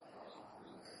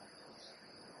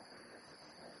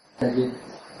但是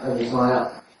未错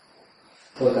啦。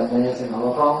做咁嘅情況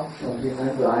講，同時咧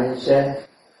就係先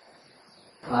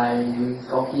係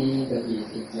講起就是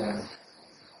點樣，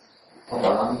我話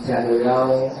諗聽到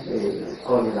了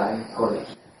過嚟來過嚟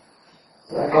去。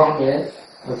來講嘢，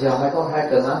我就咪講太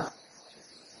緊啦，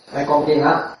咪講勁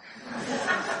啊！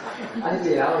安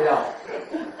尼了了，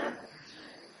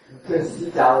這洗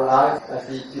澡啦，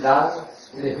是其他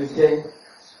這個風景，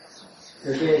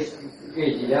這個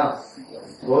了，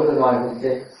我就話風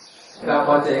景，嗱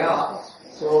我這樣。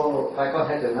所以咪講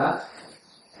太緊啦，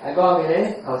係講嘅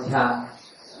咧，好似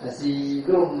是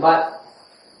都唔捌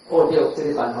學到這個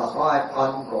辦法，講係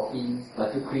關國邊或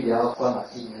者開了關目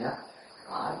鏡嘅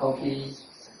講起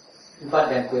唔捌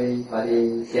兩句或者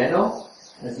寫咯，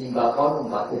但是唔捌講唔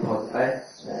捌去學來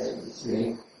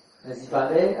學，但是捌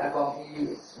咧講起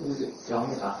有種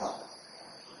嘅辦法。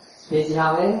其實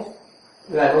後咧，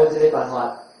來學這個辦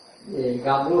法，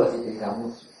監路還是別監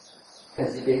路，但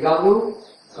是別監路。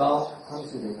講方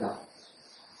式嚟講，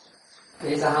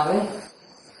其實後咧，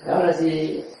有陣時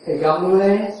係咁樣咧，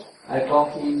係講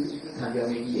起談條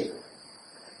美麗嘅，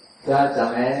就係就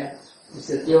係實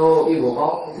際如果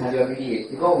講談條美麗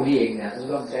嘅，如果有理嘅，如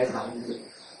果唔使談呢啲，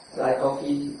就係講起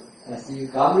係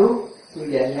咁樣，就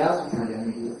人有談條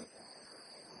美麗。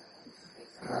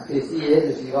第四嘢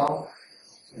就是講，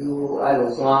如愛落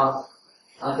山，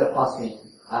按照拍算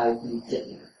愛去接，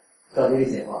到呢啲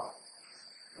情況，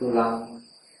就讓。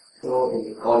都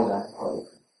會過嚟過嚟。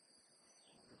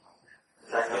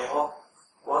大家好，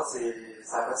我是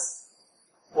Cyrus，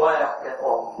我嘅學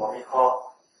冇咩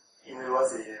考，因為我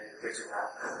是讀書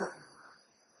人。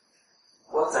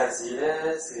我暫時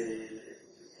咧是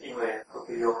因為讀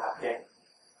教育學院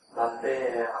本地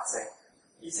嘅學生，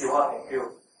以前我研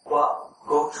究，我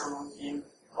go through in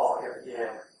all your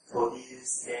body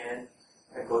scan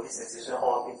and body sensation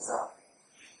all things up。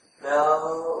然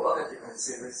後我嘅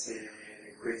difference是。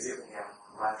佢接念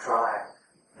mantra 嘅，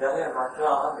有啲 mantra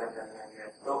念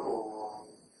都有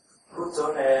嗰種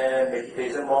嘅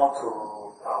meditation more to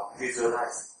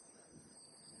visualize。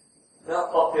然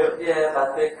後學咗啲本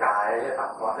地解嘅辦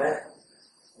法咧，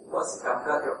我是感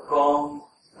覺就講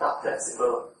特別係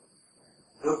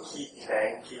你起強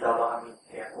起到到面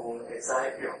前，會使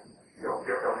用嘅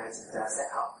真正適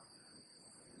合。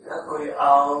然後佢後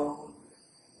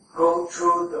go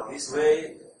through this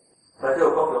way。或者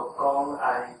有講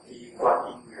愛去觀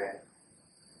音緣，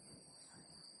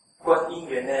觀音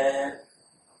緣咧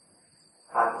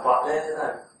辦法咧，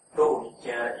都有物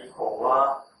件伊互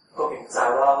我，個人知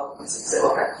我認識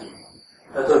我家己，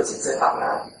都有認識別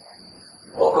人，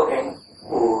我個人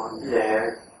有迄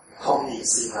個同理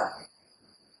心啊，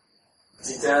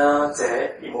真正這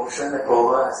emotion 嘅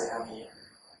波啊，是蝦米，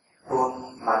會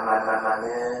慢慢咧，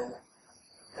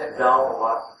睇到我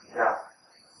呀。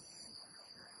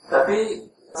特別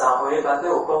昨回班都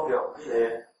有講到迄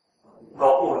個樂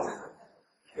運，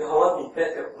佢互我明白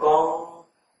就講，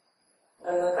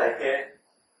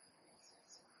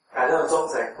大家到總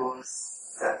成分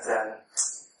實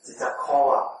一隻苦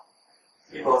啊，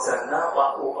伊無成啦，我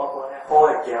有好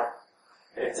嘅業，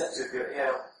接觸到迄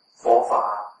個佛法，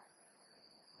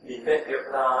明白到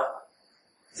啦，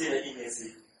這個意思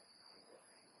是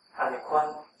安尼款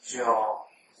上行。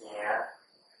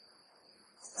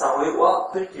昨回我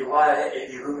對住我嘅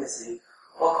AD room 嘅時，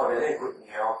我看到迄個月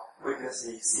亮，佢就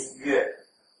是新月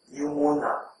 ，new moon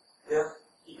啊，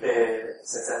一個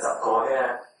10個迄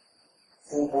個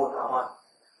full moon 啊嘛。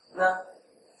那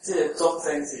這個眾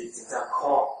生是真正苦，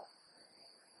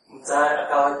唔知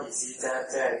到意思真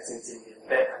明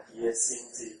白佢嘅心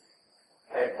智，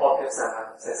係惡表上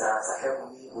啊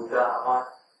，10有得啊嘛，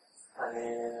安尼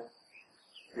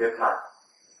圓滿。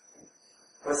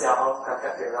嗰時候感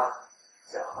覺到啦。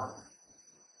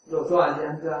落山是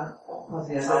安怎？我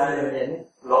是安怎練呢？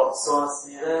落山時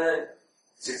咧，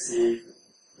就是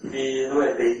你攞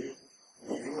嚟地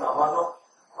面慢慢咯，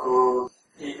佢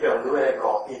用攞嚟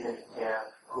改變嘅物件，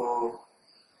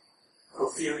佢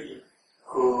feel it，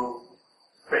佢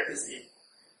practice it。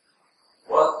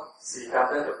我是感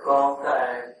覺就講，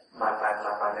係慢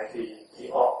慢地去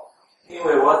學，因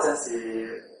為我真是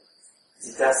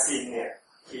自家心嘅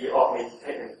去學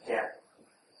meditate 嘅物件。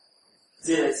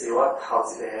這個是我頭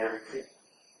一個 retreat，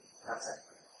啱晒。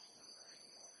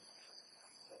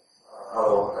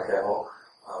Hello， 大家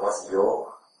好，我是Yo，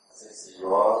這是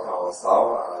我頭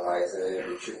首來這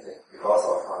retreat 的 ，because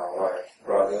of my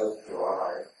brother 叫我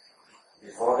來。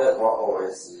Before that，我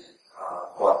always 是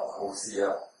觀呼吸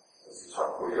啊，就是喘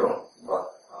氣咯，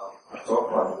做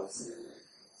觀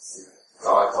是走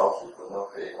來走去，咁樣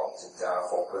可以講真正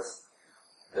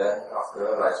focus。Then after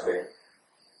來回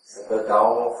settle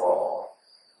down for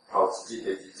頭一節、第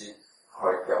二節，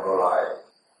可以點落來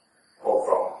go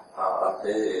from 當地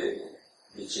嘅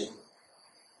teaching，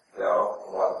然後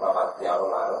我慢慢點落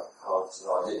來咯，頭一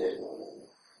兩節會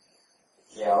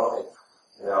有驚咯，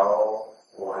然後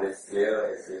有迄個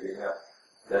feeling 啊，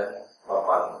然慢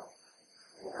慢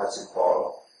有較進步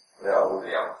咯，然後有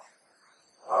念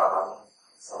阿拉漢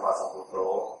三馬三菩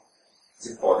提，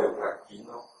進步就有較緊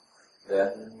咯，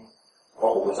然我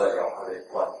有在用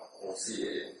迄個觀呼吸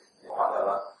嘅法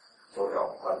啦，就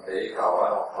用觀地教啊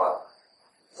用法，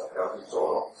就了去做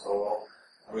咯，所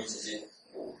以每一節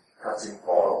有較進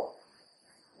步咯，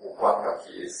有觀家己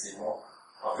嘅心咯，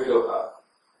譬如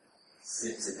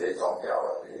心是最重要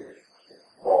嘅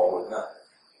部分啊，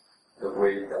就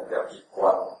會定定去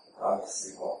觀咱嘅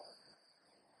心咯。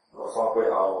落山過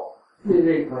後，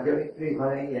你看到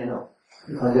因緣咯，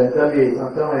你看到這裡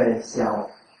當中嘅想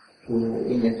有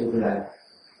因緣做出來。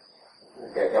有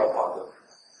加減看到，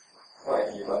我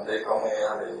係疑問你講嘅迄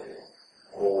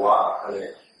個古話，迄個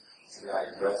真係應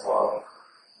該錯咯。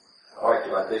我係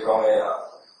疑問你講嘅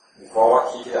如果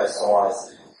我起來山嘅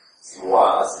是我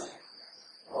還是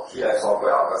我起來山過後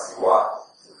嘅是我，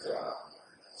就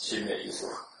深嘅意思。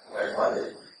係反正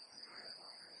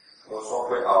落山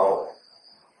過後，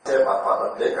這辦法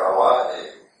能得教我嘅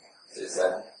學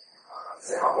生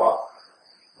適合我，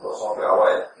落山過後我會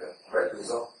practice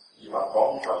咯。希望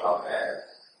講佢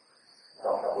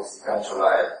有時間出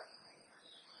來，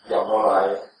入落來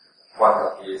觀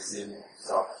家己嘅心，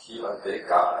就希望大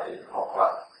家嘅學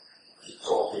法去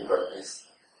做去 practice，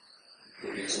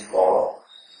 去進步咯。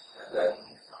然後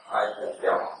愛點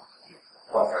點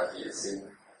觀家己嘅心，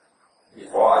如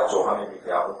果愛做蝦米物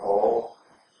件好，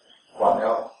觀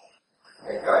了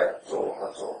應該做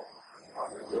就做，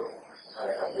就做，安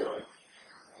尼咁樣。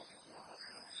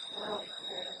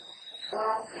我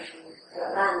是荷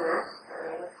蘭啊，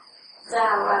在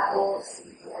我學時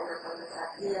間啊，咁就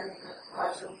啲我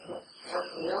小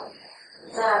朋友，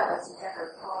在我自己很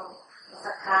多，我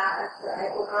卡喺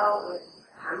屋高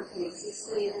行幾十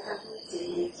歲，那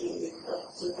幾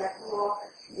新加坡，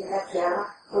人家講，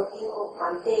我見我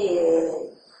本地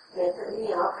嘅你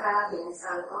要卡平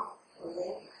常咯，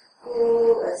佢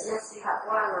現在適合我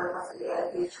嘛，我是要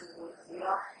去處理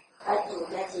咯。愛做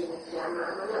咩事物件嘛，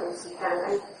咁有時間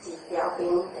愛治療病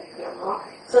一點咯，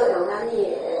所以用咱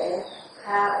呢較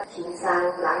平常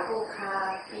人講較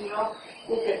低咯，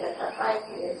你特擺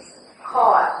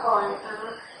考安尼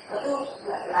都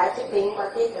來這邊我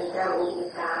哋常常有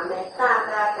教咩大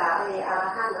家教嘅阿拉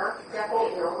漢啊，比較好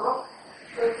用咯，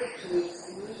所以平時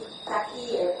家己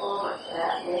下晡嘛，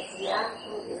沒時啊，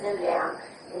有啲涼，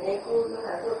人哋講那個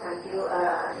做探究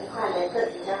你看來這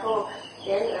比較好。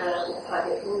然有看到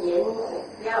因緣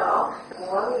了咯，我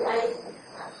愛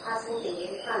發生啲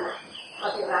嘢看啊，或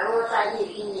者人我在意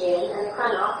因緣，安尼看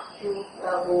咯，就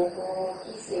無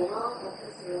記性咯，無記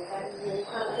性嘅因緣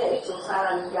看，即一做啥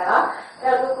人嘢咯，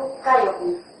然後你介入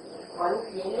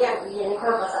原諒因緣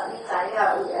看，其實你知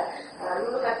了你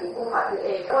家己講法就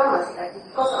我嘛是家己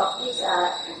嗰時候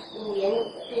因緣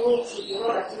邊事情我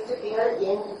就這邊個緣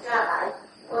比較來。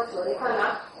我做你看咯，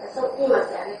所以嘛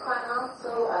是安尼看咯，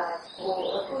所以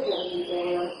有不容易嘅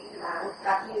人，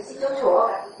家己有時種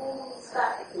錯，家己講實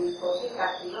是做啲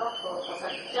家己咯，做實實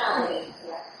在嘅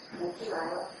嘢，唔起來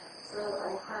咯，所以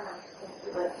安尼看啦，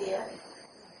有問題啊。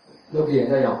Loki 也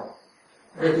在用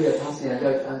，Loki 有長時間在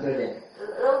按這點。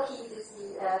Loki 就是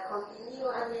continue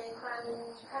安尼看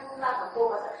那個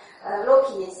波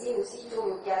，Loki 嘅時有時種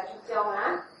物件注重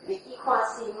啊。袂去看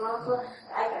心咯，說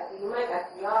愛家己莫家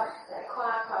己來看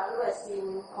你個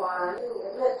心，看你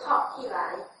托起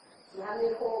來是蝦米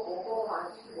好無好歡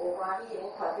喜無歡喜，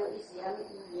看到伊是蝦米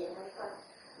意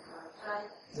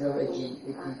義，就會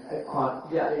記看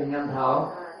一念頭，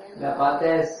兩把燈。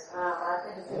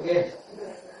OK。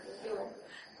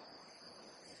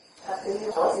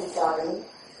我是教人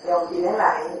用幾年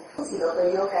來，是老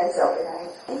朋友介紹嘅來，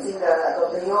以前嘅老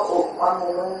朋友有我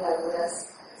們來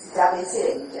是加俾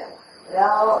些物件，然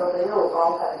後老朋友有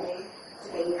講佢哋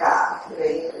這邊教佢哋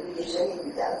醫生嘅物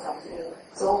件，甚至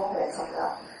做咩參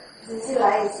加。真正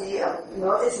來是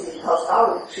我這是頭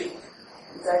首入去，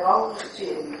就講去嘅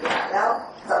物件，然後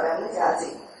12蚊價錢，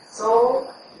所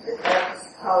以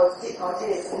頭這個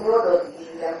是我到2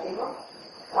斤咯，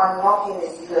還我見嘅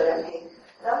是2斤，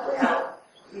然後最後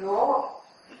如果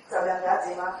12價錢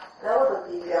嘛，然後到2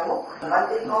斤咯，反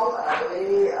正講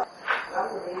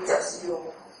佢接受。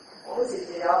我時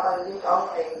時有同你講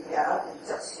有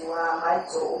接受啊，買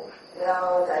做，然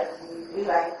後就係你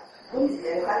嚟本時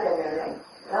嘅翻兩，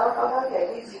然後講緊嘅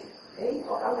呢節，我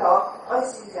感覺我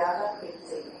先至有得平靜，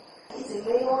以前呢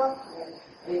我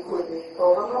離開離過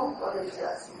咁咯，我哋就係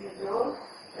咗，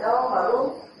然後咪咯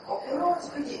OK 咯，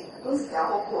最近都是真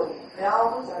好過，然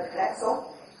後都就 relax 咯。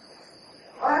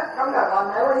我感覺原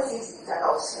來我啲心情真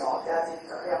搞笑，真係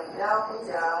真係，然後都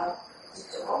真執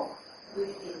着咯，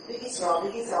比起上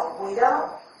為了，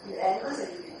而 end 都是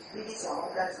比起上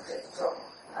真執着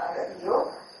嘅理由。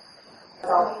就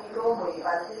係都每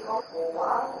班啲講無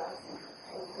話，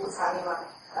有差嘅嘛，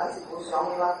但是無上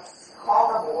嘅嘛，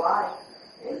考嘅無話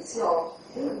嘅，就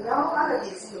然後那個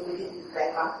意思就會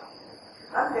變嘛，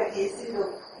那個意思就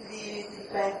變，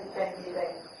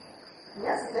人家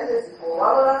實在就是無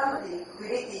話啦，佢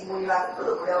啲每晚都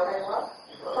唔了解我，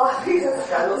我呢個時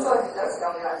間老師實在是咁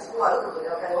樣，只不過都唔了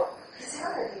解我，其實那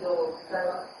個叫做係咯，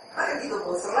那個叫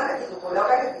做無上，那個叫做無了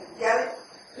解嘅點。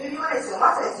對於我哋上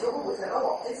馬仔小部分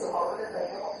咯，即上學嗰啲仔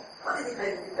咯，我哋啲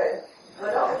仔，我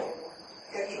都係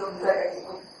家己都唔知家己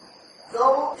講。所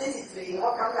以這是最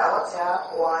我感覺我真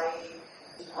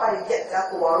怪熱真大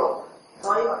咯，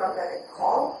所以我感覺係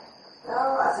好。然後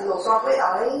也是路上過後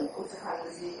咧，有一項就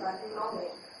是反正講嘅，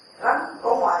咱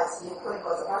講話嘅時可能50%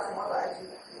我都愛做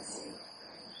事，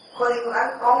可能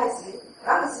咱講嘅時，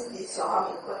咱嘅心理上方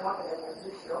面可能我哋唔注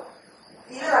意咯。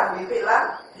啲人未必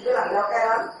啦，啲人了解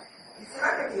啦。那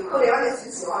個有可能那個是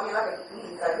喜歡那個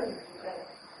在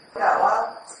那裡，我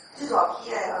至少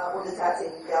批來哈，我就加剪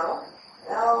標，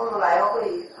然後來我會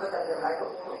等着來個，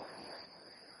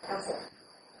這樣子。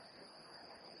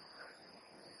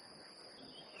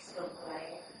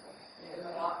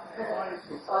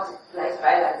我來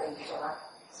擺來這種啊，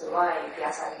是我的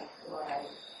家產，我來，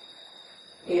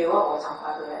因為我無常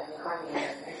發出來，你看你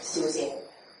修仙，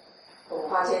我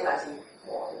發現但是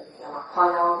我知道嘛，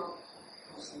看到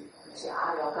就是也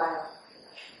了解啦，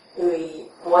因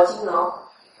為佛經咯，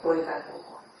可以解佛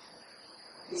法，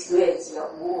你學也只有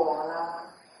無我啦，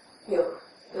有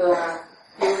那個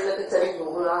真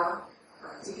如啦，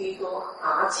這個都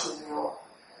阿情哦，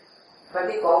反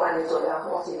正講完你做了，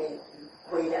我今年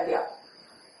回了了，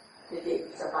你哋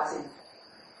就發現，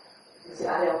就是也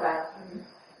了解啦。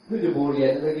你就無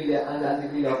練，你安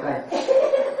尼了解。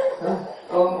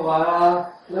講話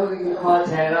啦，你看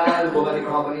車啦，無你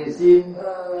看嗰啲先。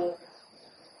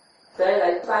所以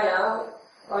嚟翻啊，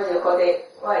我就覺得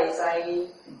我係使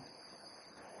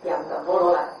人就冇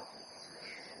攞嚟，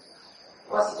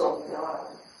我是做唔到啊。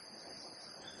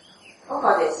我覺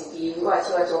得自己我係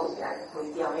出嚟做唔人，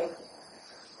會掉嘅，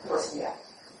我是嘅。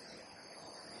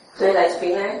所以嚟這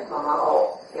邊咧，慢慢學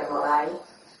入落嚟，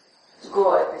如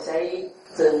果係使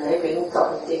做喺邊15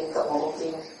分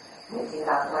鐘，每天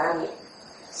打5年，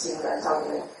先能做嘅，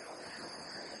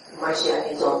唔係成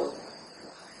日做。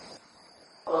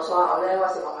落山後咧，我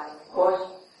是慢慢開，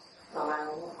慢慢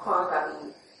看家己，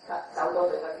走到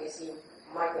對家己先，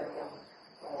唔係咁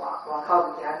樣，話靠人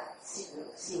家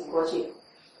吸唔過去。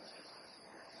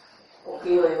有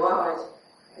機會我可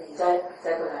以再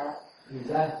過來啦。你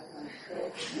再？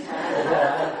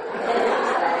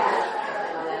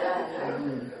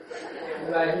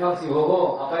來希望是好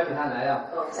好，後擺俾他來啊。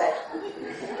哦，再。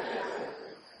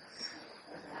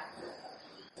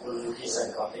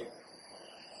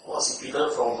Was Peter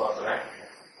from Black.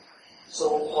 So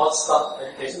what start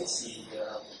education 是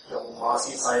用馬來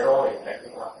西亞咯嚟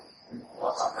嚟啦，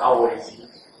我雜交嘅字，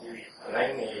因為可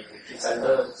能你真係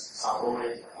查過嘅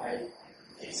係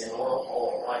其實我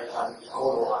係睇一個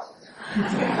咯啊，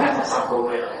查過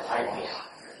嘅嚟睇嘅。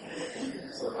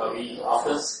So we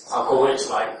after 查過嘅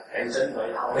出來認真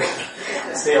嚟考嘅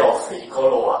 ，instead of 一個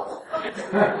咯啊。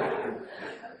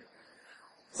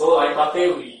So like that day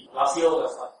we last year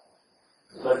was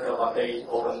learn about the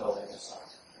open knowledge.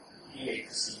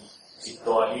 EXC,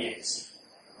 Victor EXC,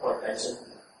 for attention,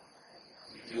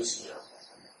 reduce here,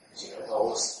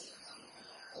 those.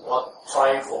 What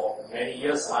try for many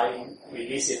years, I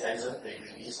release attention, they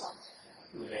release.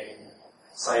 They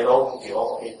say, oh, okay,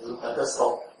 you better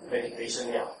stop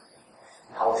meditation now.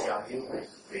 How can you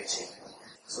reach it?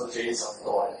 So there is some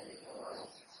thought.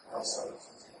 I'm sorry.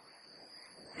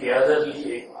 The other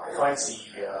day, I find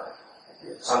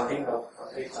something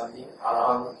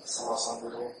around some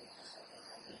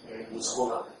very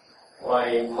useful.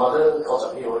 My mother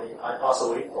got me already. I passed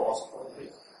away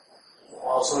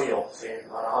also yung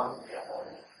around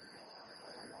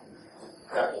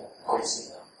getting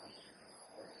poison.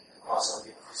 Also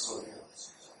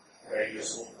very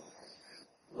useful.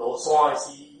 Those one I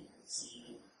see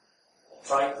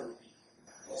try to be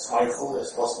as mindful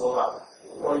as possible.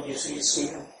 I usually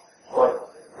swim quite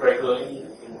regularly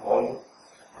in the morning.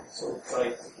 So try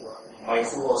to be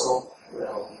mindful also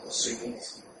swimming.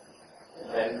 And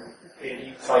then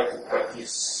really try to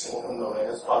practice open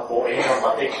awareness, but for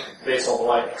anyone based on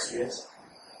life experience.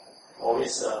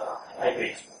 Always high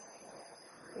grade.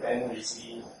 Then we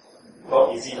see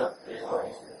not easy based on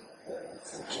experience.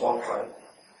 One point.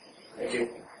 Thank you.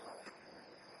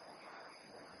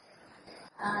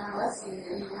 我是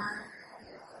丽娜，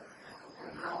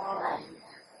我来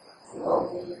自我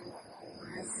的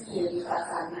事业的发展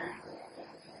啊，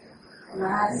那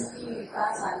事业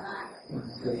发展啊，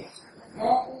我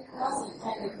是睇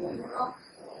佢點咯，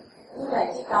因為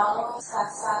啲搞殺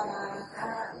殺啊，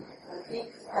佢啲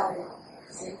搞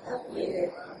是特別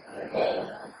的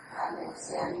他們想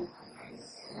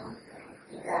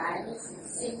一個是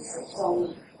現實中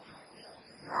的，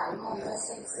他們的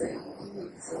現實有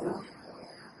意思咯。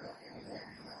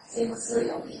先是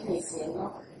用啲嚟寫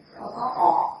咯，我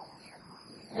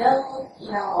講然後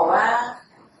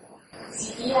自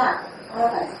己啦，我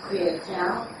係開嚟聽，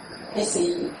係是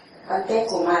本地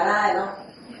古馬拉咯，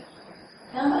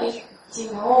然後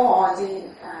真好之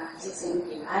前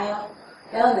品牌咯，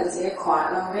然後就自己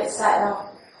看咯 website 咯，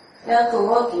然後拄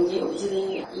好近期有這個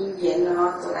姻緣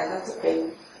咯，就來到這邊，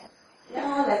然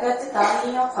後來到這道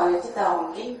呢，我看到這道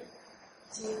環境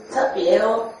真特別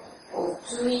咯，有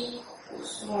水。有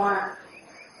山，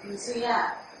有水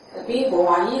啊！特別無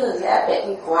歡喜就是一白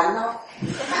天關咯，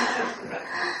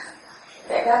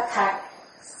白個太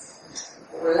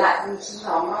有力唔起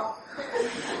航咯，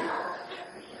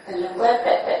可能嗰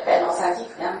白落曬去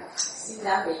咁，先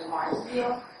然未歡喜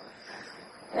咯。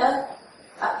然後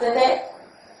after that，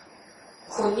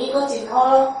困呢個真好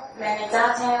咯，明日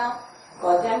揸車咯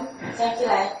，5點醒起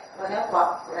來，5點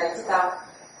過來這道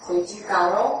困真夠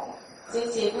咯，這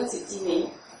基本是真嘅。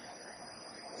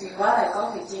對我嚟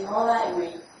講係真好啦，因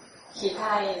為其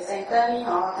他嘅城鎮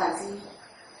呢，但是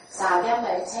3點嚟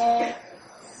車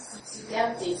，4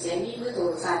點之前呢嗰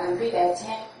度3點幾嚟車，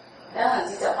然後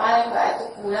就8點過嚟都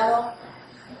攰啦咯。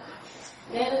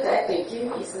你都喺對焦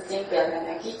啲時間表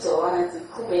嚟去做啊，就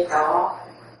顧唔到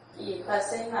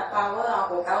，2%啊包啊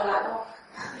冇夠力咯。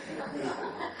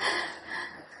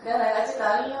然後嚟到這度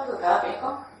呢，我就搞別講，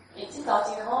這度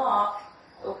真好哦，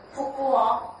有瀑布哦。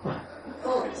有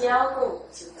鳥，有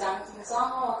樹棧，真爽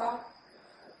哦！我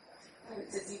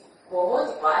講，就是無好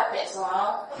就掛一白線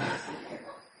咯。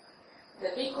特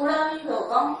別古人呢度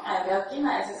講，不要緊啊，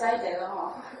會使者咯吼。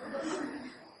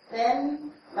then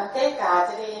問題教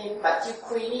這個目睭開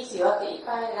呢是我第一擺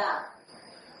啦。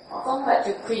我講目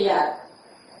睭開啊，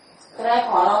過來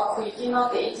看咯，開緊咯，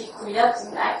第一次開了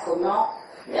真愛困咯，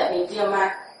你也袂對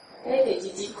嘛？第二次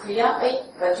開了，目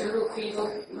睭愈開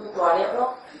愈大粒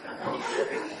咯。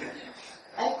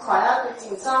看了就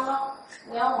真爽咯，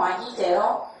你要歡喜者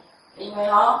咯，因為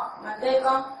問題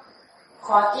講，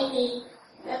看見伊，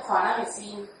你看咱的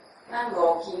心，咱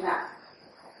無見啦。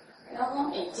我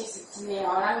講這是真的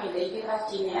咱會理解到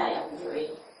真的愛用着的，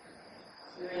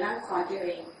因為咱看到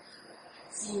的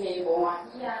真的無歡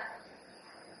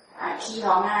喜氣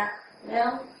候啊，你用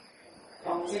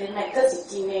這個那個是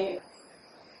真的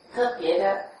特別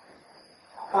的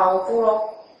保護咯。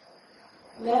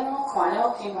你我看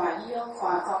了真歡喜咯，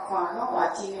看咯，話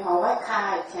真的我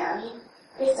卡會聽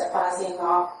你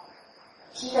80%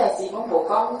起來是講無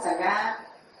講陣間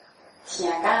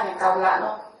聽講的夠力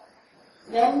咯。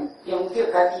咱用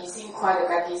着家己心，看着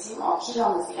家己心，起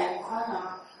哄是安尼款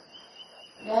啊。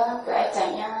咱就愛知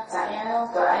影咯，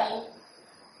就愛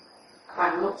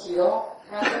放落去咯。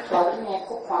咱大啲嘅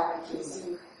去看家己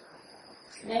心，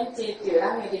咱接着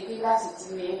咱嘅理解是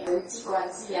真的人際關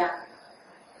係啊。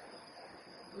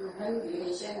很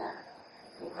relation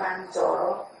有幫助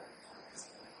咯。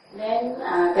then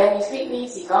benefit 呢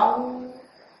是講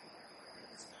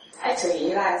愛找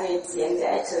嘢啦，即係自然就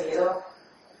愛找嘢咯，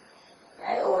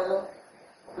愛學咯。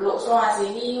落山時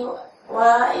呢，我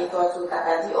會帶住大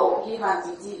家去學，希望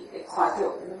自己會看到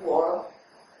有無咯。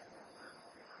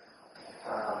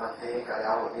問題較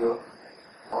了有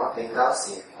我聽到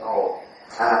是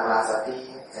阿拉馬薩啲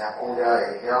正古了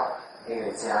會了，因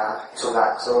為正出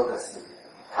來做就是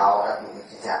頭家己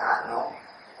真正暗咯。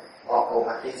我學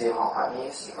嘅呢隻方法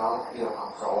呢是講要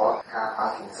幫助我較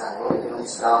放輕鬆咯，因為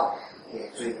知道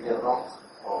嘅水了咯，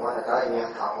我就到一樣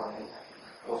頭運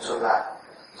有出來，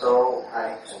做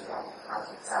愛盡量放輕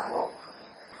鬆咯。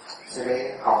這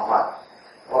個方法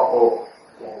我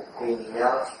學有幾年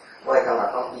了，我會感覺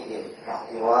講伊會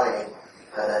用我嘅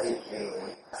個日嘅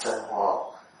生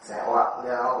活生活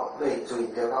了，對注意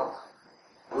到講，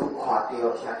如看到聽到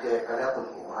個了分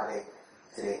有安尼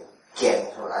一個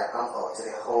見出來講這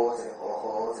個好，這個無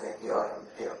好，這個對唔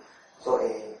對，所以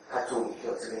較注意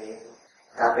到這個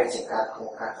較變成較好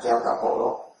較檢查好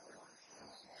咯。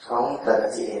講這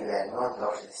個是會練，我都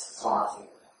是山去。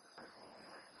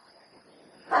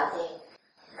反正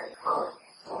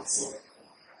同事，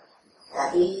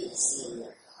但你是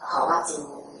互我真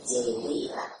濟利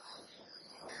益啦。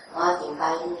我頂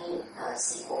擺呢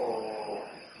是有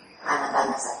阿那巴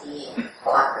那萨蒂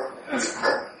看根接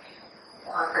根，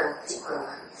看根接根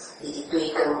啊，伊伫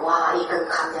对根哇，伊根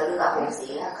看着你个风势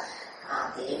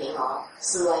啊，第一边哦，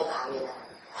思维旁边啊，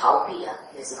逃避啊，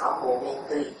就是讲无面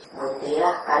对问题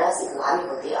啦，假若是有啥物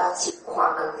问题啊，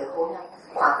看根就好啦，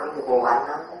看根就无烦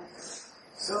恼啦。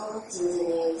所以真正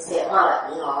诶生活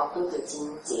内面哦，拄着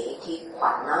真济去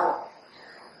烦恼，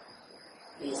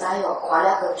袂使哦，看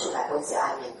了佫出来本是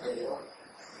爱面对哦。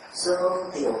所以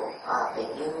着朋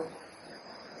友，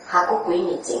还佫几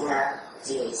年前啊，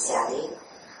一个社里，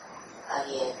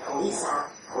伊普利莎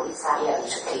伊也伫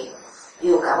出去，伊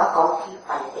有甲我讲起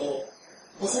班地，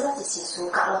其实我一时暑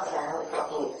假咯，听了伊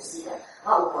讲因为死啦，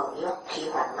我有问伊起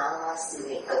烦恼啊，是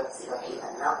袂根是个起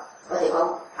烦恼。我就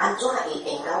讲安怎会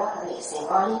用到我个生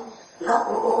活呢？伊讲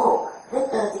恁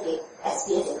倒一个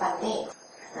SBS 班底，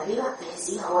那你话平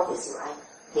时吼就是爱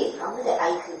地方，你得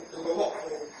爱去 internet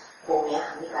去报名，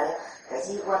含你讲咧，但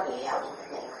是我袂晓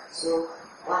internet 嘛，所以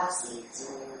我是真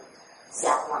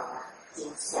向往啦，真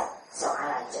上海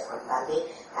来结婚班底，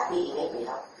但比因为袂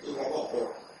晓 internet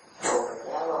就错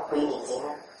了咯，几年前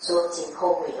啊，所以真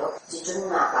后悔咯。即阵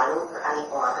嘛，假如安尼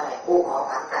换下来，我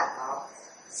感觉吼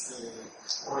是。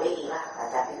有咧伊啦，大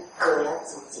家过了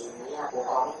真济年啊，有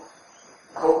讲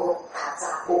好好较早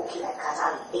学起来，较早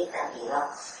利益家己咯。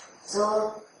所以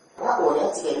我学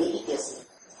了一个利益，就是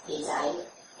伊在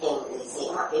用历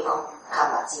史嘛，比如讲看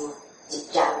目睭一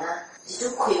针啊，即种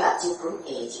开目睭本下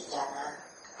一针啊，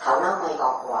头脑莫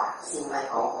讲话，心莫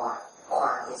讲话，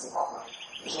看就是看，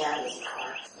听就是听，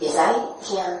会使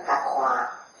听甲看，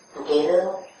有几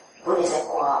多本会使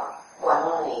管我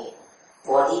的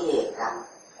无理的感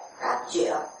觉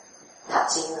啊，读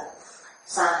经啊，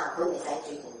三项本会使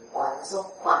决定观所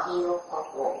欢喜咯，我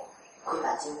开目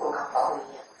睭更较开啊，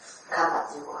看目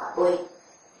睭更较买，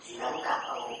是感觉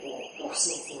有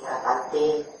信心甲班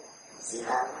底，是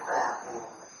感觉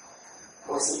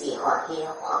有时会欢喜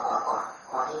咯，看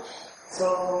欢喜，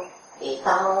所以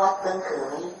下昼我转去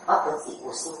呢，我本是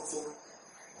有信心，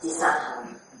这三项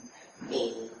会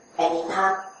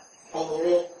anytime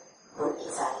anyway 本会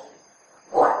使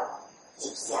管。接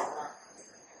想啦，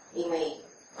因为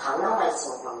头脑来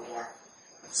想物件，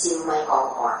心莫讲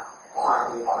话，看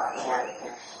就看，听就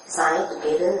听，三个一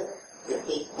家就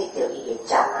得到伊个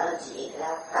占啊，是会了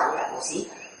感觉有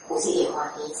时会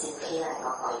欢喜，身体来讲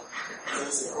可以，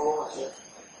真是好好些。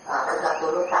更加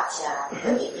多了搭车就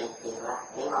会用着啦，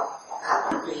你讲看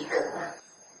到对根啦，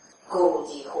佫有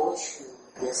一个好处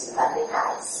就是咱咧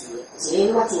家事，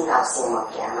因为我真够想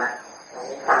物件嘛，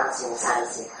当想猜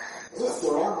想，你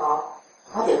想了吼。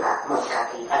我就甲问家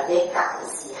己，安尼家己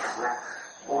思行啦。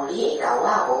有你会教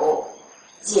我无？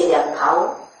一个念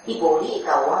头，伊无你会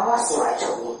教我想来做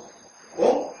呢？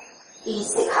伊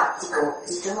适合即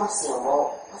种我想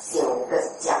无？我想个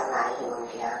将来的物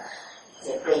件，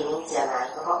一个planning将来，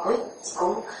我讲是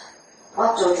讲我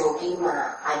做紧嘛，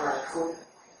爱买夫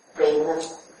planning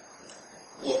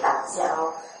也当下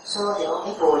咯。所以就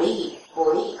讲无你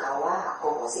教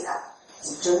我，无适合。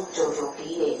一阵做几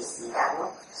个时间咯，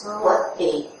所以我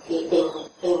会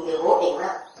用着我用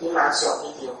啦，伊马上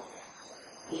伊就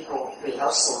伊袂晓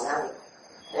想咱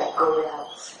来过了，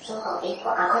所以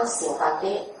讲阿款想法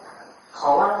底，互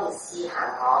我的思行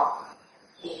吼，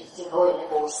伊真好用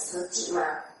无实际嘛，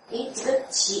伊这个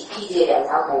起一个念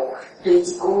头无对一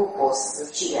句无实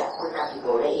际啊，对家己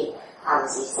无利益，也毋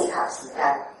是适合时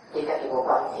间，对家己无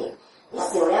关系。伊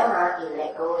想了嘛，伊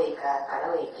来个会甲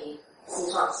咱会去先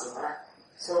创想啦。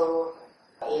所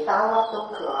以下晝我转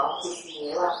去哦，即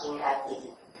時我應該去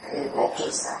來介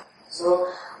紹，所以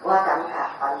我感覺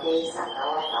班底上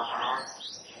到我爸爸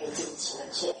係真親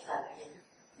切嘅，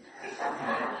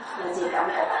真感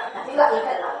覺啊！呢個應該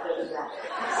留俾伊啦，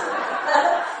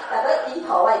但係以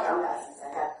後我感覺是實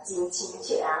在真親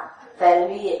切啊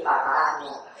，family 嘅爸爸啊，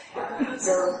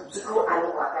所以即句安尼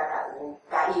我感覺有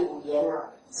家己有緣咯，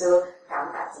所以感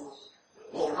覺真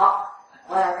幸福。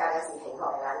我感覺是幸福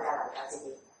嘅，咱家人家自己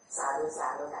沙路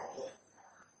大家。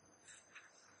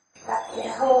大家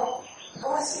好，我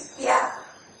是爹，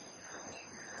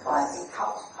我是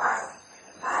頭一擺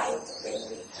來這邊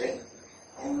嚟追，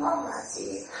因我嘛是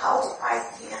頭一擺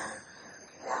聽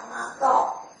兩馬島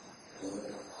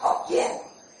福建，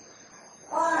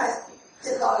我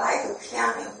這個來就聽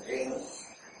明水，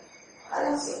我就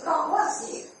是講我是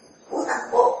有淡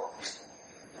薄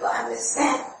to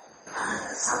understand.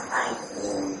 Sometimes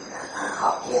in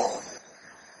Hokkien,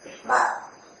 but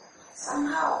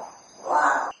somehow,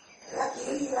 wow,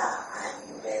 luckily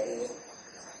I'm very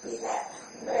glad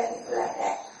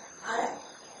that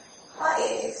what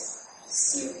is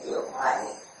simple, what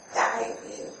is guiding,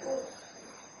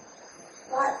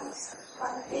 what is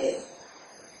one day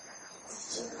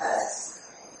teaching us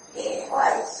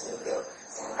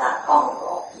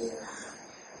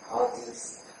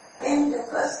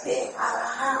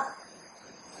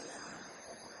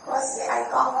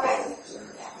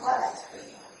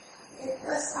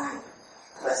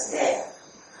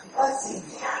是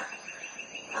听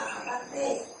咱这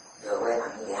就为人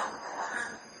念啦，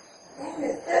因为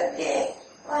特别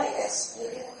我也是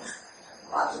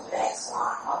我去爬山，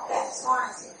我爬山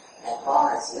时，下坡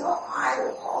的时候看到雨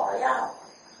了，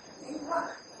因为我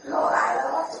落来了，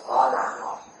我一个人哦，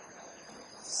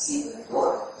心不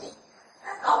落地，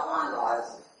到半路时，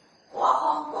大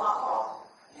风大雨，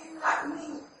你来你，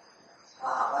哇！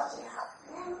我真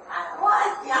我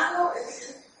爱行落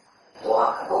去，大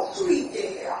落水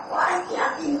地啊！我爱行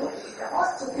进落去，我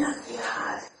怎样行？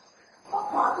我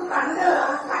看都感觉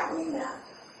啊，来你啊，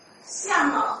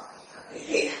像哦，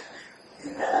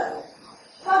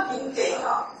我平静哦，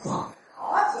我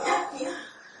真惊。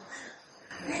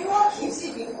你我其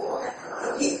实民国的，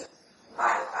你拜，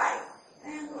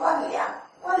我念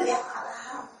下啦。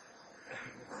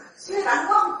虽然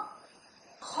讲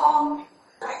风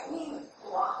来面大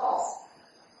雨，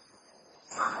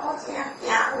我真惊，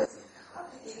我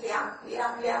就是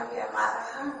念嘛啦。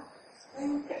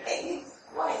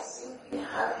我的心惊了，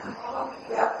我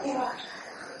不要惊啦。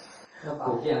那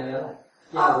不惊了，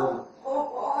惊我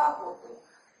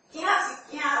惊是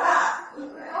惊啦，因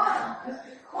为我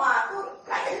看到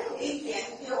来以前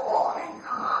就学咧，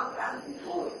人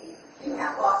听大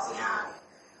声，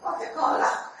我一个人，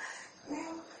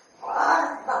我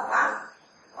慢，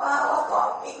我讲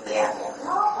明亮，我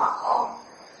看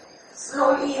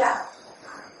slowly啦，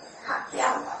他讲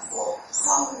我空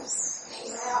停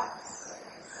了，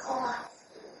我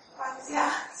放下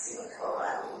心头啦，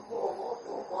我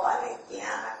安尼行啦，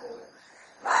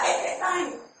来来。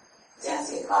真是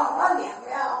讲我念了，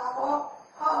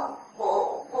我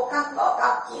无感觉到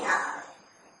惊。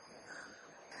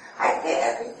I did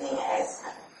everything as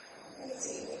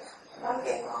咱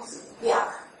健康是变，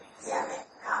是安尼，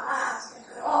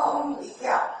我唔知晓，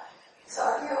所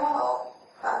以我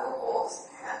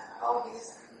all this。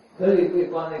所以你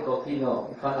看那个kino，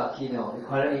你看到 kino，你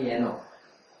看了一眼哦。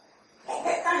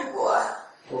看过。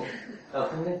哦，到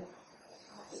分呢？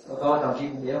我搞到几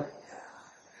年？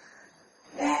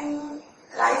 Then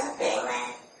来这边呢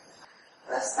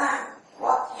 ，first time 我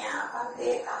听咱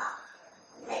哋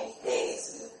meditate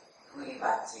时开目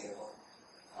睭，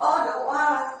我就我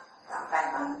咱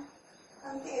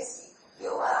哋是叫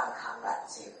我人开目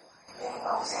睭，then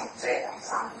concentrate on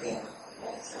something,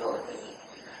 then slowly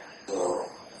to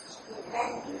then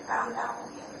you calm down,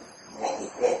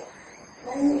 meditate.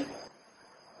 Then,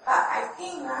 but I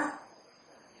think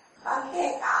咱哋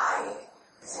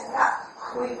成日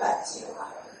開目睭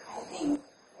I think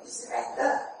it's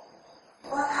better.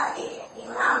 What I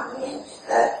imam means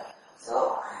that,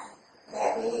 so I'm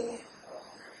very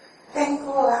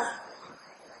thankful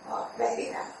very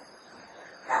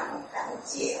感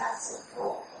謝師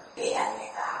父給人哋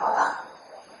教啦。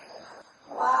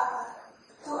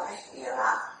So I feel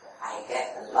I get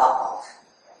a lot of,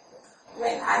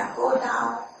 when I go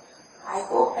down, I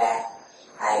go back,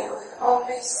 I will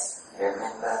always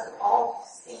remember all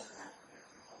these things.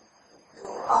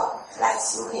 Like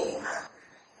Suhima,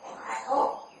 and I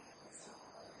hope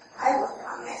I will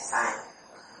come next time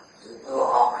to do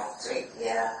all my trip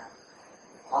here.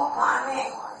 我看呢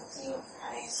環境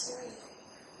安尼水，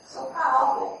所以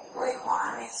我會看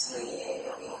呢水的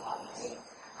環境，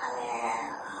安尼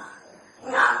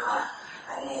安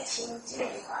尼清淨的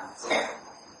環境，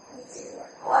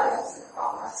我就是講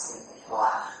我是我，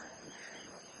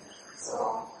所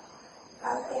以咱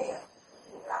哋。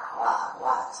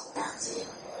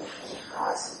我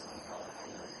是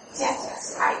这样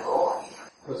是太多。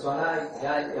我说那也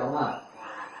有嘛。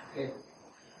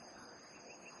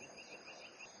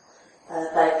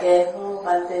大家好，晚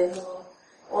上好，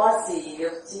我是玉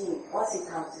珍，我是头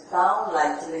一道来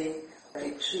这个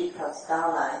retreat 头一道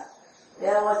来，了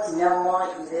我真了满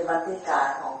意咧晚上教的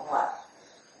方法，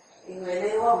因为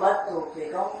咧我毋捌做过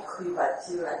讲开目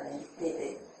睭来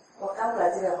meditate，我感觉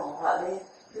这个方法咧。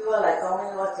对我来讲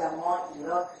咧，我真满意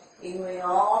咯，因为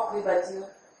我开目睭，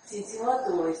之前我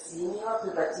做的时，我开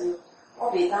目睭，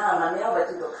我袂当慢慢我目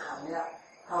睭就空了，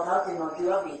头头一两周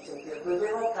我袂做着，尾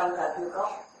尾我感觉就讲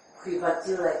开目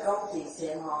睭来讲之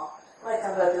前我会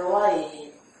感觉到我会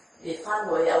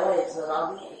反胃啊，我会做到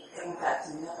你感觉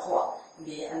真快，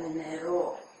袂安尼内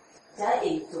落，才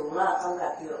用做啦，感觉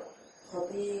到，所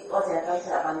以我真感谢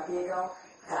班姐讲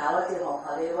教我这方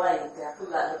法咧，我会真不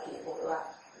难去学啦。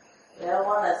了，我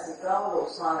若是讲落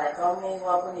山来讲呢，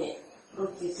我本来愈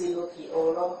继续愈去学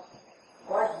咯。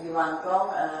我希望讲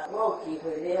我有机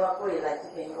会呢，我过来这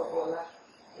边去学啦。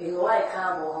因为我的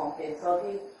脚无方便，所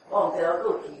以我毋知我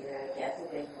愈去行这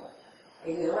边去。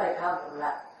因为我的脚无力，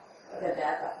我就袂晓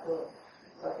读书，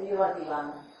所以我希望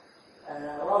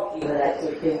我有機會來這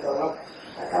邊做咯，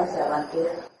感謝萬姐。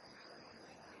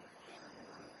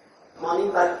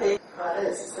Morning Bante, Father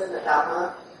and Sister in the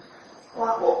Dharma.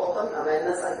 Qua bộ open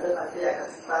awareness under Bante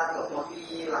Akasita của một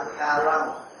đi làm ca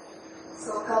răng.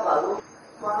 So các bà lúc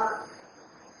qua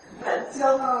cảnh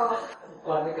chương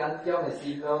qua cái cảnh chương này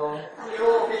xin lô.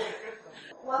 Vô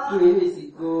qua chú ý đi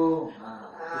xin cô.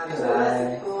 chú ý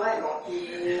xin cô ấy một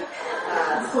kỳ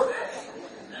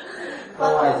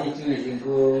không ai thì chú ý xin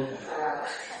cô.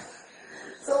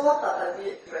 So what tập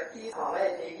đi practice có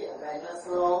về daily awareness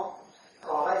lo,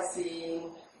 có về xin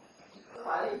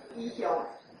khóa lý ý hiệu.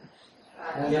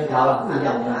 Nhân thảo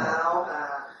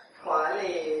khóa lệ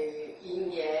ý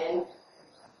nhện.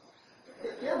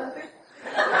 Tiếp theo mình biết.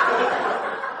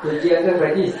 Tiếp theo mình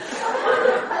phải đi.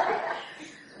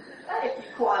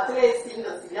 Khóa这个心就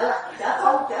是了，假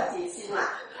装假自信啦，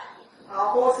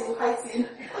好心歹心。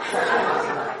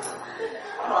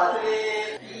khóa这个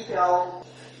意向，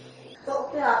做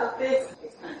这样的对，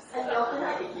按照这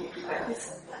样一practice，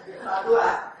好多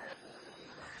啊。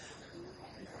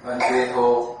vấn đề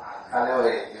hồ các leo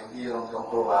về dùng đi dùng trong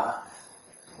cô á,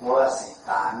 tôi chỉ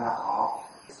tán là họ,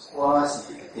 tôi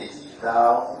chỉ để ý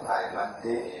到来vấn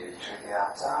đề处理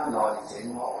咋nói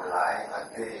chuyện một lại vấn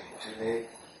đề处理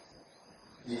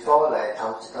，before 来投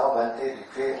資到vấn đề thì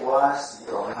tôi chỉ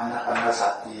用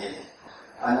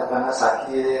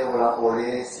Anapanasati咧，我諗我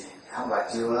咧是看目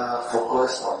睭啦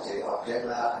 ，focus on 這 object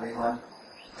啦，呢款。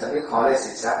特別看咧是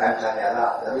寫簡單嘢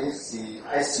啦，特別是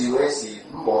喺笑咧是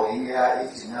無影嘅，以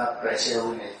前啊 pressure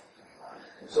嘅。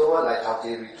所以我嚟頭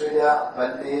前 retreat 啊，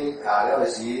問題假了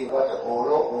時，我就學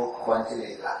咯，我關這個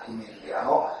垃圾嘅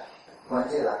咯，關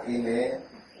這個垃圾嘅，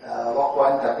我關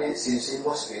特別先先冇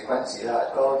咩關係啦，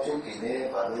到最近咧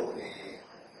話都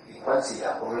關係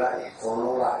啊好啦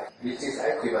，follow 啦，你只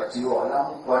係佢話照我諗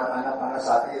關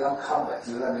Anapanasati諗看目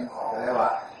睭啦，你講嘅話，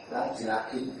諗住垃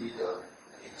圾呢度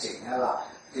靜啊啦。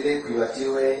這個佢話照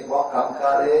嘅，我感覺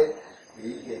咧，伊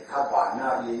較慢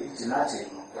啊，伊真係靜，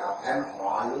又偏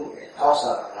滑咯，拖實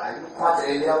來，看這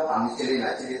個了，放這個來，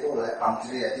這個都來，放這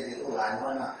個來，這個都來，看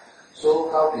啊，所以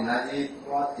到邊啊啲，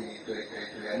我對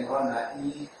啊，你看啊，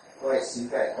伊我係世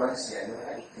界關係啊，你睇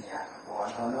定啊，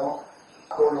看咯，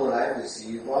過落來就是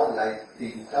我來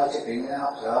定到這邊咧，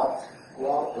就我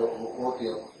就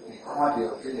看到這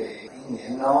個因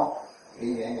緣咯。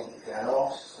因緣用嘅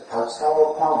咯，頭先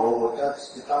我看我覺得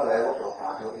到嚟我就看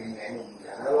到因緣用嘅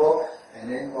咯，然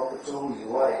後我主要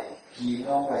我係見咯，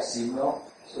我係心咯，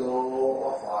所以我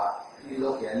話呢個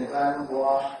人翻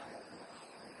我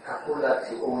較古來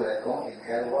跳嚟講，應該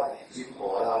我係進步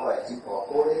啦，我係進步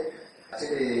過咧，即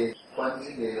係關於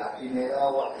嘅立邊嘅啦，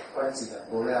我關係嘅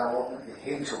過咧，我係興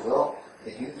趣咯，係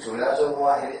興趣啦，所以我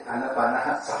係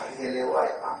Anapanasati嘅咧，我係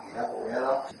放其他部嘢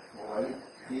咯，我呢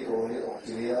啲我咧學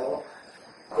住咯。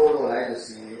過落來就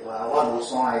是話我落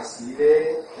山嘅時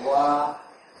咧，我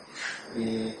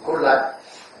古來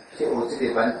去學這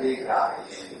個問題啊，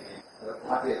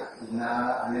看啲人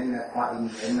啊，安尼看因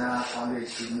緣啊，看啲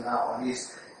心啊，或者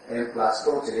plus 嗰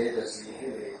一個就是迄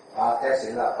個巴特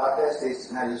啦，巴特是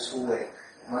真係要出嘅，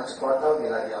我一看到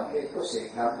嘅嚟用嘅都成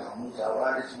咁用就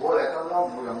話你冇嚟講我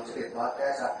冇用這個巴特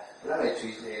啊，咱嚟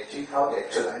吹口就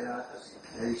出來啦，就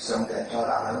是你上電咗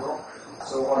啦咯。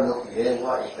所以我落去咧，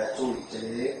我而家注意這個，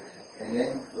然後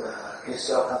繼續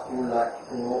較古來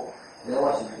過，然後我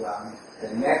希望 the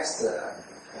next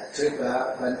trip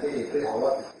啊，問題最好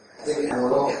我這個好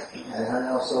咯，然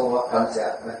後所以我感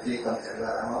謝問題感謝啦，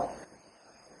好。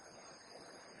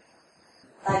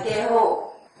大家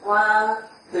好，我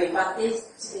對問題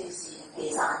是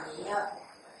第3年啊，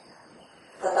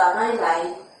特特咪來，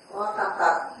我感覺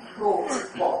好進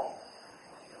步，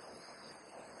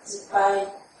一擺。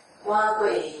我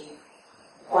對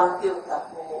關注淡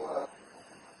薄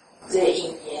這個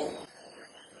因緣，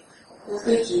我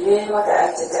對佢咧，我就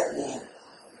愛直念，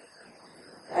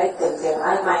愛點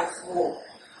愛埋伏。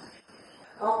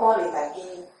我鼓勵大家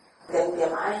點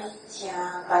愛聽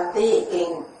bản地嘅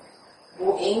經，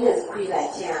有緣就是開來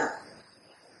聽，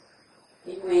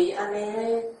因為安尼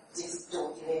咧就是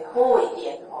做一個好嘅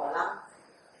點互人。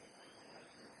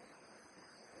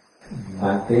bản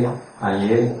地阿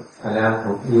爺。係啦，好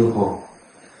要好。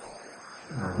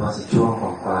我是ช่วงขอ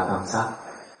งปราการซัก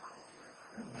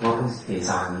我เป็น第3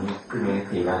年，佢哋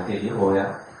第2年啲學啦，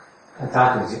他家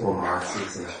仲是學馬師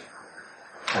啫。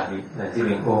特別嚟這邊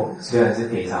學，雖然是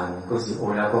第3年，嗰時學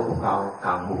了個比較艱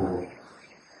苦，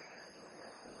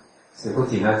所以佢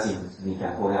真係真物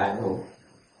件過來學。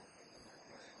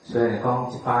雖然講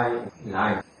一擺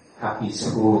來較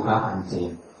peaceful、較安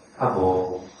靜，較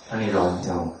無安尼亂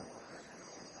象。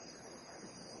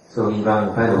所以一般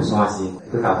有派落山時，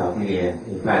佢搞到啲嘢，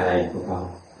一派嚟報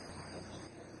告。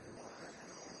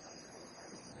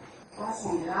我想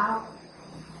要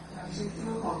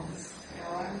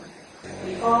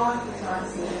Before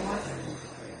 2000 was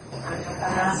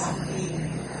Anapanasati.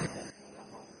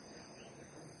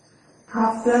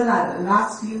 After that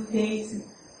last few days,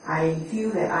 I feel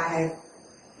that I have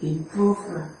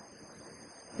improved.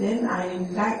 Then I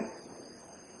like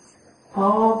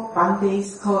all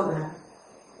Bante's code.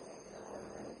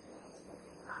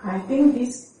 I think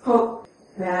this code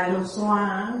when I do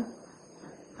swan,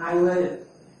 I will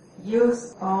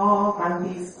use all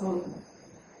Bante's code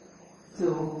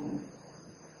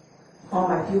for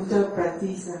my future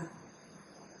practice.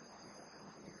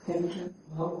 Thank you.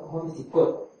 How is it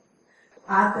good?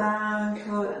 Ada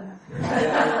code,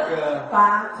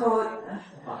 Ba code,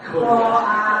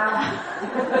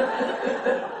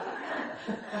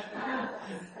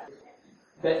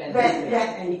 Bad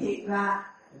and Tikla.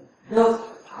 Those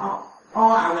all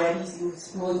are very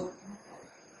useful.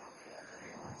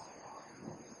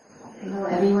 Hello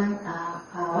everyone.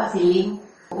 What's the link?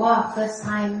 Well, first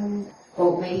time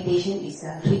meditation is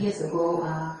 3 years ago.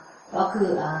 For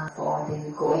the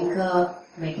Goenka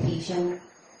meditation.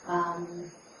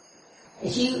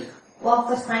 Actually,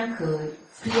 first time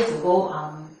 3 years ago,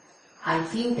 I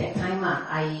feel that time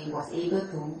I was able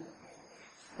to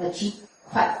achieve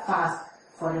quite fast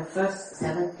for the first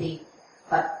 7 days.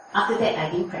 But after that, I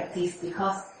didn't practice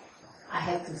because I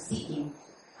have to sit in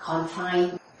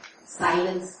confined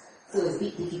silence, so it's a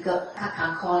bit difficult.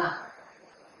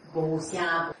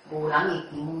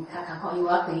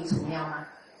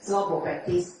 So I will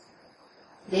practice.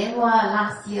 Then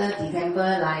last year,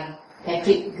 December, like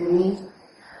Patrick Guni,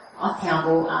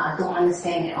 I don't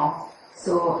understand at all.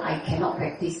 So I cannot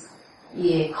practice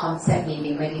the concept in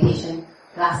the meditation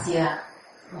last year.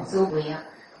 So we I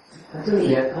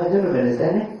don't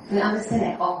understand it. I understand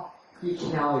at all. You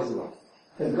can't is what?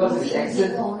 Because it's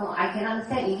accent. No, I can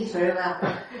understand English very well.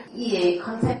 The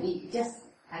concept is just,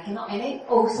 I cannot. And then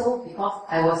also because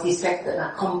I was distracted,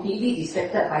 completely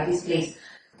distracted by this place.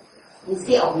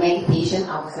 Instead of meditation,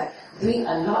 I was like doing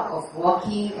a lot of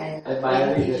walking and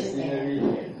meditation.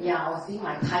 And, I was doing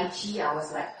my Tai Chi. I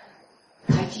was like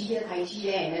Tai Chi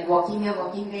here, and then walking here,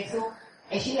 walking there. So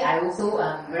actually, I also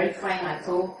very frank. I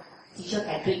told Teacher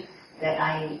Patrick that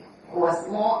I was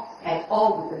more at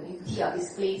all with the beauty of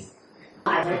this place.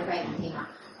 I very frank with him.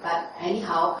 But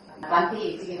anyhow, one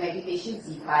day it's meditation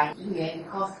is by email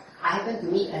because I happened to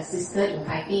meet a sister in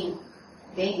Taipei.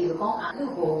 Then you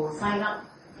go sign up.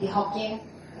 The Hokkien,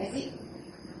 I said,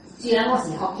 雖然我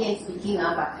是 Hokkien speaking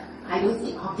but I don't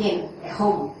speak Hokkien at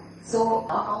home. So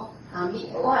我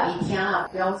會聽啦，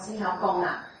不要先講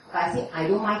啦。But I said I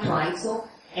don't mind trying. So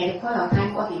at the point of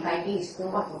time, what the typing is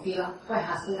doing, what to fill up, what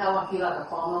husband what fill up the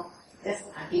form. Just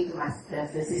I give to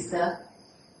the sister,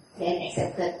 then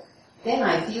accepted. Then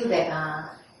I feel that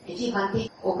actually Bhante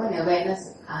open awareness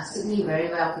suit me very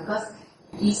well because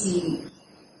you see,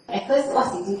 at first what's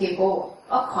the Kebo,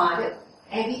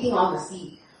 everything on the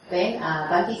sea. Then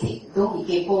Bhante said, don't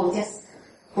be careful, just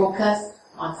focus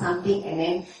on something and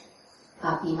then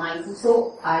be mindful.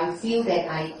 So I feel that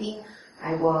I think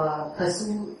I will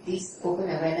pursue this open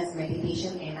awareness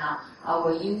meditation and I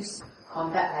will use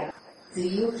conduct like 只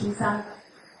要平常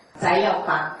摘要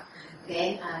法.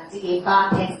 Then this bar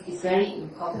test is very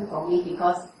important for me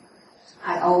because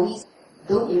I always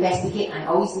don't investigate. I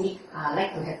always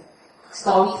like to have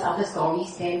stories after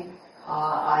stories. Then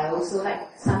I also like,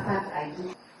 sometimes I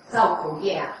do 造口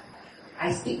业.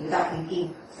 I speak without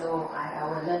thinking. So I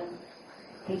will learn.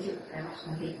 Thank you very much,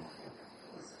 Bhante.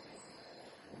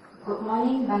 Good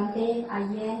morning, Bhante,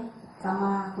 Aye,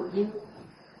 Sama, Good you.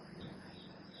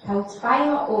 頭擺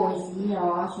我時是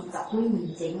10幾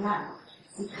年前啦，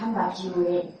是看目睭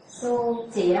嘅，所以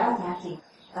坐了聽見，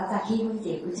早早起瞓坐，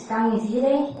有一天嘅時咧，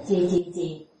坐，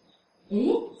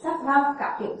煞我夾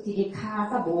着一個骹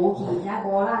煞無去，才無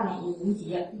咱嘅椅子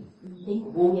頂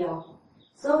無了，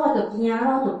所以我就驚咯，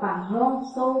就放咯，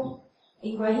所以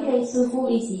因為迄個師傅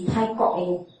伊是泰國嘅，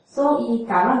所以伊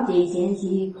教咱坐前是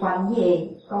關迄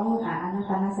個講安那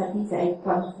安那實際係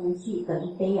關呼吸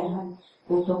等地啊。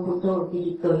不多就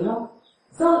是對咯，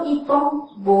所以伊講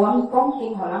無人講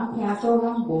經，互人聽，所以咱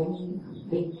無明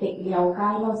白了解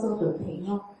咯，所以就停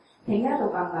咯，停了就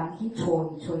慢慢去找咯。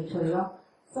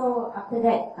So after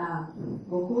that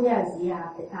無久了時停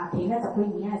了10幾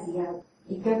年時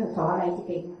伊跟就帶我來這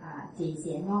邊坐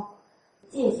禪咯。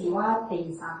這是我第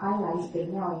3擺來這邊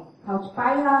了嘅，頭一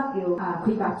擺啦叫開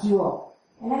目睭哦，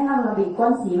然後咱那邊關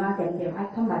係嘛，點愛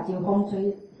看目睭風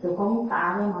吹，就講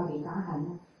打咧嘛未打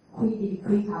痕。開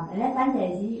頭，咱陣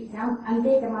時想安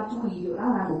啲咁啊注意住，咱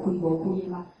有開無開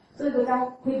嘛，所以佢講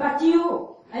開目睭，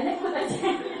你我在聽。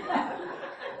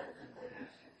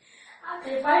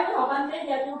這擺我班姐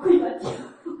就開目睭。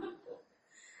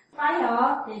摆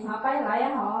吼，第三摆来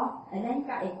啊吼，咱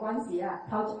甲会关系啦。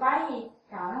头一摆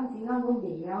教咱真讲阮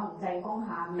袂晓，毋知讲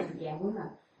下面件阮啊。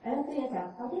对啊，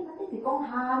就到底是讲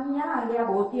下面啊，掠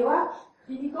无着啊，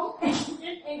就是讲就是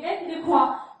看来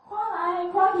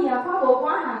看去啊，看无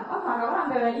半项。我看到人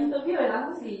个interview的人，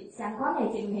拢是相款的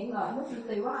情形咯，拢是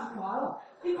对我人看咯。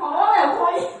你看我又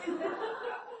看伊。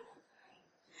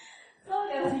所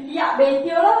以就是掠袂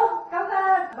着咯，感觉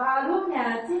马路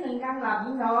尔这两天那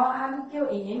边咯，安尼叫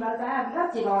演员无知影，比较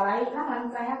一路来，咱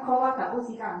人知影靠我逐有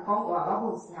时甲人讲话，我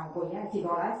有想过啊，一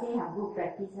路来细项愈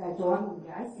practice 来做物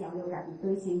件，爱想着家己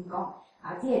对心讲，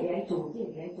啊，这个袂做，这个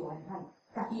袂做，看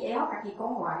家己会晓家己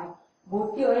讲话，无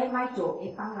对的莫做，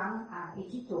会帮人啊会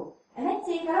去做。安尼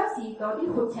这个是到你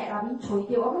佛册那边找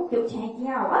着，我要着青囝，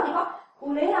我是讲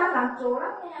有咧啊人做人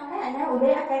诶，安尼有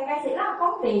咧啊解释，咱讲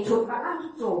袂出，把咱去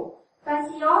做。但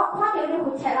是哦，看到你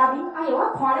佛册那边，哎哟，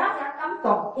我看了真感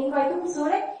动，因为本书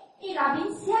咧，伊那边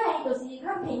写诶，就是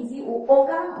咱平时有学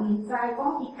甲毋知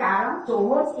讲伊教人做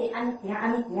好这个安尼行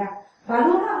安尼行，反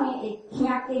正咱会听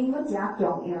经佫真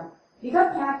重要。如果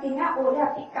听经啊学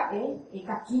了比较会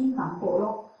较紧淡薄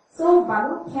咯。所以反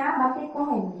正听咱伫讲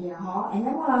诶物件吼，安尼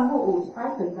我人佫有一摆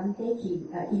对咱去印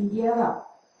度咯，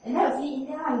安尼有时印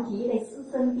度人去迄个四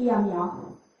圣地啊庙，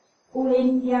有咧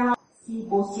物件是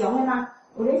无常诶嘛。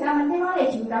有咧啥问题，我咧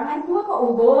像当安拄佫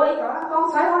有无伊甲我讲，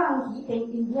所以我人去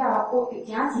印度学着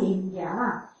真济物件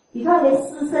啦。比如迄个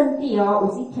四圣地哦，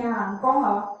有时听人讲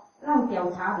哦，咱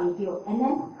调查袂着，and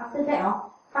then after that 哦，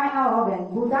拜后哦，连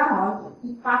武达哦，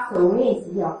伊发所谓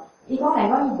时哦，伊讲来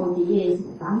讲伊无伫伊个人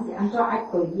是安怎爱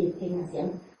对伊个经先，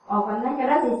哦，反正个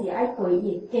咱就是爱对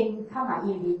伊个经，较嘛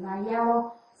伊面来了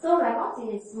咯。所以来讲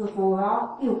一个师傅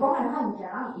哦，伊有讲安怎物件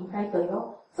人应该对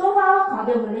咯。所以我看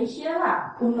到马来西亚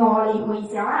啦，有5例回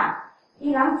销啦，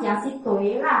伊人真是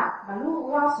对啦，万如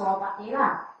我刷捌的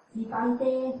啦，是本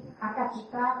地啊甲其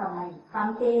他同埋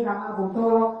本地人啊无多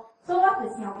咯，所以我就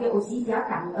想叫有时真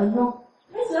感恩咯。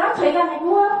你虽然找干的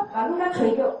我，万如咱找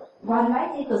着，原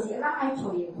来这就是咱爱找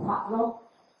的法咯。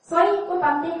所以我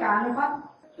本地教的法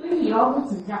对伊哦，我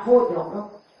真正好用咯。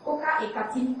我甲会甲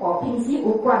进步，平时有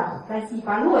关，但是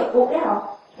万如会学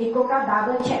了。伊国家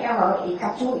double check 了后，伊较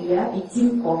注意啊，伊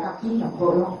进步较紧就好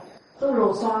咯。做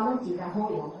路线拢真正好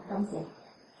用，感谢。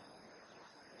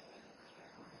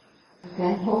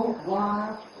然后我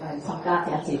参加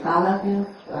正是教了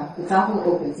就教佢學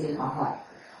嘅這方法。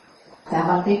在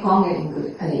本地講嘅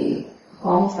係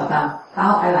講實際教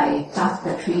愛嚟 just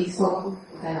the tree， so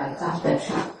愛嚟 just the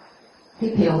tree。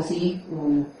啲平時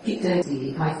有記得是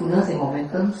mindfulness 嘅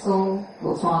momentum， so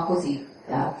路線嗰時。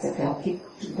一條 keep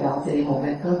一條這個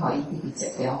momentum 可以一直接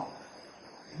掉，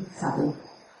差不多。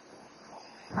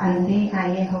反對大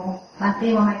嘢好，反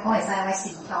對我咪講會使我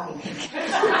心跳未停。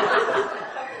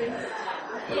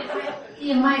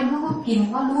伊咪愈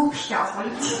見我愈小可以。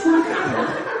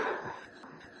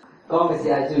講嘅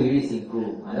時候注意身軀，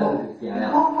安尼就行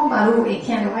了。我嘛愈會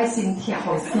聽到我心跳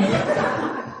好聲。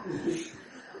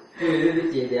注意你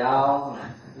治療，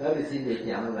然後你身體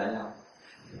行落來了。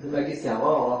你咪去想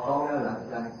我講了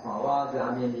人看我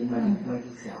下面你咪去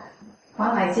想。我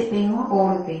來這邊我學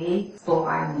嘅所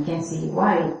愛物件是我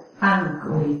係安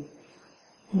佢，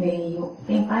未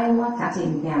應該我食些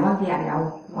物件我掠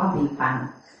了我未辦，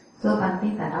所以班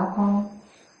啲大佬講，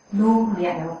你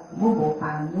掠了我無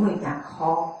辦，你會真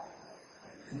苦，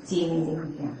真嘅物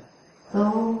件，所以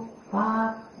我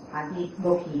下啲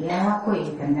落去咧，我過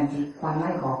一陣就是關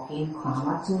愛5間看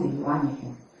我注意我物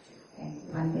件，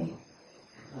班啲。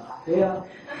對啊，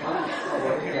我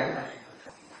講。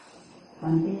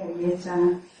本地嘅嘢咋，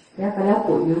一個了培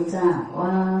養咋，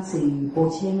我是報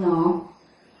稱咯。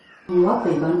我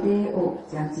對本地學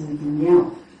真真重要，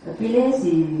特別咧是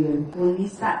本地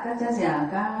殺嗰隻隻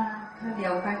個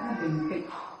了解個明白，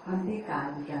本地教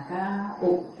嘅個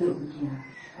學對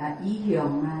嘅意向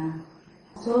啊，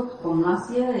所以從那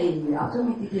些嘅澳洲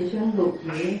meditation 落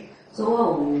去，所以我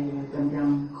有常常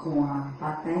看法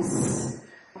典。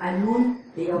愛論，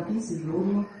第二件是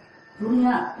論，論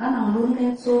啊，咱人論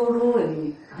咧做路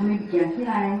誒，還沒行起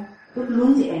來，都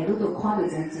論一下，你都看到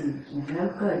真正行，了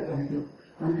個會用到，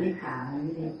本地教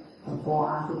迄個波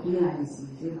啊，嗰啲來是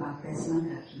即話在上下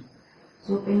去，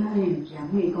所以變咱誒行，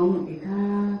譬如講會較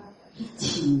去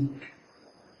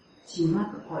像啊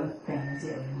個會病者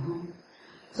吼，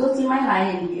所以即擺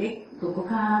來誒利益都較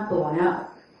大了，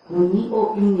有年學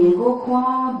有年個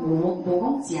看無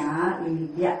講正會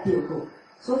掠着個。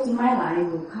所以即擺來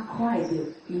就較快就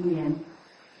語言，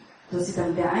就是特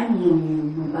別愛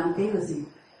問班底，就是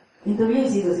因到有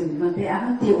時就是問班底，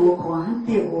啊，對我看，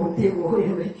對我，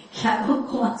因為遐攏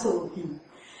看錯去。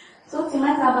所以即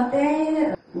擺查班底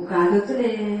有教到即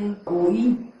個語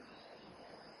音，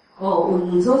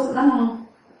有说咱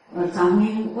昨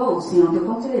昏我有想着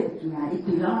讲，即个物件，伊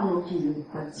对咱落去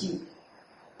发展，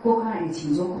搁较会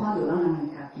清楚看到咱人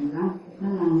家己，咱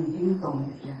人行动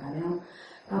行了，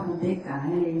到底甲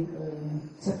迄个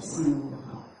接受，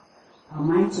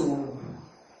莫做，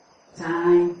知了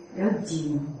认，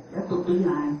了倒转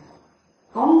来。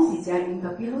讲是真应该，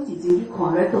比如是真去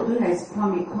看咧，倒转来是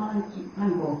看未看咱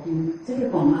无见，即个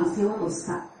讲人说我都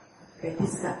杀，会得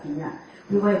杀伊啊！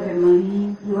伫我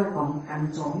family，伫我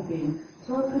工作迄边，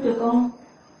所以佢就讲，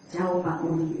真有办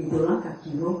有力，会着咱家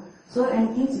己咯。所以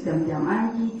因紧一点点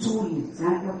爱去注意，啥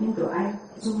要紧着爱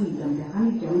注意点点，啥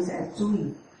物件是爱注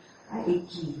意，爱会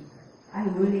记，爱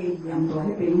有咧念在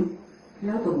迄边，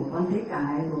了着原体教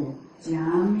诶路，真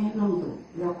咩弄着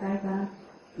了解甲。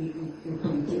就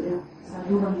对接了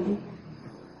，satu lagi.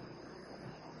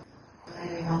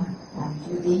 Everyone, I'm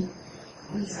Judy.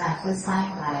 This is my first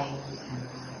time I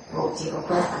wrote the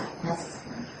open. That's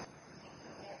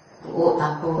buku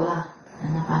Tampo lah,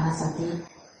 Anapanasati.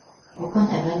 Open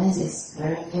awareness is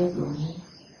very new to me.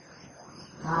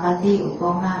 Nanti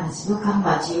upong lah, sebelum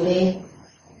baca le,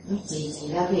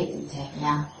 uji lah le tu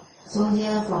teknya. So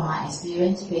here from my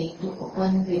experience, we to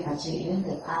open we baca even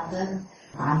the pattern.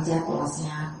 把人家大声，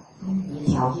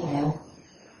伊调起来，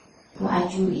我爱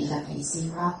注意家己心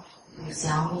咯，有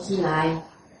想起来，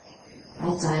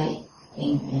爱在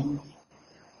应援。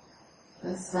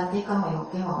三弟讲我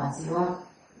跟我还是我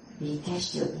未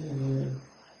catch 到伊个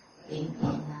应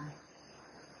援啊，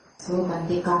所以三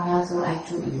弟讲了，所以爱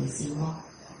注意心咯。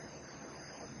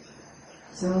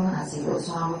所以若是落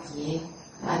山要去，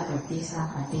爱practice啦，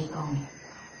三弟讲。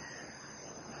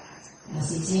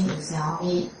事先有時候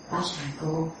啲touch and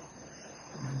go,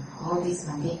 all this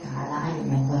Monday 啦 I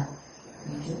remember.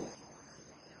 Thank you.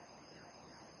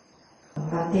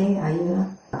 Monday 阿姨啦，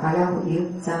大家有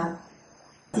影咋？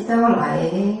即陣我來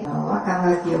咧，我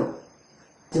感覺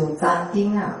就暫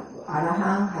定啊，阿拉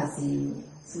行還是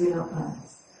嗰個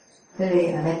佢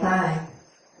哋嚟帶，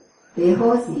最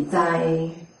好是在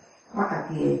我家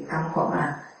己嘅感覺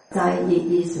啊，在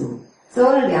藝術，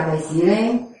所以念嘅時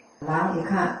咧。人會較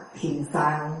輕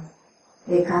鬆，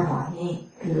會較歡喜，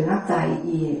因為咱在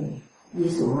意藝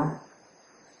術啊，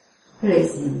迄個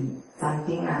是暫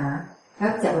定啊，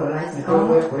咁接落來是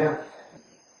講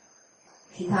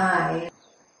其他嘅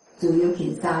自由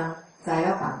輕鬆，在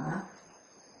了房啊，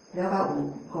了到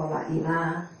有5-6日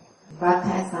啊，8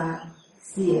 test 啊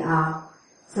，4啊，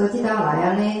所以即到來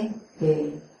啊咧，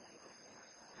會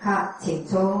較清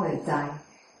楚會知，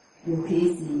尤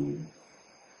其是。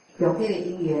用這個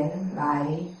因緣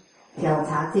來調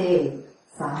查這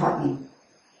三法印。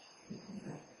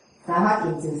三法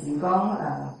印就是講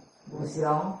無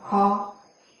常苦，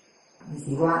毋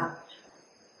是我。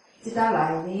即搭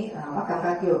來呢，我感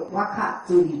覺叫我較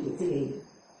注意到這個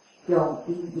用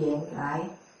因緣來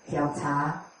調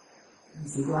查，毋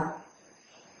是我。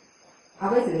後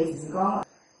尾一個就是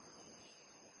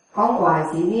講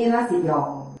話時呢，咱是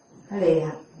用迄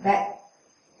個 back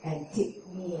and tip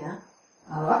呢啊。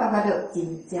我感覺到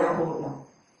真好用，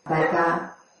大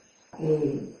家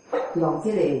會用這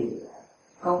個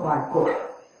講外國。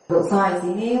落山的時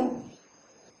呢，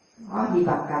我希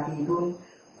望家己本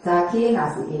早起若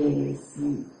是會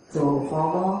是做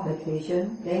formal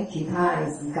vacation，then 其他的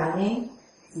時間呢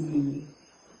是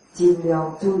盡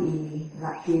量注意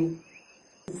垃圾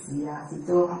時啊，是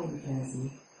做方面件事。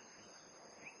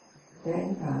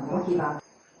then 我希望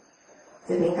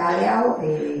這邊加了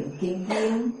會緊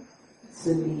緊。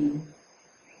順利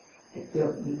得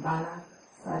到明白啦，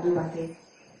沙啲問題。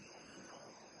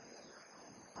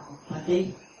問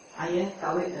題，阿爺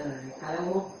教嘅教了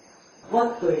我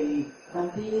對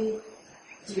問題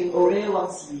這邊學咧，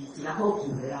我是真好奇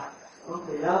嘅啦。我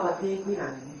學了問題幾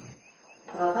難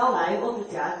年，到來我就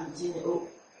真認真嘅學，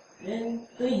連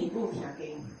對伊不聽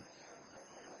經。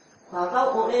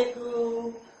到學咧佫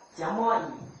真滿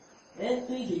意，連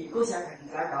對伊佫想家己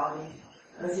再教咧，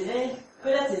而且咧。過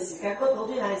了一段時間，我倒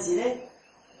轉來時咧，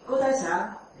我在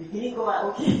想，比起我還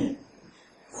OK。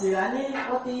雖然咧，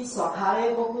我佇山下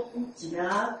咧，我真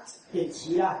啊堅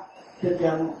持啦，常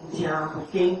常聽佛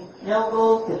經，了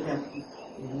我常常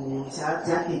有啥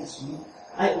真堅持，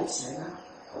愛有神啊。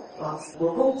無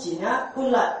講真啊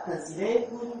本力，但是咧，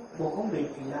阮無講袂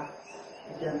記啦，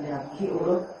常常去學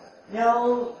咯。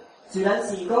了雖然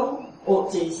是講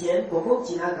學這些，無講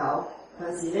真啊高，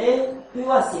但是咧，對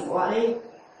我生活咧。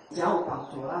真有幫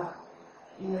助啦，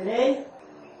因為咧，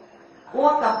我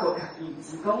感覺家己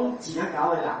是講真啊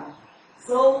高嘅人，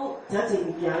所以這一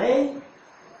物件咧，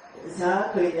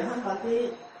像對人番啲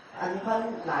安尼番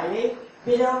來咧，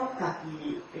變了家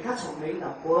己會較聰明淡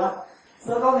薄啊，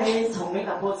所以讲迄聪明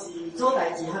淡薄是做代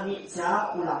志较物，才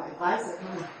有人会歹势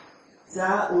嘛，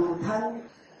才有趁，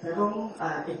就讲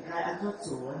应该安怎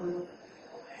做啊？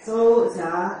所以才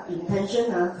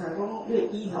intention 啊，才讲你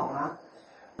意向啊。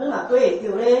你若对会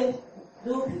着咧，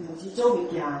你平常时做物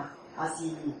件，也是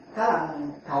甲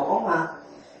人交往啊，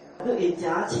你会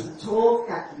诚清楚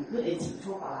家己，你会清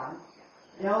楚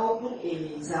别人，了你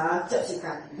会才接受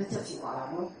家己，去接受别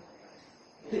人咯。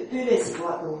对你的生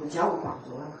活就较有帮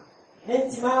助啦。恁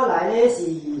即摆我来咧是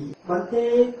原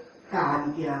底教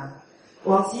物件，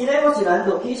往时咧我虽然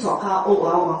落去山骹学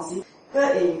啊，往时佫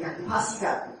会家己拍死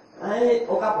家，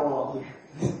学甲无落去。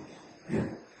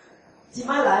即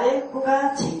摆来咧，佫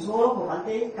较清楚咯，互原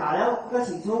底教了佫较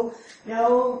清楚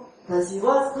了，但是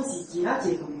我佫是真啊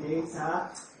侪问题，啥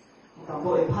有淡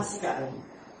薄会拍死家诶。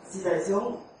实在上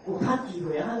有趁机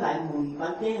会啊，来问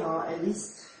原底吼 ，at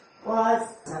least。我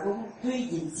就讲对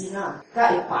人生啊，甲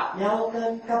会白了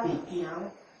跟甲袂惊，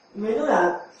因为你若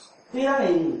对咱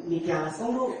诶物件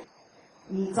讲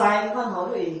你毋知款吼，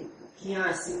你会惊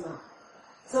诶心嘛。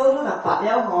所以你若白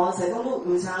了吼，就讲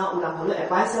你有啥有人互你会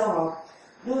歹势吼，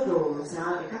你就啥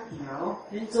会较惊咯，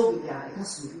恁做物件会较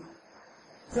顺。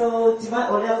所以即摆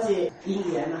学了这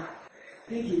因缘啊，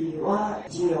比起我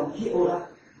尽量去学啦，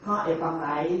看会帮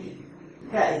来，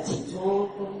甲会清楚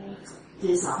讲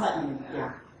这三法物件。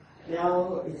了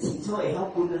会清楚会晓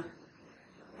分啊，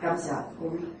感谢各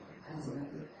位，感谢各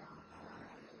位。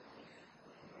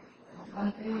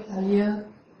Bante saya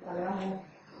kalau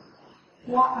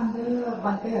wah anda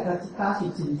bante ada cita si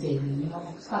cincin,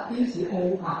 tapi si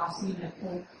o mahasi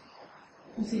itu,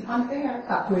 si bante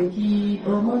tak boleh ki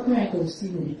berumur tu yang tu si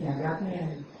ni kaya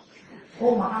ni,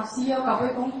 o mahasi ya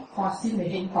kalau itu mahasi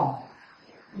ni entong,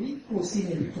 ni kursi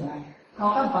ni kaya,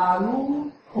 kalau kan baru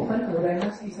open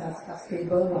awareness is as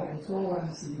stable lah, so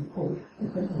one si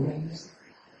open awareness.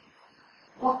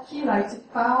 我起來一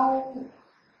包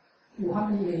有蝦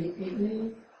米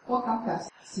嘅，我感覺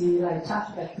是嚟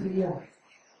charge battery 啊。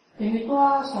因為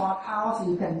我山頭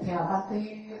是更聽捌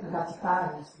啲那個一包嘅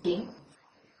電，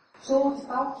所以一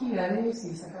包起來咧是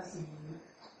實在是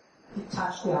去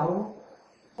charge 了，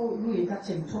你會較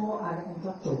清楚係點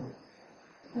樣做。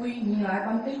為年來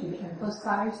捌啲係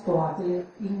emphasize 大嘅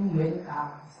因緣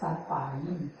加三法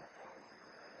印，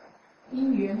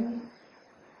因緣。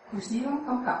有時我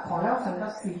感覺看了成個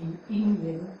是因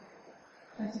緣，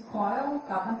但是看了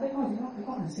大部分地方是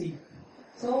我唔是，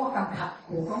所以我感覺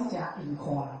無講正應看，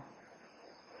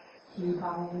希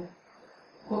望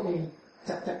佢會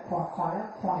直接看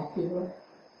了看會到咯。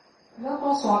了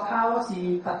我山腳我是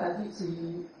特特是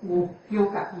有叫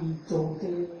家己做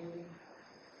啲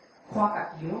看家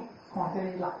己咯，看啲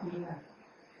錄音啊。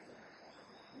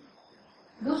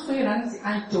你雖然是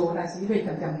愛做，但是你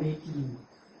常常袂記。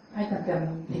愛常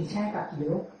常提醒家己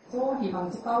咯，所以希望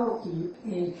一包落去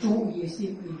會注意嘅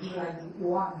心意越來越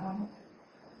旺吼。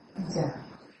咁樣。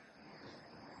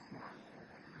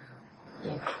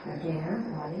OK 啊，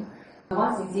我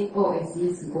先學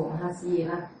嘅是講下先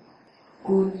啦。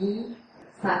舊年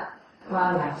實我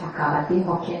來參加啲學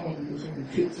圈嘅education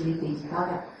retreat，至第二套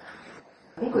啦。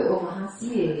呢個學下先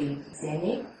嘅成日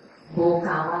無教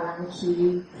我人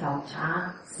去調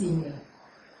查先嘅，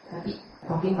特別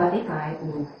旁邊嗰啲界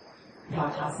有。調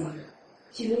查是，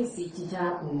其實是真正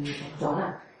有做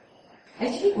啦。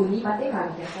Actually 舊年把啲教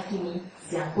嘅發今年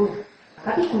上半，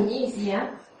但係舊年是啊，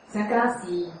上個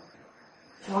是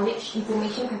knowledge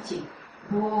information 較少，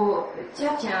無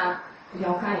真正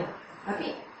了解。但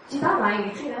係直到來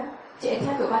retreat咧，即係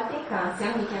聽到把啲教上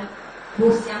物件，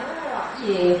無上咧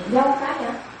也了解啊，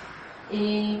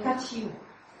較少。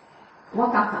我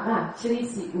感覺啦，其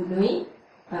實是有類，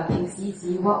平時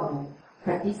是我有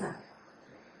practice 啊。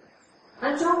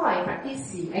安怎我嘅 practice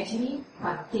是 actually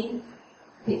環境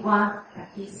俾我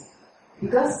practice，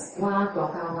 because 我大到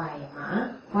我嘅媽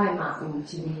有一個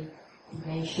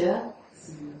dementia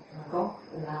是講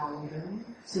老人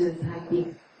痴呆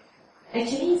病。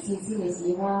actually 先嘅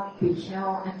時我比較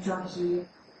安怎去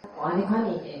我呢款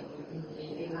嘅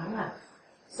人啊，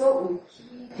所以有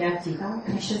去將幾種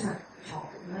pressure 上重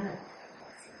啊，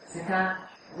成個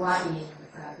我嘅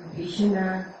patient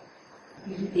啊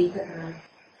irritated 啊。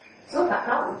所以達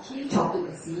到有去重讀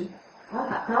嘅時，我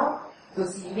達到就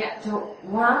是約做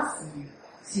我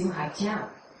是受害者。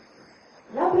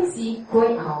了尾是過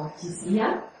後一時啊，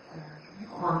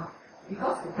看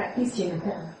because the practice 真係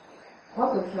得，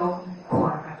我就向看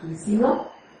家己先咯。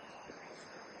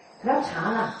了查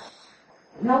啦，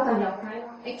了解了解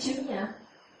，actually 啊，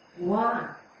我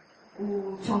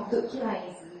有重讀起來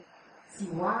嘅時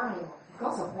是我嘅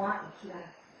，because of 我起來，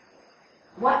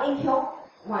我影響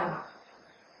我嘛。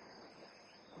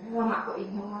我媽個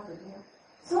影響我自己，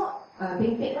所以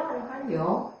bên cạnh đó anh khán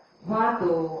hiểu qua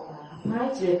tổ apply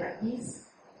to the practice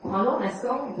khoảng lúc này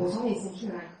xong bổ sung để xin khi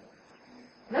này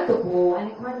nếu tổ bố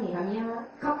anh khán thì hàm ya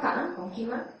khóc cả còn khi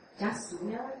mà chắc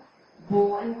xuống nhá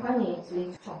bố anh khán thì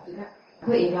lên chọn từ đó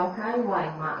quay nhau cái ngoài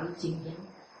mà trình hiện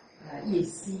ý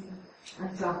xin anh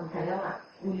cho mình thấy đó là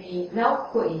vì nếu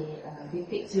quay bên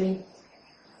cạnh chơi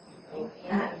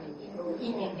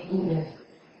in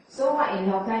so vậy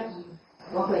nhau cái gì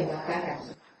我会了解嘅，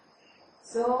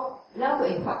所以เรา會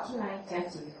發起來講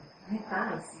住係打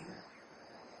係事，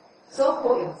所以好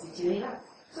用是之類啦。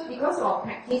So because of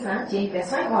practice 啊，即係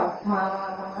所以我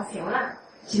想啦，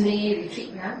之類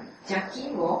retreat 啊，講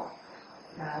起我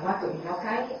對了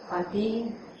解嗰啲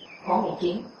講嘅經，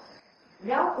แ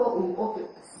ล้วก็有我嘅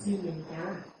事嚟講，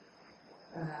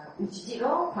有自己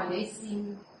咯，或者先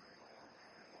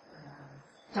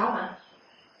找嘛，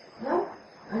แล้ว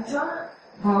安怎？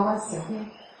我想嘅，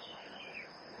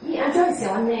伊安怎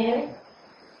想安尼咧？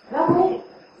เรา會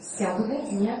想到啲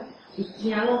嘢，一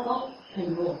驚咯講係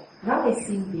喎，เรา嘅心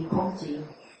被控制，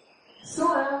所以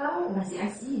เรา若是愛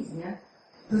死嘅時，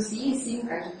就是伊心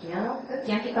家己驚咯，佢驚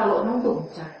去到落攏都唔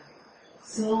知，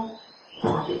所以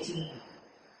看到真。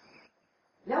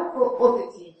แล้วก็學到一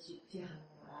項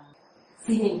心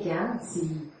嘅驚是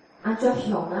安怎想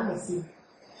咱嘅心，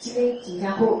即個真正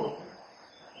好用，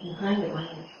唔係嘅話。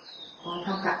我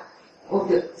感覺我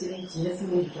對這個真的是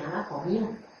沒講啦，方面啦。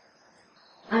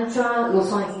按照羅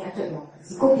桑已經按照用，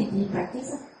是個啲啲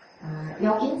practice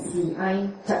要緊是愛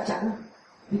習習啦。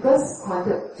Because 看到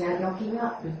就要緊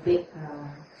啦，明白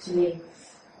這個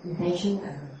intention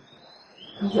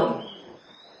用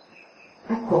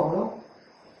愛講咯，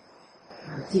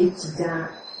這真正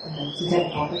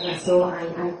講的啦，所以愛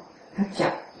學習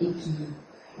一起，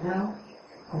然後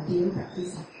continue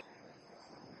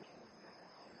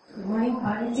practice。My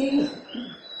apology.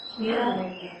 Here I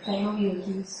thank you.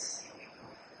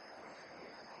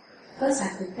 First, I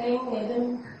have to thank Madam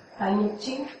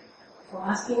Tanyuchi for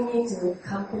asking me to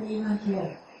accompany her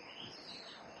here.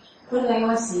 本來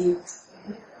我是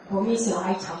冇咩想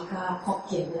愛參加學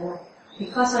健嘅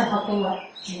 ，because 我學健我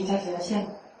錢在少錢，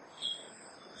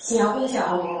小邊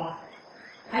小我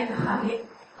喺個下邊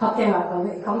學健話講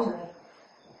出嚟，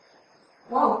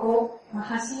我有個馬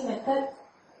哈斯咪得。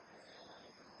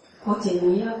我建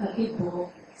議啦，佢啲部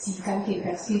時間嘅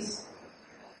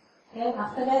practice。And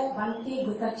after that, one day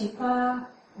Buddha Chitta,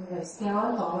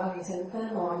 sekarang orang center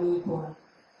Noni Pua.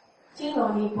 Jadi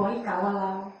Noni Pua ini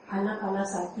kawalan anak-anak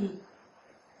sakti.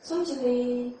 So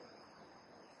jadi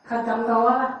kadang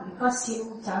kawalan, because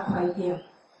sim capai dia.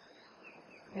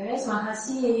 Whereas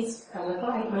Mahasi is kalau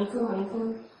kau hai mindful,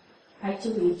 hai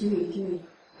curi.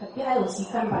 Tapi hai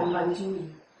usikan ban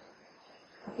curi.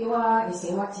 Tapi wah,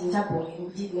 istimewa cinta boleh,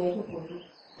 ujian itu boleh.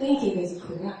 Itu yang kita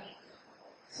sebutnya.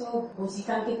 So,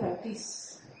 usikan kita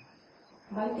practice.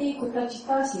 Banti Buddha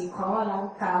Chitta si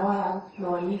kawalan,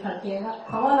 noni kerja,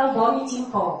 kawalan boleh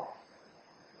jumpa.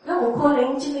 Nah,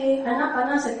 ukuran cili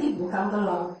anak-anak seti bukan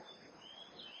belum.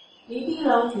 Maybe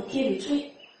long to keep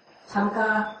retreat,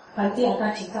 참가 banti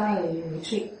ada Chitta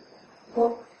retreat.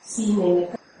 Kok si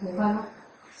nenek, bukan?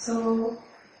 So,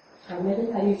 kami tu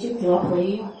tadi juga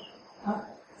boleh.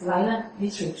 Lại là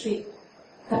this retreat.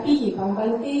 Tapi ibang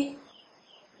banti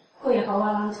ko ya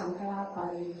kawalan 참가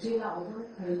by retreat lah itu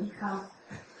dari kam.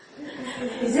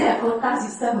 Is it a quota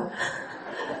system?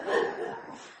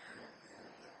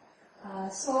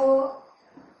 So,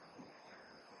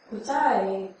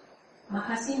 ucai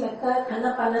Mahasi method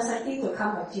anak-anak sakti tu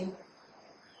kam baju.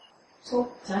 So,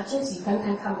 jadi sih kan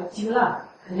kam baju lah,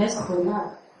 unless corona.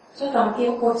 So,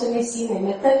 tangkap ko jenis sini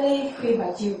method ni kue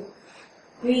baju.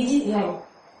 Kue jiran.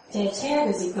 這車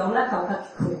就是講啦，講得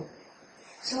佢，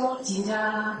所以真正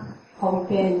方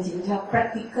便，真正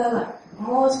practical 啦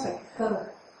 ，more practical 啦。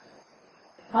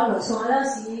我落山啦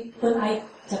是都係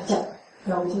直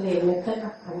用出嚟嘅得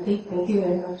啦，咁啲thank you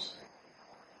very much。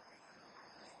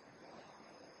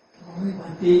我會問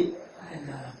啲係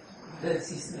the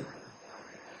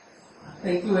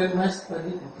sister。Thank you very much for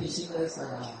teaching us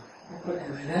open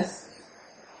awareness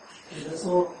and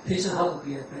also teach us how to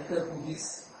be a better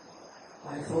Buddhist.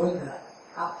 By following the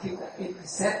upkeep the 8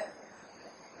 precept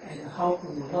and how to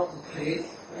not to create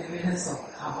evidence of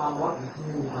karma, what we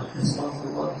do, what responsible,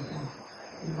 what we do.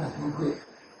 We must do good.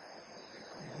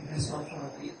 And we responsible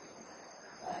for it.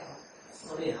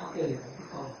 Sorry, how can you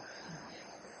become?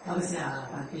 當時啊，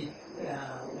反正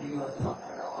we were talk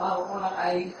about what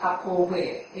I uphold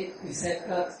 8 precept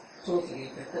個做一個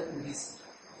better Buddhist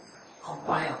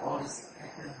combine of all these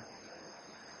factors.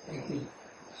 Thank you.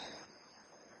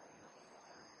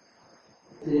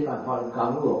 这些版画的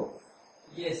感悟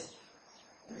Yes.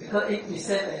 Because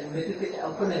 8% and meditate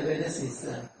open awareness is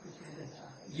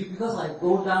because I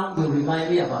go down to remind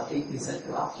me about 8%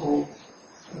 to uphold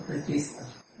the practice.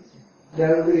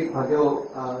 Nếu quý vị họ cho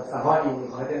xã hội thì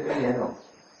họ cho cái nhận không?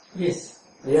 Yes.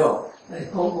 Hiểu.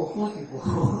 Không có phô thì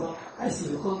có hay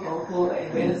sử không có phô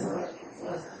awareness.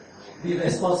 Be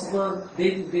responsible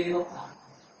day to day.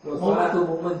 Moment to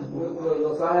moment.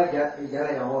 Rồi xóa lại trả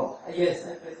lại không? Yes,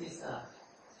 I practice.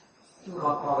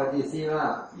 Họ cái gì xí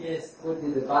mà? Yes. Put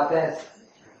in the practice.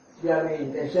 There be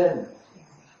intention.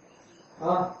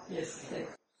 Yes.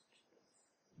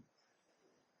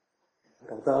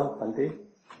 cảm ơn bạn tí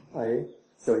ấy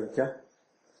rồi chứ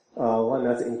我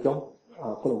那是影响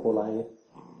可能过来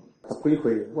十几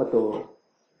岁我都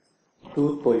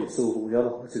对师傅了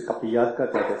咯，是隔壁啊，个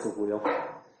就师傅了。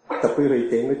十几岁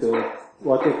前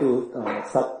我都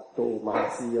杀到马来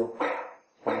西亚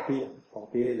旁边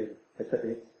迄个係得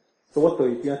嘅，所以我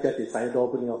對點解係使多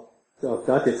半樣，就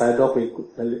點解使多俾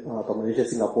同埋呢些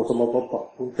新加坡什麼半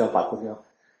就八半樣。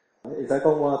而且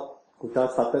講我國家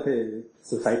殺得係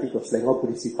society 個另外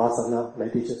policy person 啦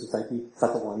，meditation society 殺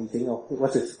到我以前哦，我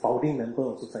是 founding member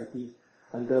of society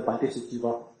under Bante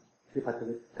Sujiwa，呢排佢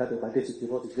對 Bante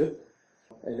Sujiwa 是少。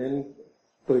And then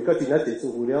對個點解結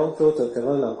束了，所以就成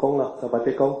個人講啦，就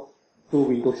Bante 講do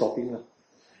window shopping 啦。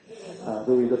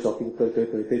do window shopping 對，這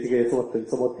個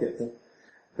什麼貼啫？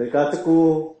大家即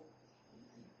個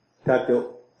聽到，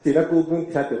前一股本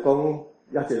聽到講，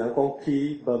有一人講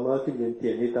去Burma去緬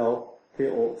甸呢度，去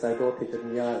學再多提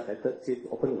升呀，來得去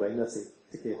open awareness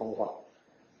這個方法，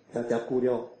聽真久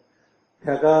了。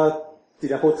聽個一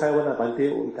日好台灣啊，bản地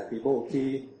有家己冇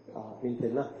去緬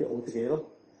甸啦，去學這個咯。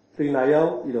對那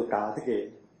樣伊就教這個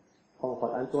方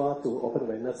法安怎做 open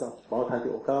awareness 啊，冇聽到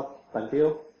學個bản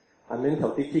地。I mean 頭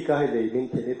啲去喺嚟面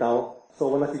前呢度，所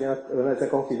以我那在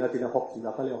講前真係學習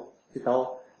啦，不了，呢度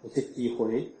有啲機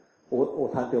會，我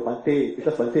談到本地，而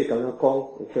家本地咁樣講，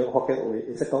佢學嘅話，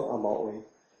亦識講阿毛話，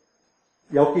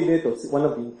有啲咧就是我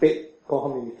那明白講後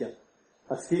面嘅嘢，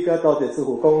而家多謝師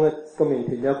傅講咧，個面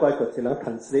前有怪個只能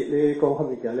彈舌咧講後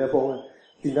面嘅咧幫咧，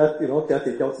點解點講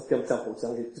只教是點就好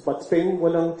上嘅，或者邊我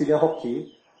能點樣學習，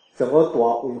就我大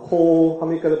會好，後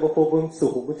面嘅咧不好本師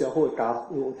傅不就好教，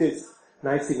有啲。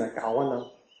乃是嚟教我啦，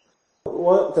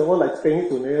我嚟邊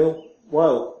度呢？我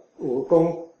有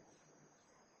講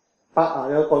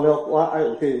有講了，我愛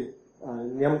有啲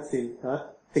念心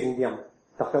正念，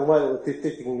特別我有啲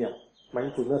正念，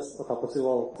蠻準啦，我不是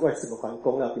我是冇講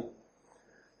講入邊。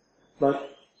嗱，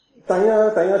等下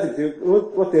就是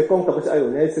我哋講特別是愛有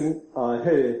呢心愛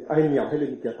念迄個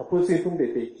物件，特別是分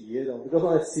別地記嘅咯。如果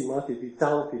講心啊，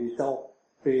直走，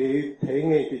被聽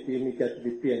嘅直物件直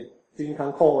變，真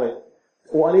艱苦嘅。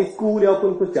我安尼久了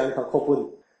本不講較課本，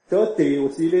所以地有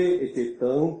時咧會坐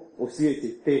長，有時會坐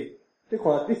低。你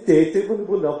看你坐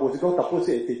本了，無是講特別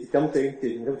是會坐一點鐘，坐2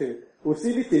點鐘。有時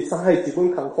你坐三個一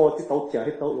本艱苦，這斗行，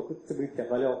迄斗又這邊行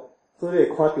個了，所以會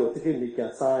看到這個物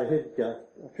件三個迄物件，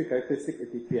去解決識會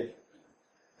直變。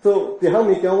所以這項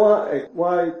物件我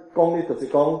講咧就是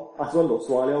講，我落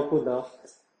山了本啊，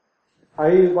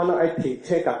我愛提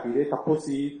醒家己咧，特別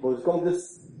是無是講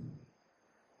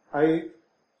愛。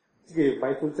這個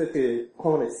買分這個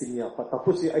看來心呀，特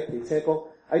別是愛提醒講，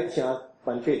愛聽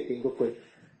bản地經過，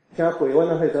聽過我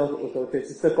那迄個有就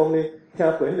是說講咧，聽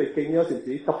過迄個經了是不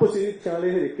是？特別是聽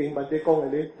咧迄個經bản地講嘅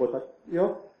咧，無得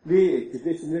喲，你會直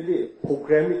接心咧，你會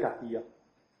program 你家己啊。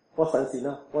我相信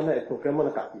啊，我那會 program 我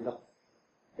家己啦。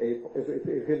會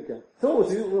咁講，所以有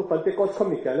時我bản地講出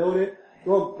物件了咧，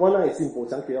我那會心無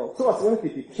想起哦，所以我是講直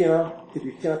直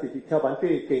聽bản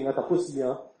地經啊，特別是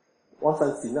啊，我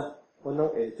相信啊。我能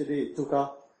即係做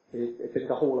較會變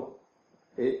較好啦，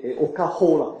會學較好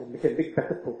啦，會 make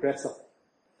better progress 啦。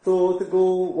所以這個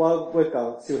我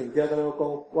教修行者咁樣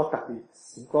講，我家己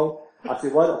是講，也是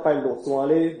我快落山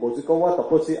咧，無是講我特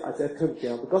別是也是聽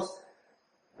聽 ，because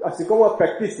也是講我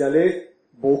practice 咧，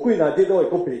無幾那啲都會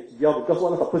講袂記啊 ，because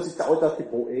我特別是走去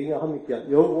無影啊，咁物件，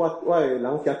如果我係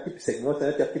人食吸成，我成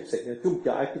日食吸成嘅，總唔食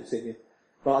愛吸成嘅。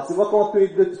但是我講對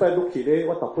呢塊落去咧，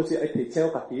我特別是愛提醒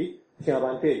我家己。聽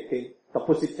bản地經，特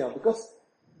別是聽 ，because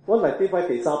我嚟啲擺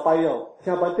第三擺哦，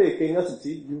聽bản地經嗰時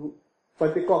有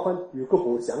bản地講翻有個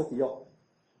無想字哦，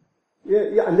一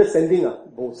understanding 啊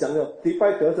無想哦，第一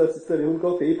擺得就這裡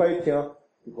講第一擺聽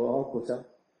無想，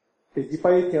第二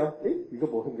擺聽有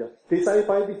個無興嘅，第三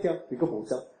擺你聽有個無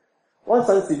想，我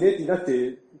相信咧點解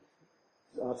係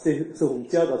師傅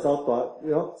者就走大，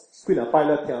幾若擺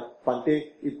咧聽bản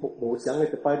地伊無想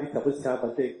嘅，就擺你特別是聽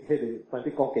bản地迄個bản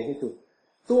地講經迄陣。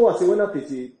所以我是我那就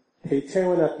是提醒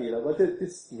我那記啦，我這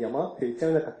念啊提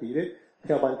醒我家己咧，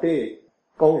聽bản地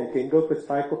講嘅經過，佢一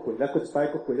擺過過來，佢一擺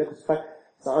過過來，佢一擺，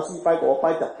 3、4擺、5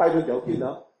擺、10擺都有見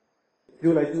啊！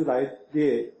要來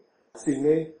啲新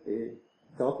嘅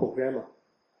什麼 program 啊，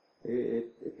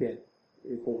變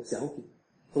無相似。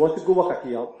所以我即個我家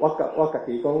己我家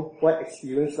己講，我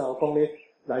experience 啊，講咧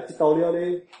來即到了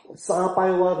咧3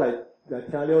擺我來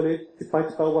聽了咧，一擺我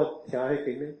聽迄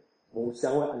個咧無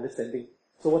相我 understanding。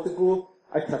所以我即個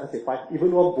愛聽一擺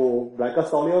，even 我無來到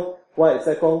到了，我會使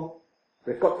講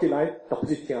record 起來，特別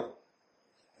是聽。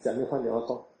這樣翻嚟我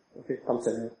講 ，OK， 感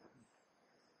謝你。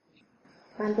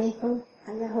晚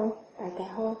上好，大家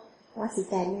好，我是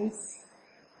Janice。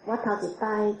我頭一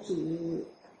擺去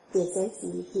這些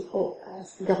是去學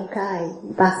中介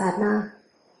巴薩那，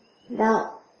แล้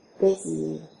ว這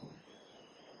是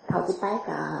頭一擺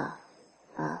甲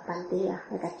班地啊，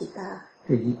那個吉他。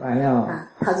第一擺啊。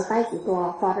頭一擺是做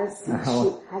forest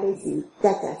ship， 還是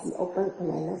真是 open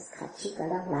awareness 卡手個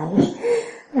人來。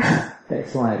在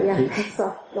山裡去。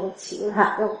說用手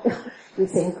啦，用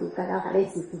身軀個人，還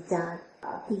是比較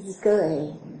physical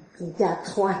嘅，比較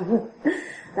喘。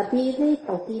特別呢，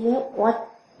當時呢，我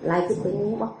來這邊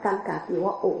呢，我感覺比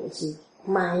我學的是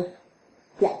慢一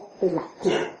對6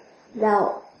斤，然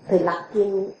後對6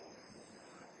斤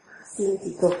先是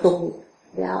做動，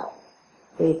然後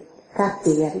會加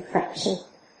一個 reflection，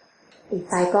 會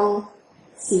再講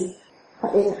先發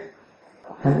應啊，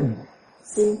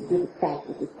先跌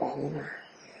病嘛，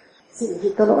先去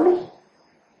到落嚟，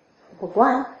不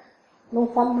管弄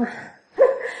風嘛，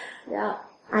然後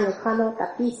按你看到特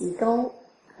別是講。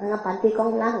那班地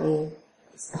講人嘅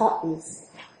thought is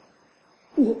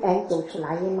in end 做出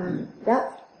來嘅嘛，然後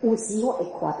有時我會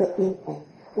看到 in end，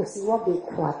 有時我未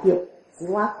看到，是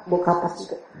我無夠把握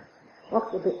嘅，我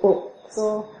特別學，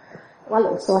所以我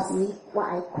有時我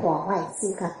愛看，我會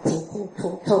先較清清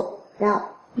楚楚，然後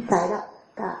再了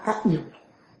較用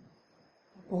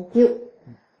 ，thank you，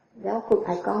 然後佢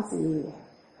愛講是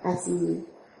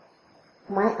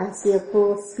my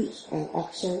unskillful speech and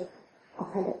action， 我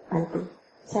睇到班地。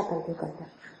下班就講得。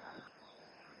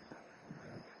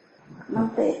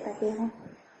問題大家好，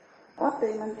我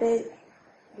對問題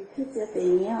是去這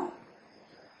地方，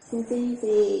先是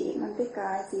問題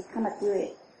家是看目睭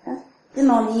的，這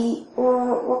兩年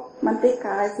我問題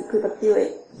家是開目睭的，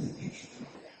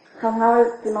後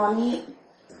這兩年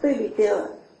對比到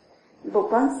無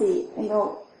關係，因為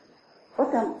我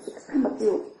就看目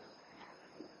睭，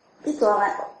這轉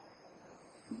來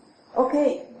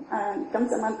OK。咁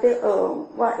就問啲我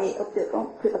會學到講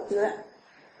佢目睭啦，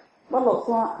我落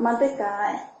山問啲解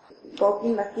5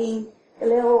斤6斤，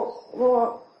然後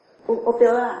我學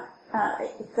到啦，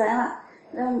知啦，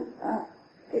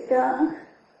結果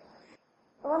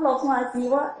我落山時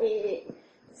我會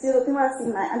小聽我心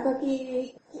內按照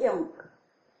去用。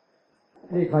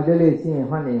你看到你先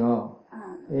反應哦，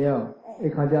會喲，你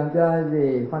看到這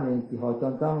是反應是何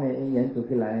種種的語言做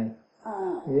起來，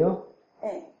會喲，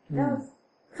然後。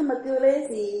看目睭咧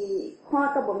是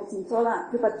看得無清楚啦，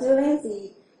佢目睭咧是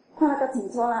看得較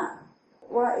清楚啦，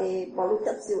我會無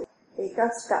接受，會較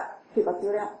適佢目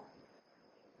睭了。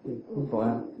進步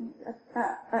啊！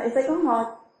會使講吼，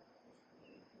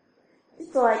呢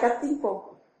個係較進步。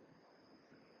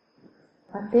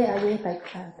班地阿姨大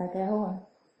家好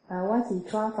啊！我是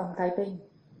出from台北，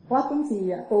我本是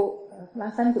學拉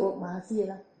山就學馬來西亞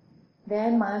啦，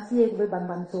但馬來西亞會慢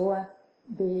慢做啊，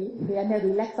會安尼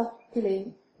relax 咯，即係。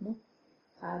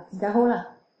真正好啦，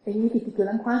因為佢叫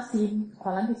人看心，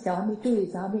看人啲笑蝦米，注意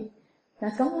笑蝦米。但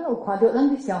係講有看到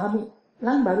人啲笑蝦米，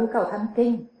人咪會夠吞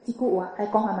經，即句話愛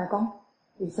講係咪講，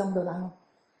會傷到人咯。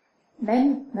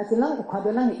但是人看到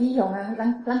人嘅意向啊，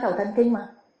人夠吞經嘛，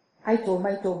愛做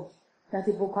咪做，但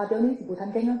是無看到呢是無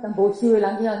吞經啊，但無笑嘅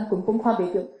人，人根本看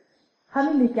袂到。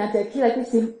蝦米物件就起來啲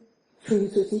心，隨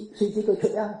時就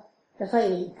出啊，所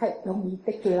以較容易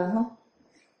得罪人咯。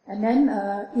And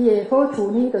then 伊嘅好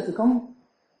處呢，就是講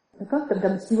笑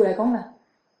嚟講啦，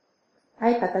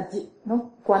愛逐日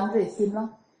咯，關這心咯。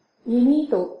伊呢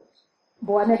就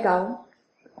無安尼夠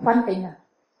反應啊，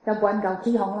就無安夠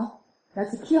起哄咯。若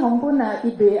是起哄本啊，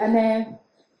伊袂安尼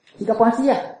是個半死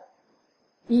啊，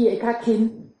伊會較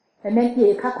輕，and then伊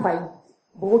會較快，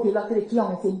無去落這個起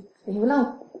哄嘅心。因為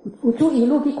咱有注意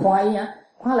路去看伊啊，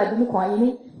看來邊去看伊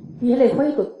呢，伊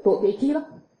迄個火就袂起咯，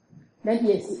咱伊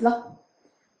會熄咯。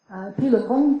譬如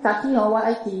講早起我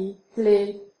愛去這個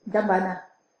日本啊，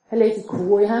迄個是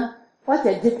苦的哈，我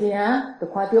真日行就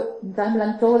看到，唔知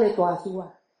咱做咧大樹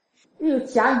啊，伊有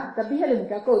牆，特別迄個物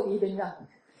件個佇邊個，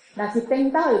若是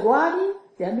顛倒的我呢，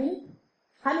啥物？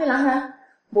遐尼人啊，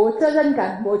無責任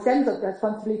感，無 sense of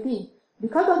responsibility。你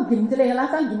看講認這個，咱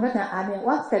講認得成安尼，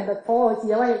我成日課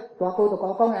時我大哥就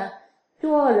講啊，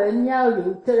做人要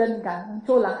有責任感，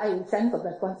做人要有 sense of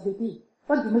responsibility。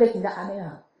我點你見得眼呢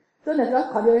啊？所以你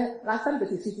講看到拉伸就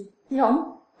是起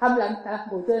紅，含人啊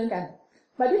無這樣幹，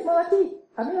但係啲冇啲，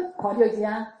後尾看到時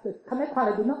啊，就後尾看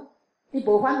嚟點咯？伊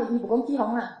無反應，伊無講起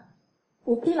紅啦，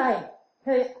有起來，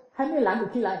迄後尾人就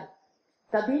起來，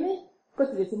特別呢，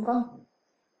嗰一個心講，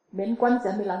免管啥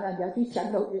物人啊，就去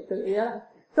想就會啦，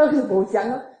所以無想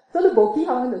咯，所以你無起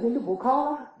紅，就算你無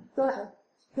考咯，所以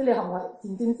迄個方法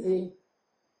真正是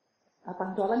啊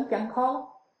幫助咱健康。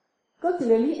嗰一個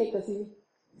利益就是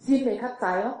心會較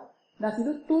在咯。若是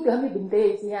你拄着啥物問題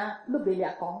嘅時啊，你袂掠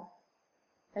講。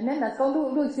and then 若是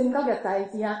講你心較夾在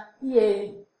嘅時啊，伊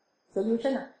個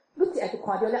solution 啊，你一下就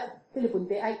看到了，即個問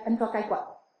題愛安怎解決。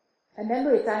and then 你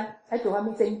會知愛做啥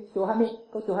物先，做啥物，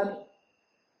佫做啥物，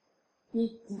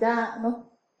伊真正喏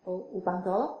有幫助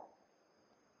咯。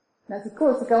若是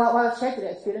嗰時間我 share 一個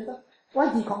experience 咯，我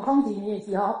2002年嘅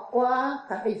時候，我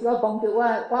同藝術我幫到我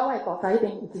嘅大仔一定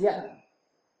有一日。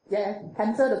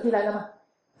cancer 就起來了嘛。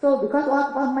So because 我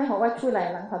唔好我出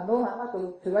來人很多嘛，我就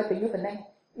隨我朋友本來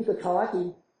伊就坐我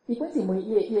見，伊本是問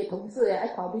伊同事誒，愛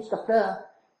看 which doctor，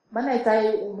 本來在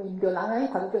問唔到人啊，伊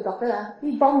看到做 doctor 啊，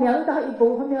伊幫了伊都係伊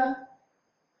報什麼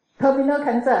terminal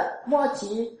cancer 末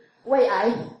期胃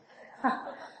癌，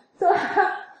所以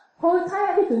好彩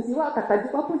啊！迄陣時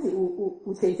我本是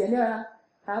有借錢了啦，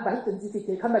啊，但迄陣時是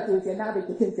借看咪借錢啦，未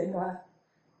借錢話，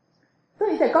所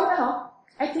以就講啦嗬。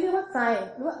Actually 我知，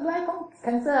你愛講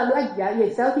cancer， 你愛驗，伊會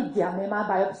使去驗嘅嘛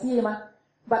 ，biopsy 嘅嘛。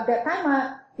But that time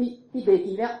啊，伊袂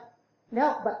記了，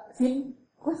了 but 先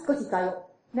嗰時知咯。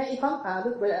然後伊講啊，你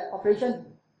為 operation，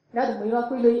 然後就問我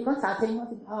幾鐳，講3000，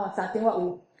我3000我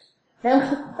有。然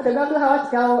後我就講你好，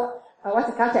我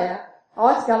是交錢啊，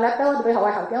我是交 laptop， 我就俾學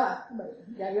我後腳啊，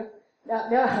又要，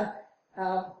了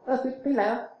我邊嚟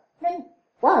咯？nên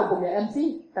我係冇嘢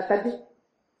MC， 但係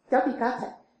交俾交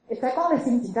錢。會使講你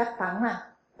心情較重啊，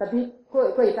特別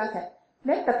佢會較強。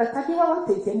你特別睇啲我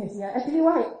借錢嘅時候，actually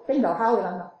我係邊度考嘅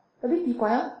人咯，特別奇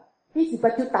怪啊！呢時不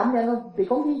少抌人咯，別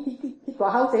講去大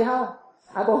考細考，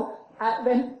啊無啊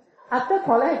連啊得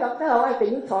學咧係得我係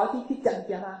定要坐去正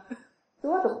正啊，所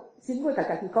以我就先會同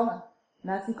家己講啊，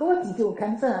若是講我自己有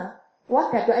cancer 啊，我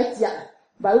定就愛食，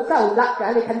無夠有力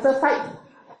嘅你 cancer fight，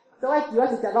 所以我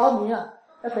就食撈麵啊，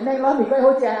本來撈麵幾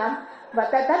好食啊，但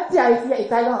食嘅時會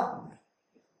知咯。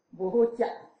無好食，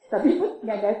特別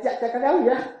日食個了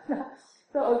嘢，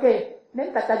所以 OK。你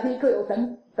特啲佢有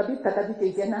等，特別啲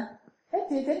借錢啊！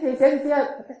借錢之後，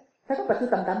睇個白紙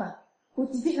淡淡啊，有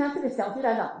自己啊，這個小起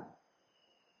來了。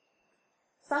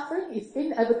Suffering is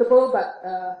inevitable, but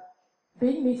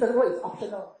being miserable is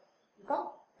optional。講，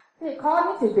即係可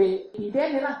能是避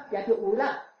免嘅啦，也就有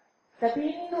啦。特別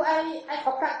你愛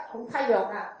覺得好太陽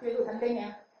啊，即係都肯定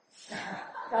嘅。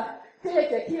即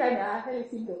係就起來啊，喺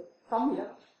心度講起咯。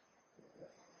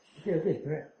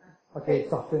OK，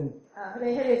 soften。啊，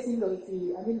迄個心類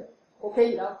是安尼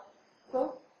OK 咯，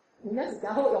所以有陣時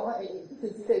真好用啊，呢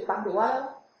段時間幫到我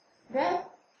咯。咧，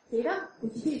其他有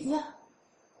一啲時啊，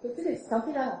就即個想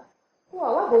起來啦。我話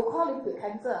我無可能就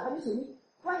cancer， 後尾算你，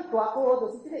我大個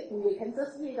就是即個胃嘅 cancer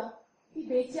死嘅咯，伊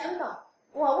袂食咯。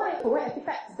我話我係同我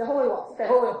appetite 就好嘅喎，就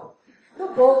好嘅，都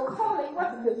無可能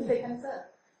我就即個 cancer，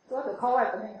 所以我就 call 我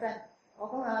係咁樣真。我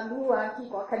講啊，如啊，去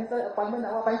過 cancer 關門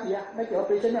啊，我返去啊，咪叫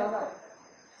operation 了咯。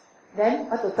然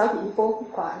我就走去醫保去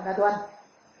看那段，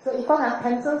所以伊講啊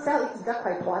cancer cell 伊真正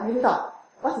快傳你知道，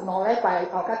我是2禮拜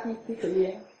後甲去取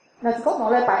嘅，若是講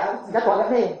2禮拜後真正大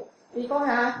粒咧，伊講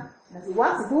啊，若是我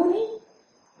是女呢，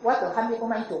我就喊你講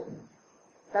咪做，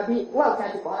特別我有聽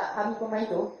一個啦，喊你講咪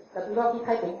做，特別我去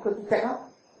睇病佢去食咯，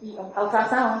伊用後沙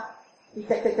沙啊，伊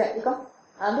食，伊講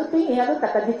啊，你對嘢你特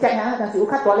別食啊，若是有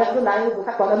較大粒你來，有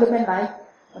較大粒你免來，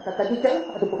特別食，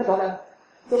我就冇較大粒，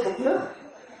就冇去咯，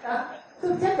啊。所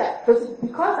以真係就是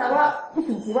because 我呢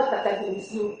件事我特別會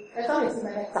笑，當然是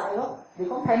咪仔咯？你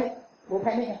講panic冇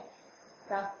panic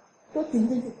嘅，啊，都真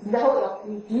好用。而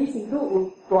只是都有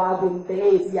大問題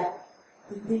嘅事啊，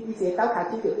你成兜卡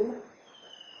住條啲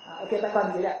啊 ，OK， 不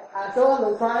關事啦。啊，所以我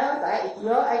路上咯，第一如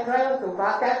果愛 try 咯，做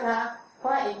化質啊，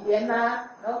看營養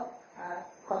啊，咯啊，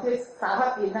或者散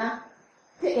發電啊，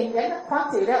即係營養咧看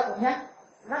治療有咩？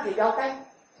那就了解，呢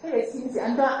個先是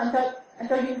安怎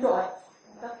運作嘅。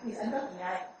你安怎行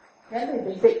啊？你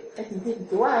未必係直接唔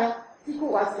做啊！只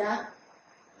顧話是啊，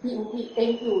伊有啲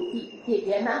結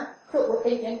緣啊，佢有結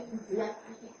緣唔是啊，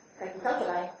家己走出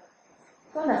來。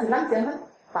所以若是咱整分，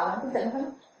別人都整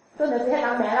分。所以若是迄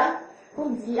人命人，佢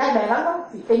唔是愛命人咯，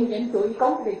是結緣做伊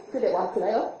講佢哋話出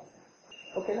來咯。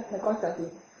OK 啦，你講上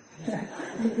次。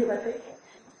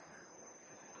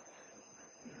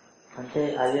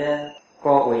OK， 阿爺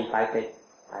各位大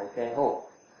好。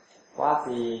我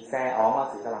是姓王，我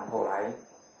是個南浦嚟，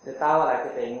就到我嚟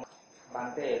決定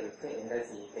班底入去应该是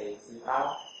第4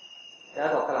包，然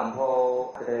后到吉隆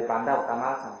坡一个班到感觉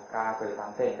参加过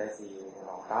班底应该是2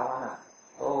包啊，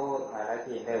都来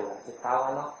去应该有7包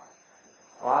啊咯。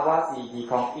我是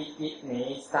2011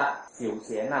年受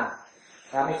洗啊，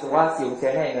然后我受洗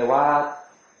呢，因为我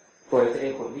做这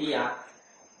个佛理啊，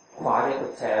看这佛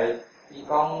册，伊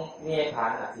讲涅槃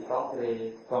啊，是讲这个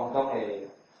种种的，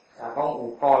讲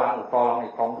有个人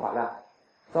的讲法啦。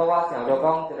所以我想着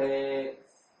讲这个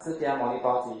释迦牟尼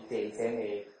佛是地仙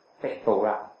的得道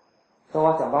啦，所以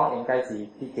我想讲应该是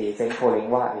去地仙可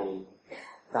能我会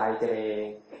在这个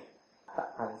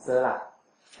answer啦。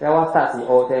แล้วว่าสัตสีโ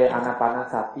อเจอานาปานา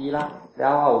สติ啦，แล้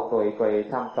วว่า有對過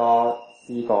差唔多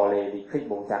4個嚟離開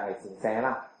無常嘅前生啦。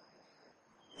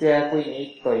這幾年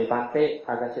對班底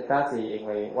阿個覺得是因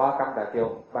為我感覺到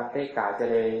班底教這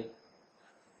個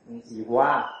唔是我，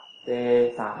這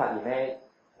3法裡面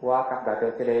我感覺到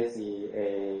這個是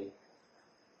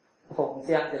通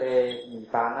向這個尼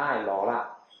巴那的路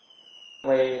啦。因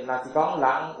為若是講人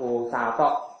有3種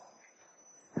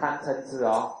貪嗔痴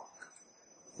哦。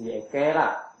是會假啦，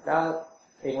แล้ว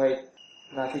因為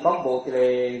若是講無一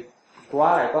個我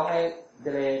來講咧，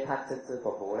這個貪嗔痴就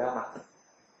無了嘛。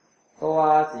所以我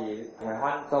是因為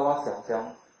反，所以我常常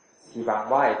希望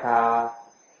我會較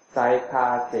知較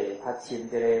濟較深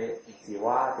這個是我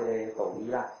這個道理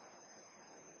啦。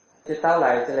即到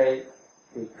來這個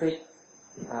retreat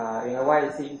因為我的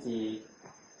心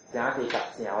是真係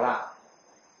十條啦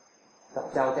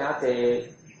，10條真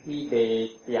濟。伊袂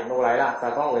定落來啦，就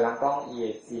講有人講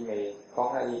伊個心會講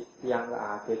啊，伊定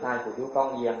其他佛祖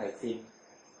講伊個心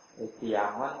會定，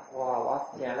我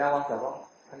聽了我就講，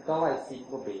很多個心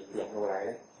都袂定落來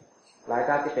咧。來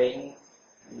到這邊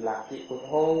人結婚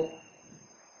後，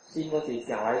心嗰是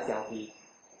想來想去，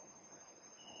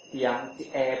定一下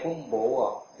本無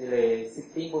哦，一個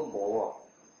16本無哦。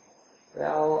แล้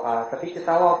ว特別จะ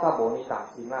到我冇นี่擔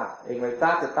心啦，因為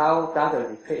早就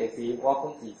retreat 嘅時，我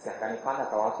本是成間翻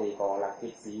到我4個啦，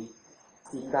其實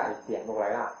先得係定落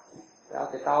嚟啦，แล้ว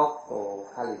จะ到較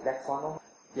relax 翻咯，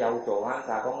朝早晏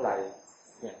就講嚟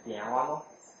定翻咯，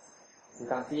有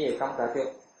當時會感覺到，就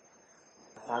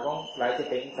講嚟這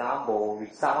邊就冇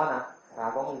result 啊，就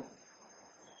講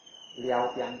了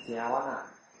定正翻啊，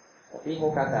特別好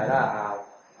簡單啦，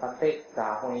分析就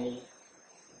會。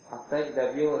After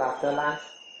interview, after lunch,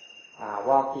 我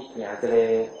去行這個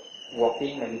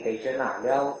walking meditation แ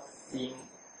ล้ว心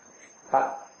發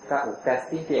個有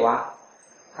testing 嘅話，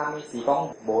他們是講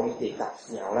無你哋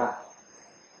10條啦。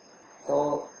所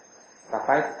以，大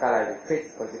概個來 retreat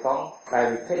就是講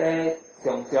來 retreat 咧，常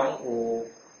常有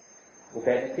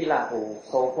benefit 啦，有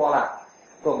收穫啦，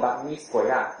都唔捌 miss 過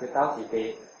啦，直到是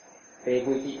被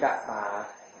會知覺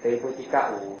有得着，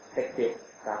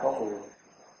就講有。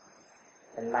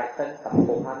enlighten กับพ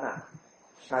วกนั้นน่ะ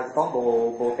นายต้องโ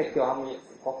บเทคโนโลยี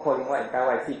เพราะคนว่าการไ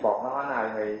ว้ที่บอกนะว่าน่ะ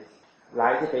เลยหลา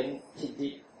ยจะเป็นชิจิ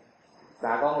แ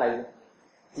ต่ก็เลย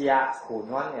เจียขุน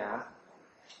วันเนี่ย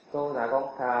ก็แต่ก็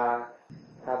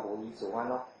ถ้าบุญสูงวัน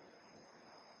เนาะ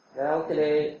แล้วจะไ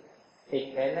ด้เอง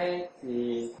เนี่ยที่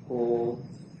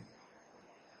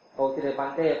ผู้จะได้บัน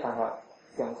เทิงผ่านว่า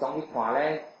สองที่ขวาเลย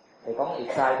ไอ้ก็อีก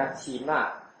ใจกันชิมน่ะ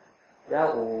แล้ว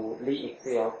ลีอีกเ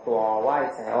สียวตัวว่า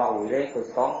แสดงว่าเรื่องคือ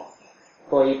ต้อง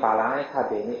ตัวป่าล้างให้ข้าเ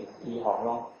บนี่ทีของเน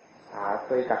าะ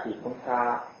ตัวกับอีกคน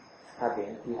ข้าเบน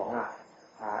ทีของ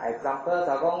example 就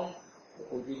講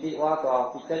有啲啲我個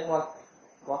結晶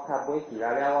我ข้า杯起來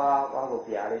了我個別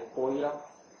嘅杯咯，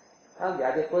然後別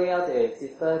隻杯有隻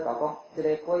sister 就講這個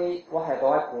杯我係多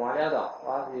喺盤了咯，我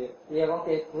是伊講這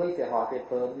杯是學這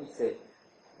permis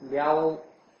了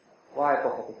我係個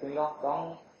學杯咯，講。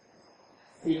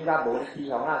心甲無志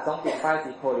向啊，總結擺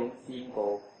是可能心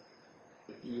無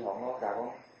志向咯，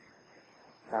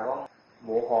就講無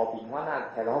和平反啊，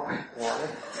係攞佢咧。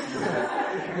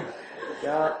有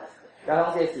講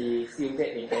這是修這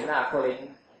因緣啊，可能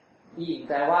伊毋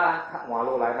知我換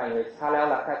落來嘛，因為差了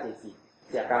啦，較就是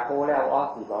食較好了，我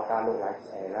是無加落來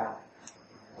誒啦。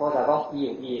我就講伊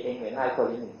有伊嘅因緣啊，可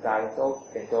能毋知，所以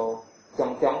變做常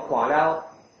常看了，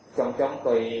常常對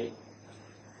一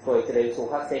個事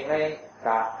發生咧。較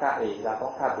會就講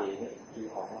較袂預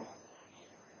防咯，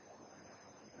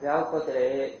แล้วก็จะ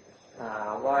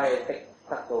ว่า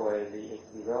得到嘅利益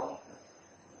是講，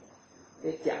啲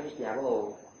講呢件嗰度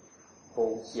無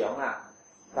常啊，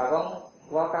就講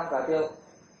我感覺到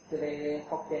即個福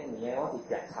建麵我是食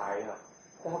菜啊，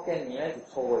即福建麵咧是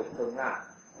粗嘅湯啊，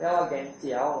แล้ว我見食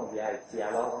我咪係食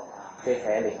咯，即係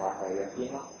另外係嘅點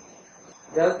咯，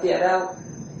แล้ว食了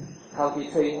頭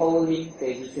一喙好啉，第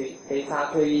二喙、第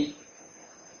三喙。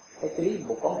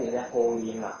冇講定係好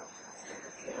飲啦，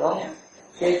講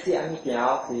這隻物件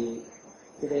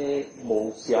是即个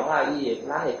无常啊，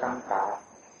咱会感觉，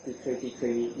一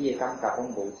吹，伊会感觉讲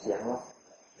无常咯。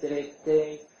即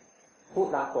忽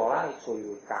然大咱的喙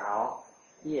有咬，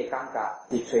伊会感觉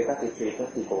一吹甲一吹都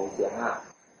是无常啊。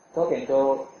所以变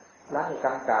做咱会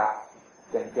感觉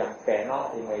渐变咯，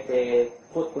因为这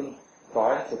忽本大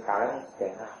咱出教咱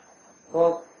变啊。所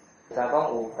以就讲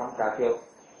有感觉到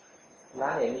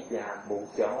咱的物件无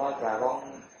常咯，就讲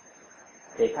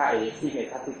会较会心会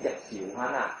较去接受哈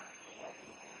呐。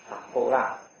好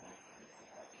啦，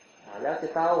แล้วจะ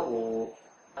ต้อง有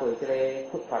对这个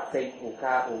พุทธ性有较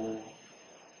有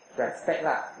respect 啦，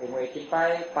因为今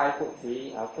摆拜พุทธ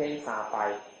เอาแค่3拜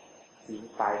4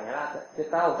拜啦，จะ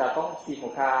ต้องจะ讲是有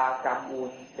较感恩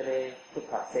这个พุท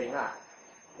ธ性啦，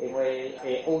因为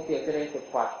会学到这个พุท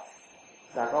ธ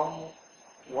就讲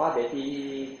我袂去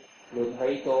轮回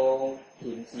做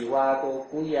禽兽啊，做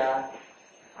鬼啊，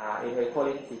因为可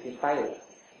能是今摆有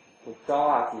做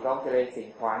啊，是讲这个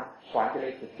情还这个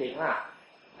佛经啦，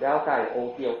แล้วก็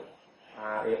學到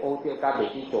會學到甲袂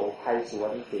去做壞事呢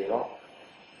啲咯，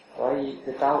所以就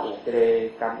到有這個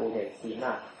感恩的心啦。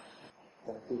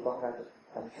總之講到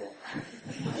咁多。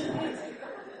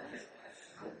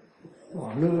哇，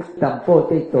你淡薄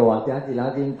地大啊，真是人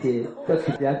真濟，都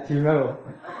是比較少咯。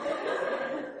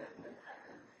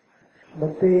問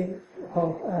題好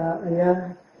哎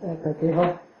呀，大家好，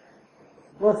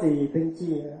我是登記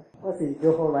啊，我是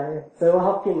做後來的，所以我福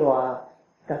建話。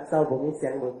甲走無物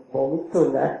相問，無物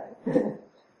準啊！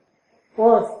我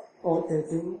學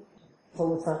前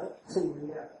從3出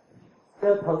年啊，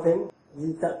了頭前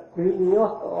20幾年我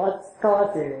到一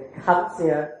個喊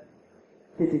聲，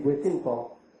直直袂進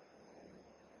步。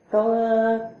到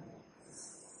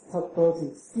差不多是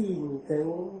4年前，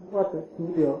我就拄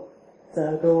着到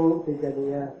20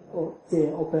年啊，這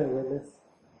個 open awareness。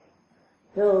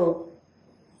了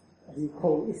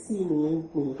2014年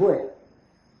年尾。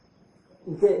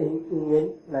有这因缘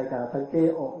来甲本地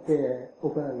学这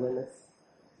open awareness，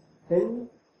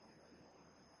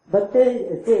本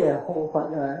地这方法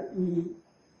啊，伊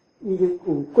有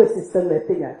过system的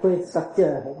必然，过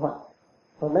structure的方法，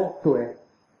可能对。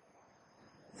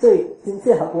所以真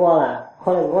适合我啦，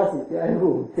可能我是要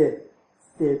有这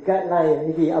guideline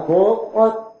的迄个，无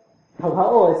我头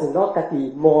学的时候，我家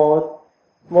己摸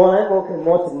来摸去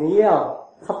摸一年了。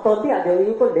差不多掠着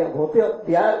伊，佫掠无着，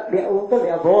掠有佫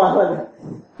掠无啊！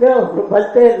了，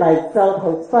反正来走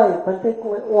头摆，反正讲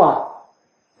哇，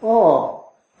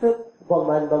这慢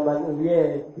慢有伊个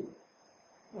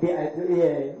掠着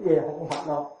伊个方法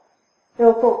咯。了，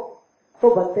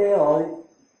佫反正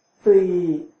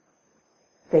对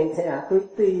政策啊，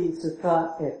对事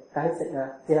卡诶解释啊，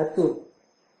真准。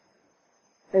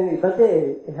因为反正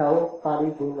会晓巴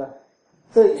黎文嘛，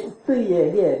所以对伊个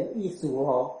迄个意思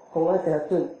讲啊真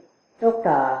准，要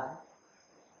甲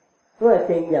我的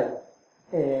经验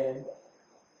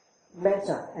match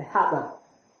会合啊，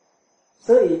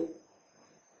所以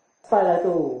拜来都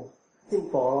有进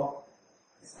步咯。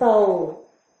到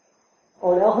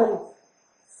学了很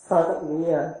30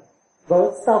年啊，无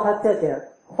到较正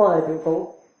看的就讲，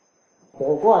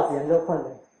我是安怎款的，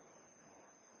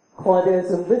看到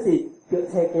纯粹是着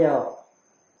车镜，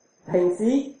平时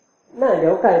咱会了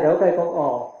解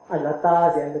讲安那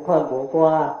搭是安尼款无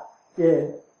挂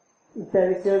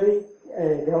，intellectually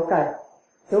了解，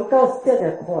从到正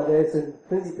看到的时阵，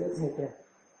真是着车镜。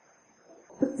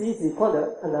不只是看到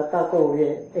安那搭个有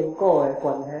因果的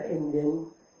关系，因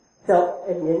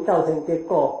缘造成结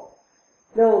果，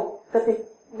了甲啲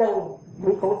咱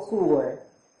每讲句话，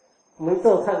每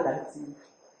做趁代志，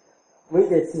每一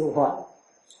个想法，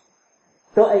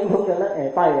都影响着咱下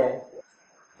摆的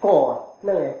果，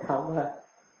咱的坎啊。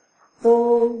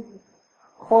所以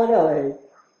看了会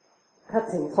较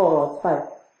清楚咯。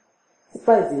一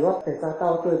摆是我第3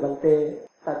道做问题，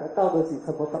大家道都是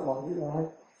差不多10万日落去，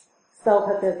走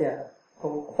较正，讲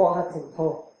看较清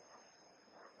楚。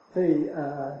所以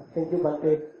研究问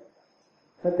题，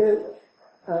反正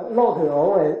落去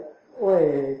我会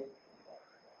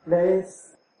来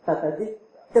大家去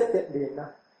接练啊。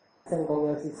成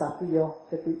功的是3支哦，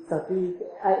这3支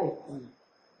爱会记。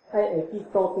会去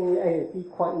多啲，会去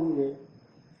看音乐，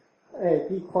会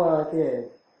去看这个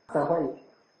三法印。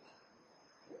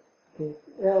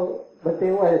了，问题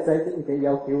我会使一个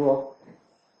要求哦，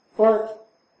我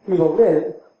希望你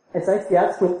会使写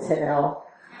本册哦，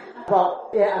把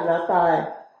这安那搭的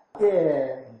这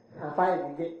拜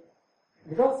日，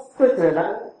如果过一个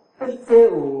人对这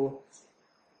有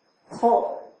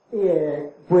错，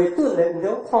袂准的那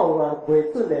种错啊，袂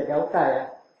准的了解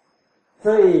啊。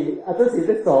所以都是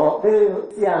要做，你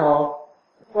写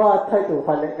我态度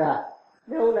翻译啊，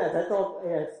了呢才做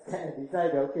册，你再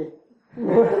了解。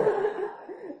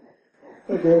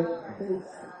OK。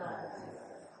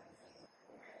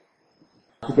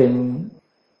这边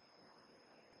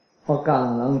我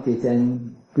教人之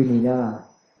前几年了啦，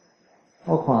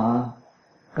我看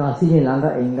教新年人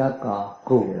甲应该教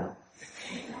久的啦。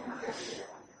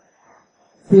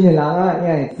新年人啊，因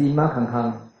为芝麻康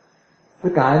康，不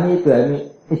教你对面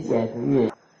一下子也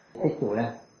一做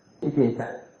咧，一做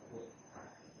在。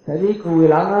但是旧的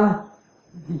人啊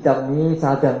，20年、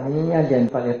30年啊，练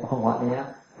法嘅方法呢，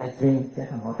係算真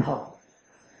係好透。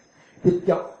接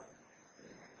觸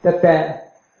特別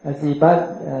是把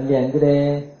練這個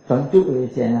專注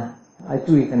嘅時啊，要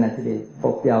注意緊這個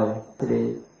目標嘅這個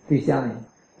對象呢，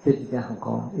這是真很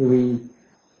好，因為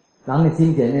人嘅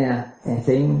心情呢，產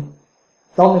生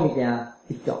當嘅物件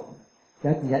接觸，有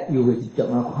真係有嘅接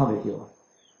觸啊，看袂到。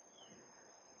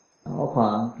我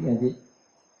看有啲。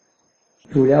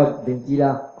除了年紀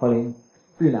啦，可能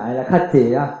對來啦較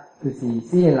濟啊，就是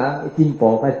新年人進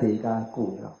步較濟較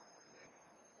久咯。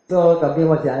所以當天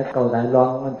我就喺舊大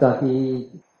浪，我就去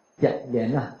接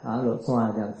連啦，落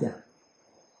山這樣子。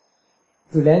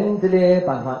雖然這個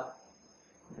辦法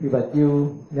比較少，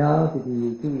了就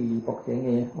是注意目前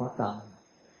嘅活動，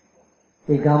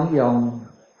應該用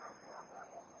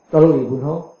到2分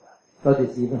好，到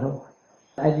4分好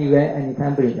 ，anywhere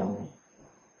anytime 不能用。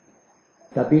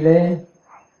特別咧。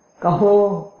較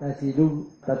好，但是愈逐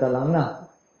人啦，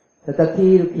逐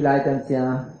起來真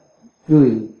正注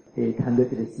意會趁到這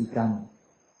個時間。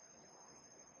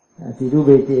但是愈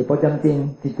袂濟保證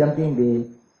金，1點鐘袂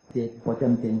濟保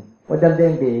證金，保證金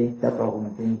袂15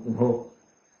分鐘真好。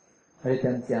所以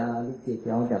真正你這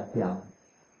條條，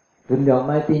盡量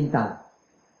莫顛倒，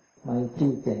莫手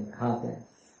前腳前，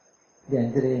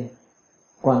練這個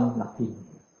觀落去。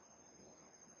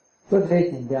所以這個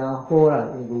真正好啦，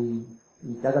因為。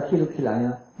大家起來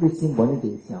啊！你心無你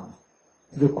就想，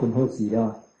你困好時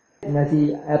了。但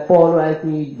是下晡你愛去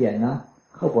練啊，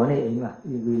較無你用啦。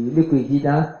因為你規日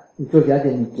啊，你做這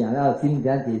件物件了，心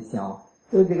真就想，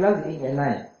做這個是應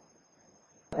來。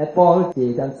下晡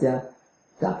你就當時，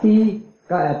早起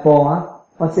甲下晡啊，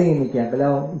發生嘅物件不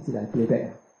了，一起來對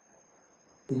白。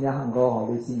真正韓國好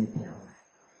你心會聽。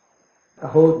較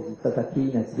好就是早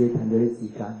起，若是要趁到啲時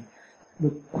間，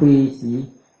你開始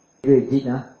月日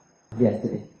啊。練這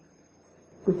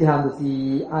個，一項就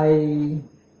是愛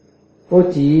保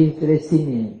持這個心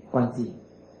的關係。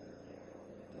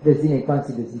這個心的關係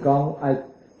就是講愛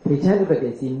提醒你個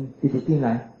個心，一直進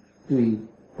來注意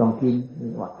當今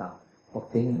的活動，目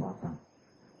前的活動。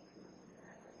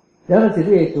然後是你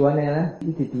會做安尼咧，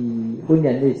你就是訓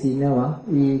練你心了嘛，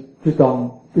伊主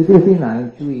動對進來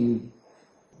注意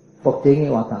目前的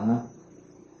活動啊。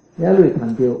然後你會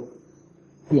看到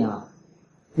定，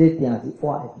這定是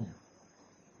我的定。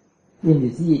因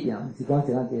為是一樣，是講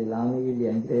像一個人伊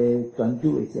練個專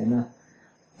注的時啊，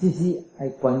只是愛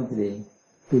關一個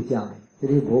對象的，這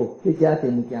個無，這家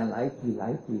件物件來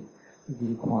去，一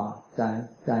直看，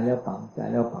在了放，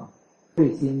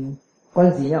對心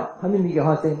關係了，啥物物件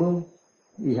發生本，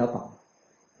伊曉放。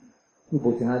你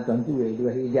無像啊專注的，你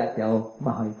話去掠條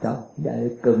馬海走，掠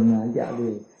個光啊，掠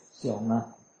個相啊。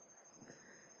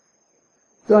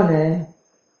所以呢，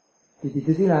就是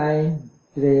出來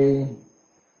這個。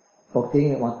目前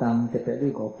嘅活動特別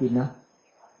你個邊啊，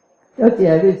有時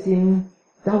係你心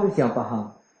走去想別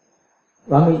項，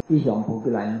話咪意向浮起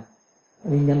來啊，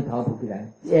你念頭浮起來，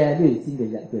你心就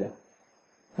入去啦。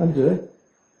咁住，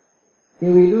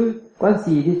因為你關係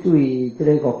你注意這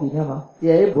個個邊啊嘛，你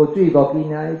無注意個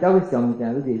邊啊，你走去想物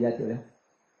件你就入去啦。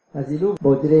但是你無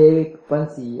這個關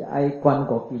係愛關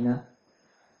個邊啊，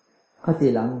較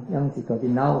濟人養是個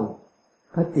啲腦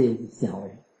嘅，較濟是想嘅，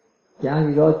假如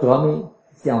講做咩？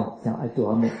想愛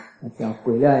做啥物，想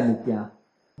過了嘅物件，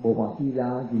無歡喜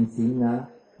啦、人生啦，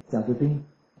想做啲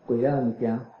過了嘅物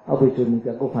件，未做物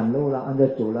件個煩惱啦，安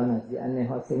怎做啦？若是安尼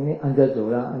發生呢？安怎做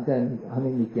啦？安怎啥物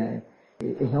物件會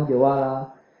影響到我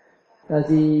啦？但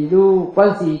是你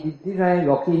關係即個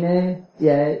落去呢，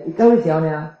伊走去想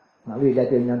呢，嗱你掠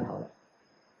到人頭啦，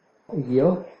伊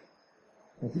哦，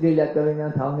但是你掠到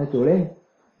人頭，你做咧，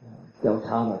調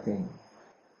查落先，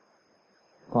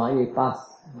看伊把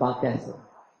test。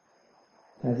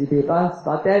但是第把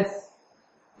test，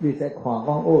 你再看講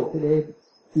哦，這個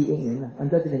是應緣啦，按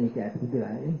照這個物件做起來，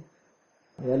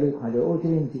然後你看到哦，這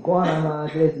個唔是我啦嘛，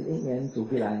這個是應緣做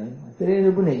起來，這個你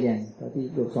不能練，到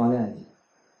底落山咧。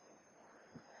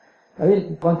所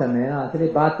以講真嘅啦，這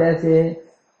個把 test，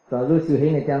就你修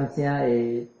行嘅點聲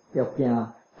嘅條件，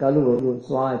甲你落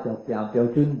山嘅條件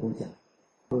標準無同。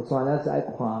落山咧是愛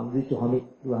看你做啥物，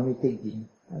做啥物責任，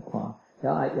愛看，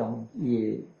然後愛用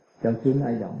伊嘅標準，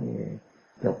愛用伊嘅。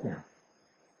條件，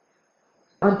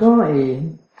安怎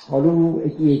會互你會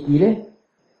記咧？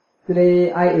这个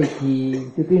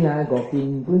IAT 这边呢5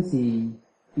件本是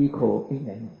医科病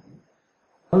人。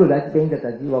我哋嚟这边就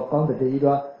自己我讲就自己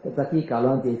话，自己搞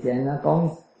乱这些呢，讲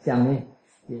上呢，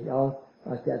也要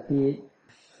自己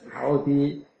好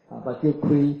啲把招开。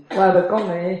我咪讲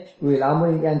呢，为老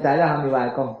妹人仔啦，还没话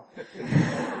讲。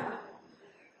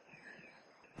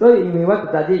所以因为我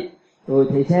自己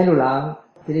提醒到人，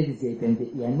这里是这边的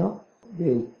盐咯，就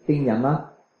病人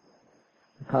啊，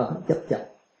靠接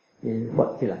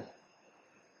发起来。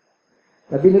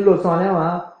特别你落山了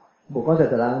嘛，无讲就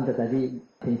人就自己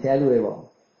停车路的喎。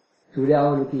除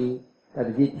了你去，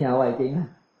自己听我经啊。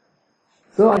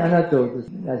所以安那做就是，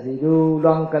那是你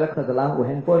让个人有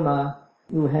handphone 嘛，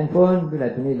有 handphone 你来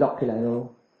俾你 lock 起来咯，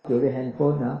有啲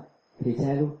handphone 啊，提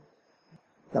醒你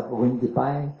，15分一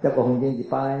摆，15分钟一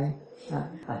摆，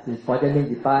啊是8点钟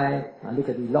一摆，啊你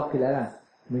自己 lock 起来啦，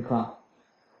你看，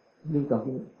你当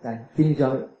今在心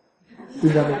上面，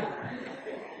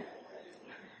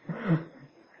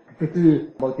就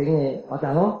是目前嘅我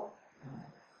讲咯。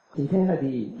今天佢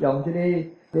哋用这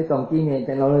當今嘅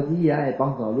technology 啊，嚟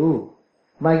幫助你，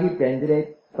咪去變這個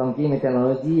當今嘅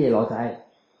technology 嘅邏輯，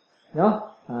喏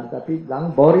特別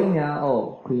人 boring 啊，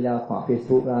開啦看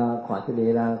Facebook 啦，看這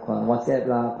個啦，看 WhatsApp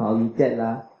啦，看 WeChat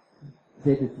啦，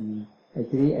這就是這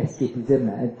啲 escapism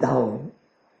嚟走嘅。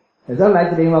有時候來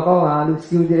這邊我講啊，你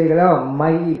收這個了，唔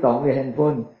係當嘅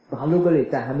handphone，把你個嚟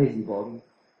在係咪是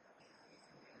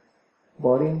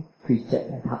boring 開 chat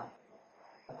嚟睇，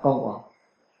講話。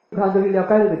看到你了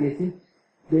解這個意思，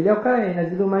未了解那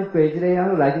是你買對這個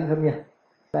樣，你來點什麼？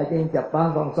來點食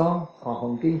飯爽爽，看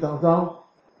風景爽爽，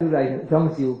你來享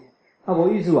受，無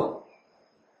意思啊！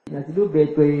那是你未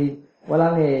對我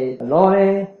人嘅攞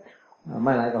咧，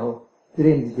買來個好，這個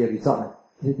唔是叫 resort 啊，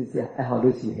這就是愛好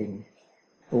你修行。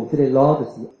這個攞就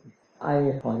是愛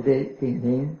學這個進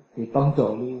行嚟幫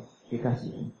助你去較修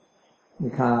行，你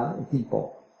較進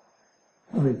步，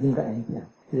我哋應該咁樣。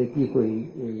這個機會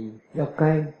了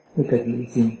解你自己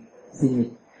心嘅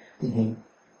情形，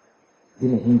真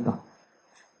係興奮。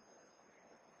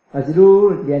但是你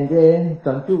練這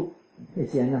專注嘅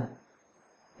時啊，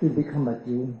你要看目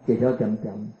睭一條點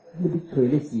點，你要找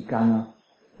你時間啊，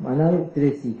完了這個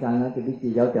時間啊，就要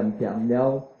一條點點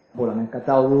了，無人會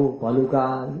走路，話你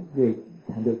家你會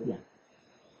聽到見。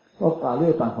我教你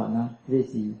嘅辦法啊，這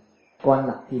是關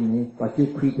六件嘅，把手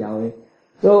開掉嘅。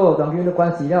所以當然你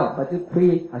關係了，把手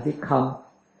開還是冚，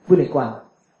不能關。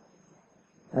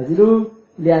但是你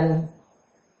練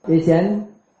之前，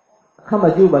看目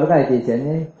睭把你個之前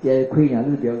呢，這開啊，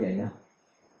你表演啊。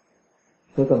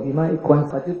所以當然嘛，一關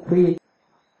把手開，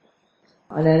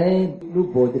安尼呢，你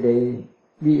無一個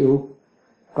理由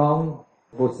講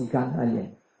無時間安練，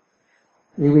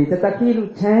因為特去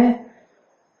你請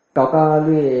到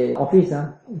你 office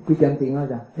啊，幾點鐘啊？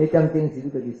咋？幾點鐘是你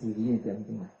個是時間嘅點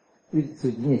鐘啊？你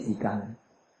時間嘅時間啊，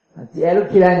一下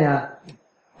你起來呢，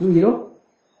注意咯。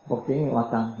目前嘅活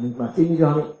動，你嘛心裡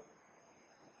做咩？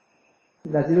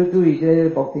但是你注意這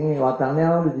目前嘅活動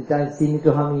了，你就在心裡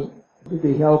做啥物？你就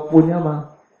曉分了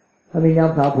嘛？啥物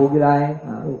兩頭抱起來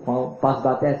啊？有看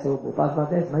88test，有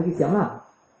88test，咪去想啦。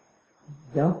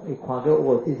然後你看到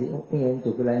我這是病人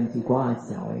做起來，唔是我係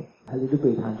想嘅，還是你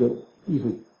被看到意會，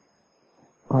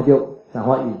看到想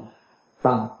法語，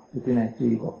當你進來注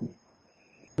意過去。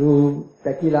你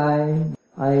帶起來，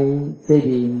愛洗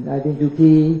面，愛點出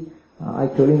去。愛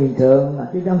調理面層，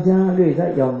這點聲你會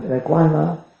使用來關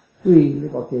嘛？對你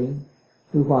目前，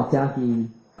你看正去，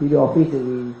比如 office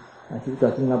裡，是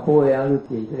在新加坡嘅啊，你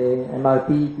坐這個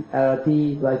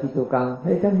MRT、LRT 來去做工，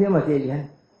迄點聲嘛是會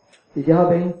直接後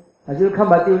邊，但是你看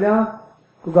目睭了，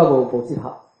佫較無適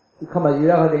合，你看目睭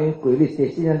了可能規律寫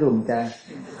先都唔知。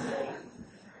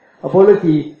無你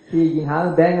去銀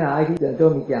行 bank 啊，愛去做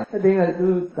物件，迄邊個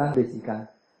你等袂時間，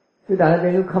你等迄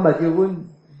邊你看目睭阮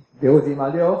了是嘛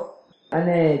了。安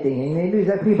尼情形呢，你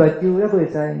使開目睭，也袂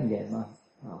使練嘛。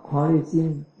看你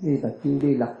心，你目睭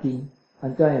你六根，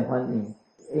安怎樣反應，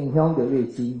影響到你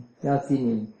心，也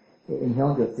心會影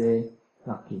響到這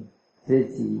六根。這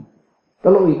是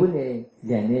到落一本嘅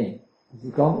練呢，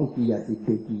是講一支也是兩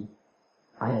支，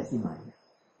愛也是買。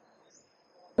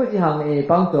嗰一項會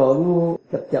幫助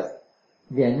你直接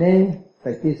練呢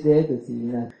，practice呢就是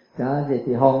呢，像這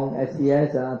地方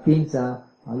SPS 啊、PINS 啊，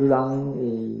你人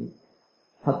會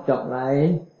合作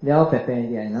來了白白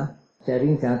練啊，寫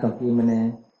定成當機們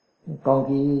呢，講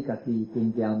起家己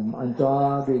經驗，安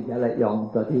怎對家來用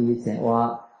在啲生活，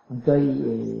安怎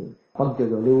會幫助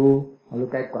到你，你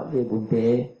解決啲問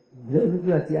題。你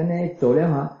若是安尼做了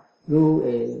哈，你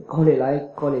會考慮來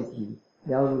考慮去，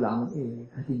了人會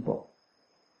較進步。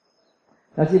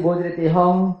但是無一個地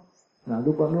方，嗱，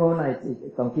如果你來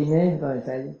當機呢，都會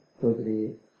使做一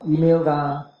個 email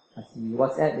啊，还是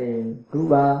WhatsApp 的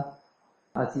group 啊，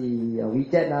还是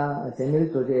WeChat 啊，前面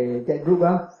做嘅 chat group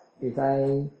啊，会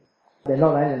使联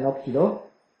络来联络去咯，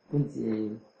本是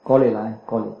过来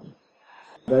过来。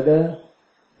Brother，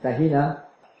 在去呢，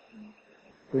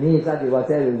对你啥子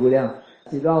WhatsApp 不了，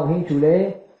是讲有兴趣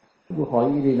咧，有可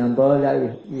以你 number 了，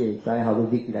伊会使好多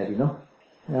记起来的咯，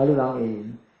然后你人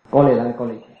会过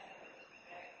来。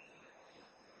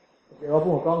我本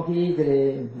我讲起这个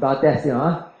blood test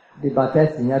啊，这 blood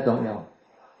test 真係重要。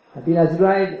邊個出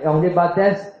來用這 blood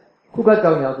test， 更加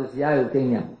重要就是要有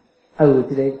經驗，要有這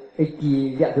個會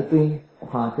記憶去對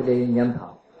看這個念頭。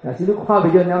若是你看不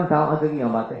到念頭，就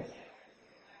用 blood test，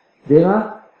 對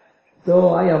嗎？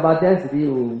所以用 blood test 你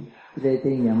有這個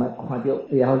經驗啊，看到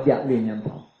也好記你念頭。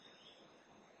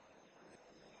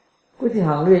嗰一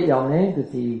項你用呢，就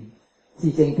是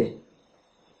自性地。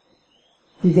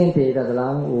自性地就人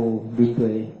有面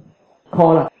對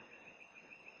考啦，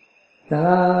大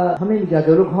家後面就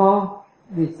做到考，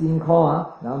你先考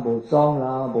啊，人無爽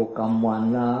啦，無甘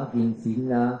願啦，健身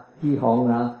啦，脂肪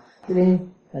啦，這啲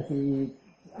但是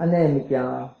安尼物件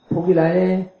鋪起來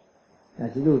咧，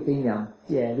但是你有經驗，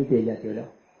即係你就掠到了，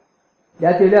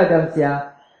掠到了點寫，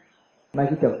咪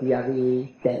去讀啲啊啲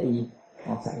第一，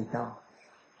我使走，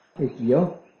你記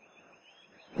哦，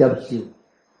接受，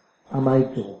阿咪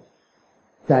做。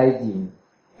在人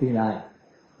對來，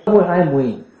我愛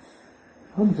問，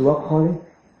他們做我考咧，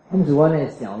他們做我呢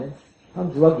想咧，他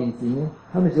們做我健身咧，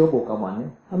他們做我無甘願咧，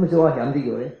他們做我嫌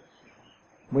啲藥咧，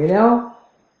問了，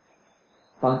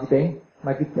放一邊，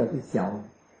咪去調去想，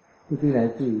佢對來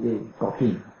注意咧高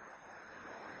興。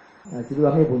是你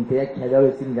話咩問題啊？開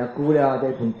了心就久了，這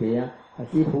問題啊，還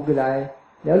是鋪起來，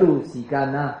了有時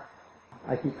間啊，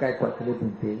還去解決這個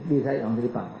問題，你才用這個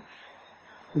辦法。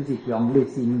就是用你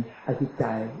心去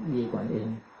知伊個原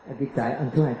因，去知安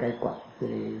怎來解決這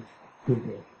個問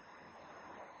題。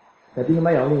特別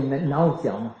乜用你腦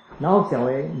想嘛，腦想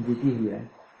誒唔是智慧咧，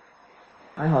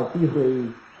愛好智慧，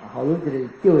好你這個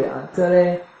叫嘅安這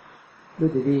咧，你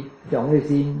就是用你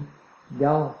心，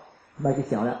了莫去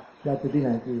想了，了絕對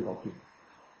能注意落去。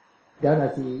了若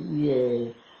是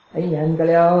伊個應驗個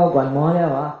了圓滿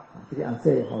了啊，這個安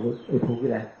說好你會鋪起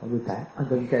來，好你知安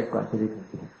怎去解決這個問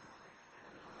題。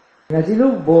若是你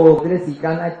無這個時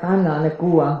間愛等啊，那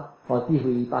久啊，互智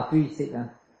慧把水食啊，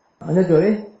安怎做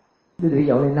咧？你就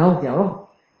用你腦想咯。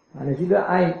若是你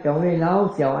愛用你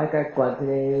腦想愛解決這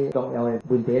個重要的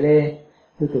問題咧，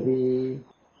你就是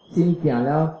心靜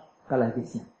了，再來去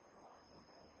想。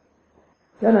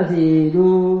若是你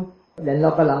聯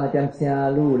絡個人係點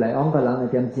聲，你有來往個人係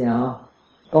點聲啊？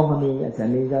講下面上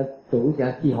面個做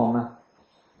只指控啊，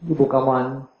你無甘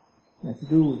願。若是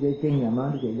你有這經驗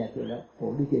啊，你就掠到了，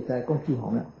你就知講指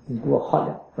控啦，唔過學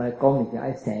了，但係講物件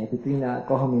愛成去對啦，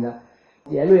各方面啦，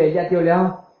而你掠到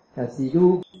了，若是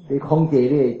你控制你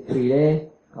嘅嘴咧，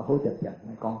較好就來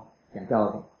講，講到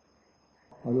嘅，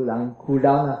好多人苦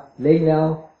了啦，冷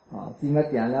了，先個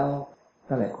定了，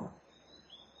再來看。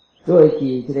所以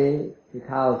記這個是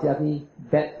靠寫去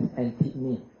bad and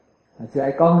technique，就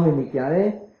係講咩物件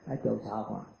咧，愛調查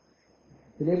看，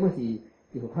這個本是。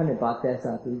就看你把test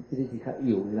啊，對這個是較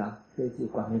有的啦，這是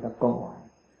關係到講話。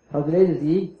後一個就是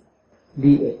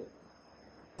理的，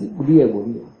有理的無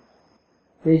理的。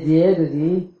第二個就是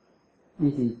伊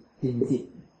是真實，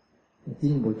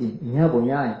真無真，有影無影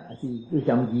的，還是有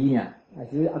相似呢，還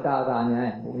是有阿加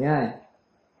呢，無影的。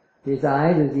第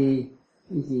三個就是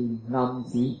伊是暗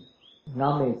時，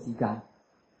暗的時間。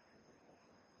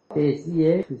第四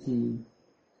個就是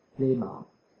禮貌，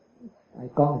愛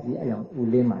講是愛用有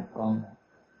禮貌講。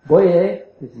每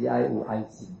個就是愛有愛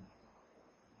心，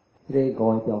這個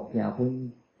五個條件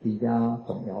分真正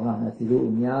重要啦。若是你有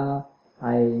影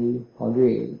愛互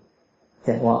你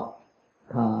生活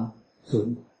較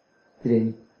順，這個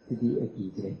會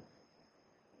記這個。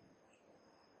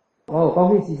我有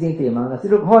講起自性地嘛，若是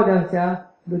你考點聲，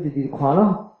你就是看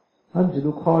咯，按住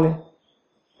你考咧，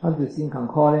按住先看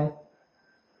考咧。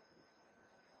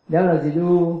了若是你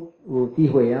有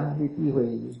智慧啊，你智慧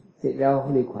識了，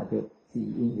你看到。是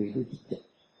因為你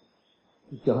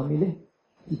執着什麼呢？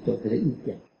執着這個意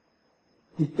見，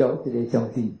執着這個相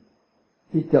信，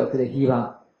執着這個希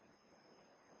望，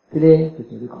這個就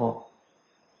是你考。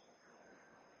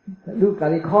你家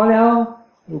己考了，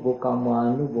你無甘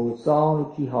願，你無爽，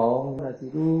你起哄，若是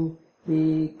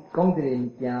你講這個物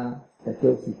件，就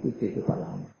表示對對別人。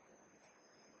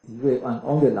如果按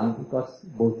講嘅人，如果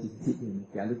無真實嘅物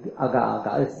件，你阿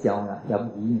家一笑啦，嫌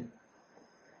疑。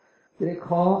這個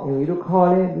考，因為你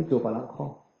考咧，你做別人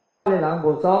考，你人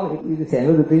無爽，伊就成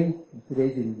日就對，這個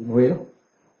就是誤會咯，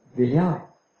袂曉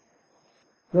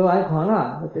誒。所以爱看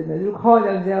啦，真係你看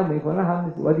兩隻未看啦，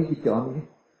喊我哋去做咩？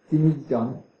真係去做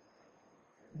咩？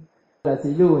但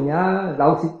是如果人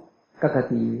老實家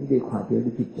己你看到你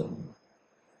去做，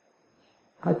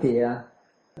較濟啊，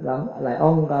人來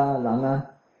往甲人啊，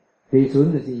最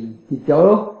順就是去做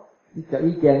咯，去做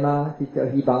意見啦，去做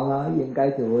希望啦，應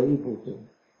該做嘅一部分，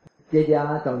這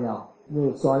點重要。如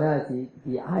果說呢是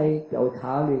愛調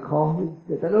查嚟看，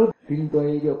就得咯，團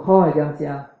隊就看係點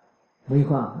先，沒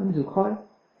看，咁就看。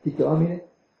去做咩咧？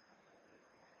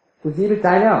就是你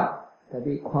材料，但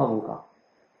你看無夠，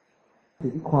就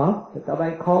是看咯，就特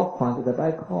別看，看就特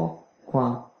別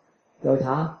看調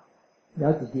查，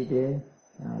了自己嘅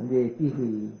你機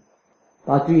會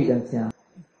把注意點先，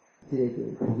這個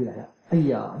就浮起來了。哎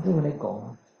呀，咁我嚟講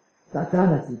啊，大家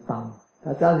那是幫，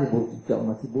大家是無做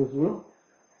嘛，是無做咯。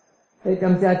你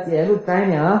咁只借你知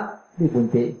呢，你問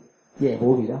題借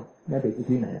好去啦，你別去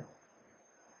轉嚟啦。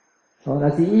哦，那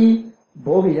是伊。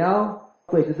無去了，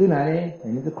過去轉來咧，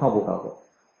肯定是看無夠個，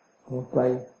我怪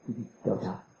自己調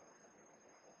查。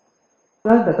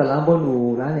咱逐人本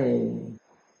有咱誒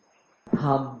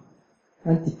貪，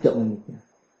咱執着嘅物件，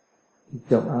執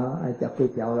着啊，愛食粿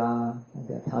條啦，愛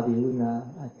食炒米粉啦，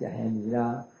愛食蝦米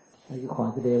啦，愛去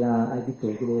看這個啦，愛去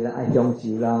做這個啦，愛享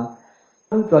受啦。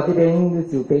咱在這邊你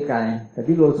受八戒，但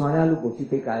你落山了你無受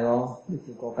八戒哦，你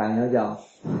受五戒了就。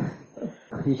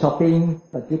去 shopping，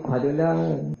 或者看到了，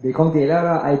未講嘢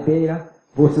啦，愛買啦，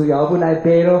無需要本愛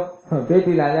買咯，買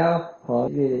回來了，和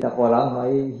你十個人可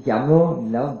以嫌咯，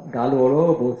然後假落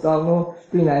咯，無爽咯，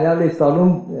回來了你手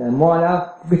攏摸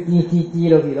了，佢吱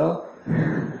落去咯，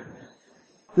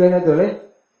所以呢就咧，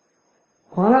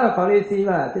看啦，看你先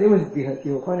嘛，這裡咪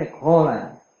就看你看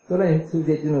啦，所以呢，書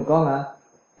寫就講啊，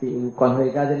是有關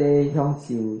係甲這個享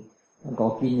受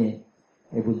五金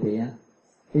嘅問題啊，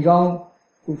你講。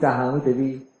有三項你就要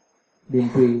面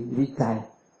對你知，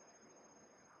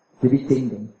就要證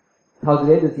明。頭一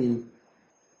個就是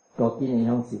五金嘅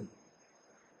享受，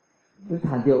你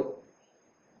談到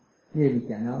呢個物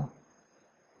件咯，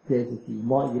這就是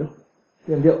滿意咯，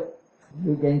對唔對？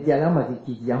你見食了嘛是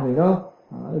支持會咯，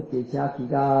你坐車去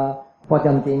到8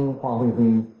點鐘花會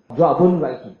熱本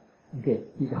來去 ，OK，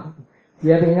 去到食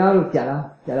邊了你食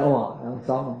了哇，然後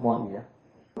爽滿意啦，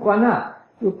關啦。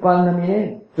有關下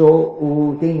面做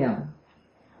有經驗，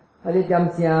你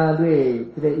點聲對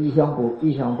這個意向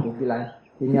譜起來，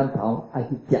經驗頭愛去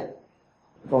食，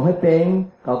講迄邊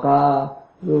搞到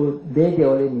你買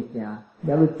到的物件，了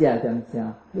你食點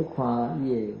聲，你看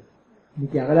伊個物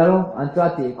件個了攏按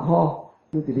怎一箍，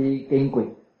你就去經過，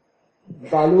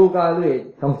把你甲你個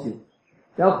享受，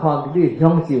了看你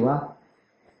享受啊，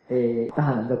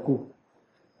打人個久。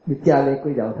你食咧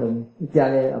粿條湯，你食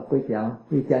咧粿條，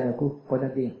你食咧久關得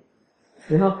緊。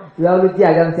然後你食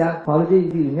點聲，看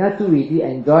你人家注意你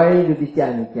enjoy 你食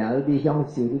嘅物件，你享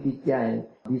受你食嘅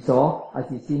味素，還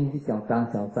是心是上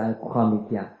重上細看物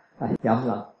件，嫌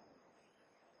啦。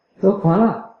所以看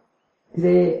啦，這個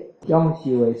享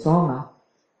受嘅爽啊，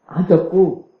按照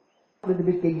久，你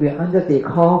要經過按照地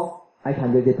考，愛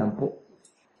看到這淡薄。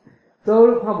所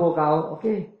以你看無夠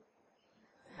 ，OK。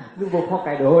你無撲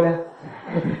街就好咧，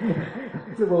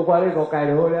你無看你個街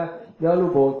就好咧，然後你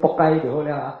無撲街就好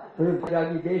咧嚇。你要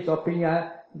去買 shopping 啊，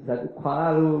就看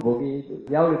下你無去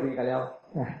了就對個了。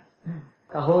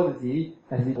較好就是，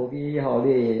但是無去互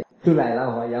你出來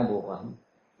人話樣無關。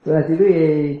所以是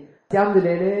你佔一個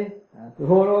咧，就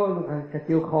好咯，你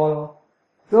較少考咯。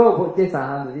所以我這三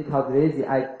項就是頭一個是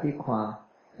愛去看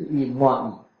伊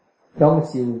滿意，享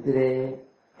受這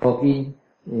個附近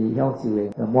享受的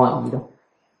就滿意咯。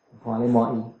看你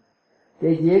滿意，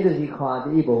第二個就是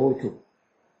看伊無好處，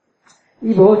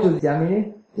伊無好處是啥物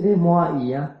呢？這個滿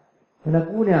意啊，像那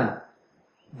姑娘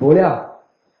無了，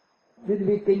你這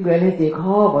邊經過呢一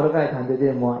考，無都該談到這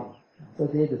個滿意，所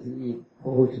以這就是伊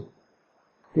無好處。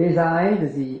第三個就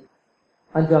是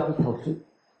按照去投訴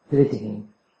這個情形，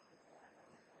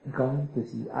你講就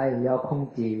是愛要控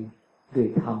制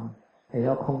對貪，還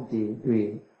要控制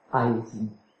對愛心。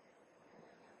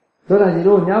所以但是如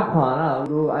果人家看啦，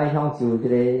如果愛享受這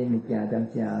個物件點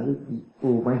聲，你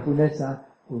有mindfulness啊，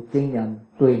有經驗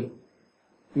對，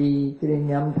伊這個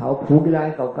念頭浮起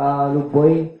來，到你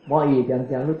買滿意點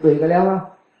聲，你對個了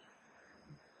啦，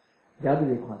了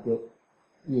你就看到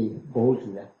伊無好處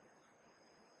啦。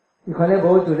你看了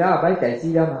無好處了，後擺第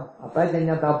四了嘛，後擺這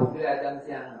念頭浮起來點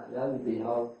聲，了你就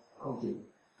好控制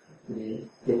這個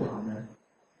結談啦，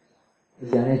就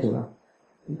這樣做啦。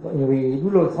因為你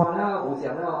落山了，有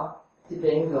想了，這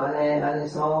邊就安尼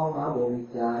爽啊，無物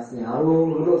件啥，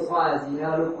你落山的時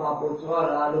候，你看報紙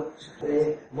啦，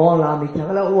你摸啦，物件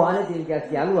個啦，哇，你真個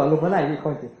啥，你話你本來去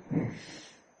看住，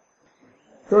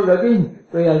所以嗰邊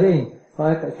對啊先，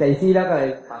我第四了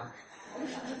个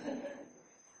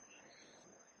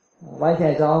我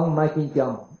现讲唔係緊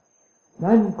張，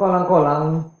咱個人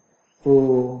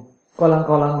有個人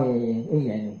嘅因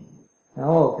緣，然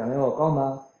後咁樣我講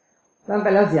嘛，咱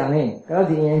大家講呢，大家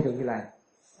是因緣做起來，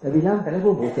特別咱大家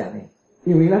都冇講呢，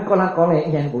因為咱個人講嘅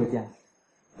因緣冇講，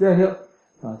對唔對？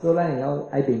啊，所以咱要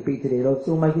愛辨別一個咯，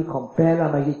所以咪去 compare 啦，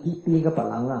咪去比比個別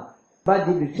人啦，不然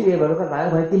你出嚟話個哪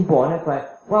一塊進步呢塊，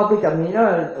我幾十年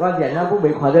啦，我人啊都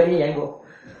未看到因緣過，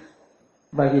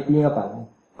咪去比個別人。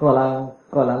個人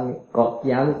個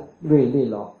行累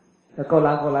咯，個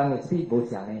人嘅事無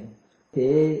相嘅，這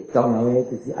重要嘅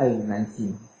就是愛有耐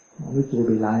心，你做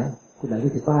未來，過來你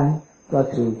一擺，我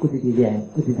做一直練，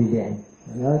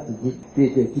然後自己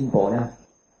對進步啦。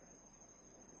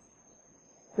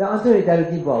咁按做你才有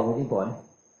進步，無進步呢？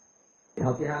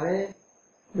頭一項咧，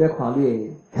你要看你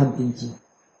嘅貪嗔癡，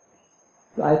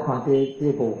你愛看這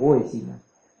無好嘅事嘛。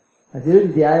但是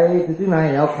你哋愛最緊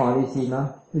要要看你事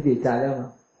嘛，你哋知了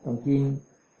嘛。當今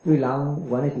對人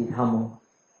有安尼係貪哦，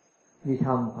你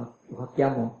貪有較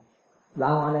減哦，人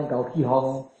安尼搞起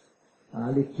哄啊，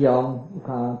你起哄有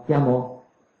較減哦，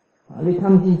啊，你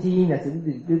貪嗔癡，若是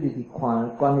你就是看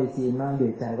關係事嘛，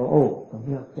你就知講哦，咁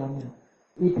樣減哦，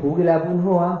伊抱起來本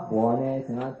好啊，無安尼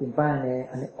像啊前擺安尼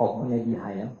惡安尼厲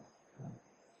害啊，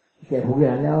其實抱起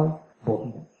來了無，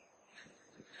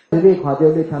你看到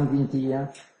你貪嗔癡啊，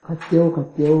較少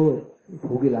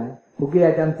抱起來。有幾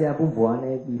個點正本無安尼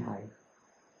厲害，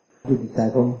你就知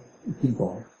講進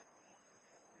步。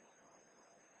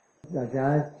大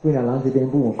家幾個人這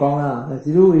邊本有講啦，但是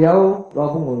你有我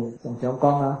本有常常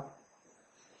講啦，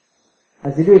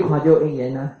但是你看到因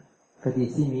緣啊，佢哋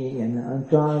心理因緣啊，安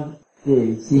怎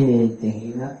嘅心理情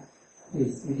形啊，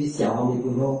你小方面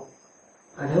本好，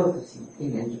然後就是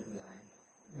因緣出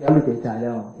來，了你就知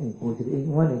了，無一個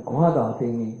因緣你看到定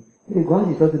嘅，你講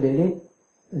是做一個咧。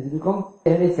就是你講，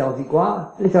你小是寡，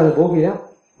你小就冇去了，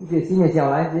你新嘅小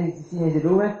來，你新嘅是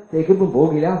路咩？你根本冇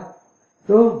去了，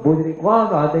所以冇一個寡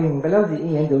大定，不了是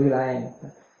因緣做起來。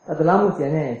啊，就咱目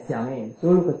前呢想呢，所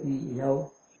有個事要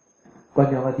觀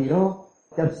察個事咯，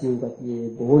接受個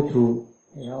事無好處，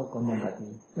然後觀察個事，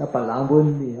要別人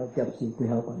本你要接受最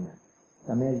好觀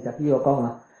察。咁樣就比我講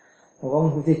啊，我講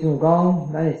好似像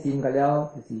講，咱嘅心個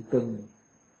了就是根，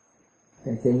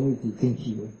但生意是清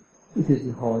氣嘅，呢就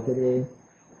是好這個。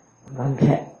人客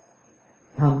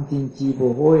貪嗔癡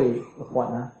無好嘅法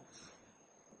啊！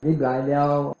你來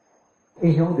了，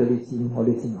影響到你心，互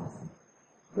你心麻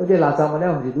煩。嗰啲垃圾物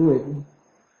了，毋是愈會啲，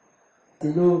是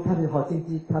愈貪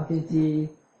嗔癡，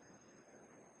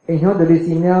影響到你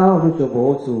心了，你做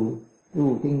無好事，你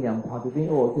有經驗看到邊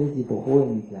哦，這是無好嘅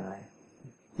物件來，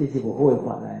這是無好嘅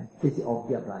法來，這是惡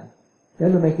業來，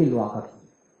你都免去亂家己，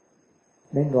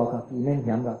免亂家己，免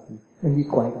嫌家己，免去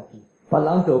怪家己。別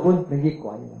人做本免去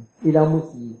怪，伊人冇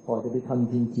事，或者你貪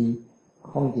嗔癡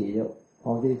控制咗，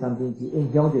或者貪嗔癡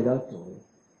影響咗了做。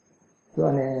所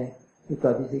以呢，你在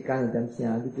啲時間有點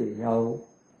聲，你就要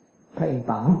較應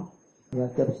當，要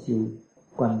接受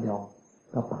觀眾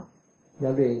個辦，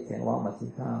要你生活嘛是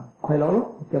較快樂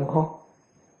咯，健康。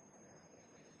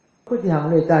嗰一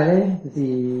項你知咧，就是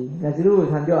若是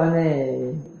你看到安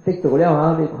尼得到了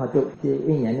嘛，你看到這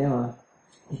因緣了嘛，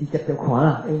就是直接看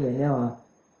啦，因緣了嘛。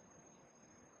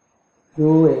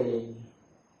如會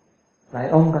來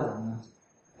往個人啊，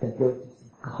就叫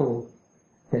好，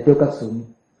就叫較順。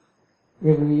因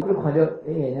為你看到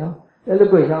因緣了，你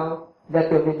不會曉要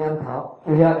叫你兩頭，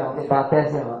不曉用啲把柄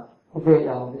先嘛，不會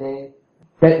用啲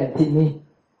back and tip 呢，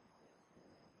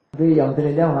你用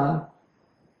啲了嘛，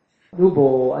如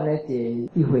無安尼個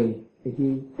機會會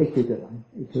去得罪個人，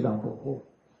會做人無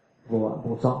好，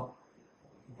無爽。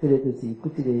這個就是佢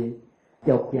這個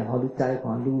條件，互你知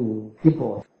看你有進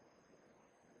步。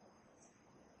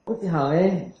嗰一項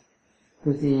咧，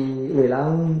就是為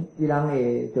人伊人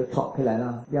會就錯起來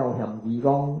啦，了嫌疑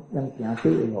講人行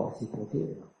對嘅路是無對嘅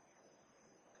路。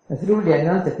但是你練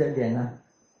啊，直接練啊，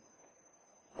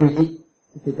每日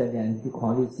直接練，就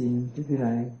看你心，就進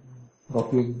來學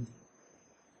經，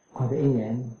看到因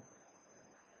緣，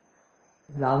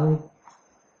人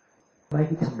咪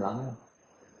去尋人啊，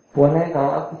本來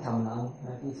講去尋人，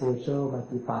咪去social，咪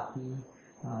去 party。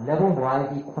啊！了本無愛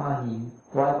去看戲，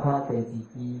無愛看電視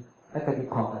機，愛家己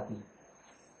看家己。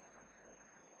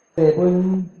這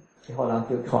本是互人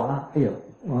就錯啦。哎呦，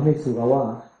我咩事個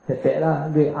我特別啦，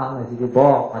你硬係是個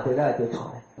波，或者咧就錯。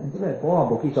咁咪波啊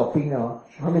無去作兵咯，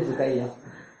我咩事計樣？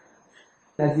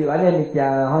但是話咧，你就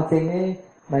好正咧，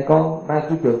咪講咪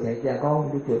去做邪，就講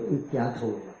你做要驚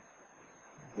錯。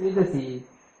呢個是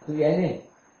自然嘅，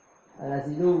但是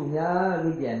你有影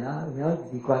你練啊，有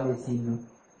習慣嘅心咯。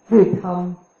越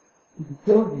貪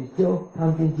少，贪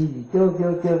嗔痴少，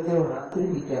这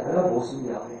物件还无需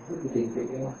要呢，不一定对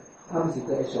个，贪是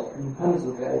个会俗，贪是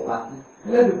个会白，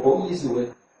那是无意思的。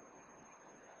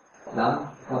人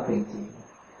较平静，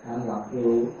人叫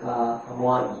较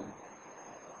满意，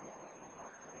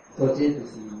所以这就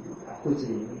是对一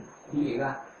个利益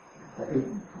啊。但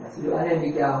是安尼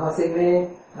物件发生咧，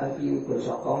伊对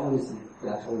上讲就是也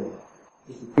错的，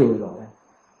这是对的咯。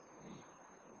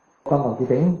讲到这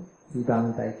边，希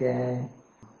望大家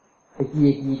会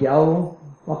记条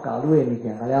我教你的物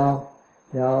件了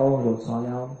落山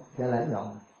了，再来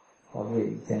用，互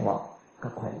你生活较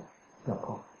快乐，较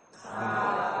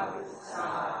好。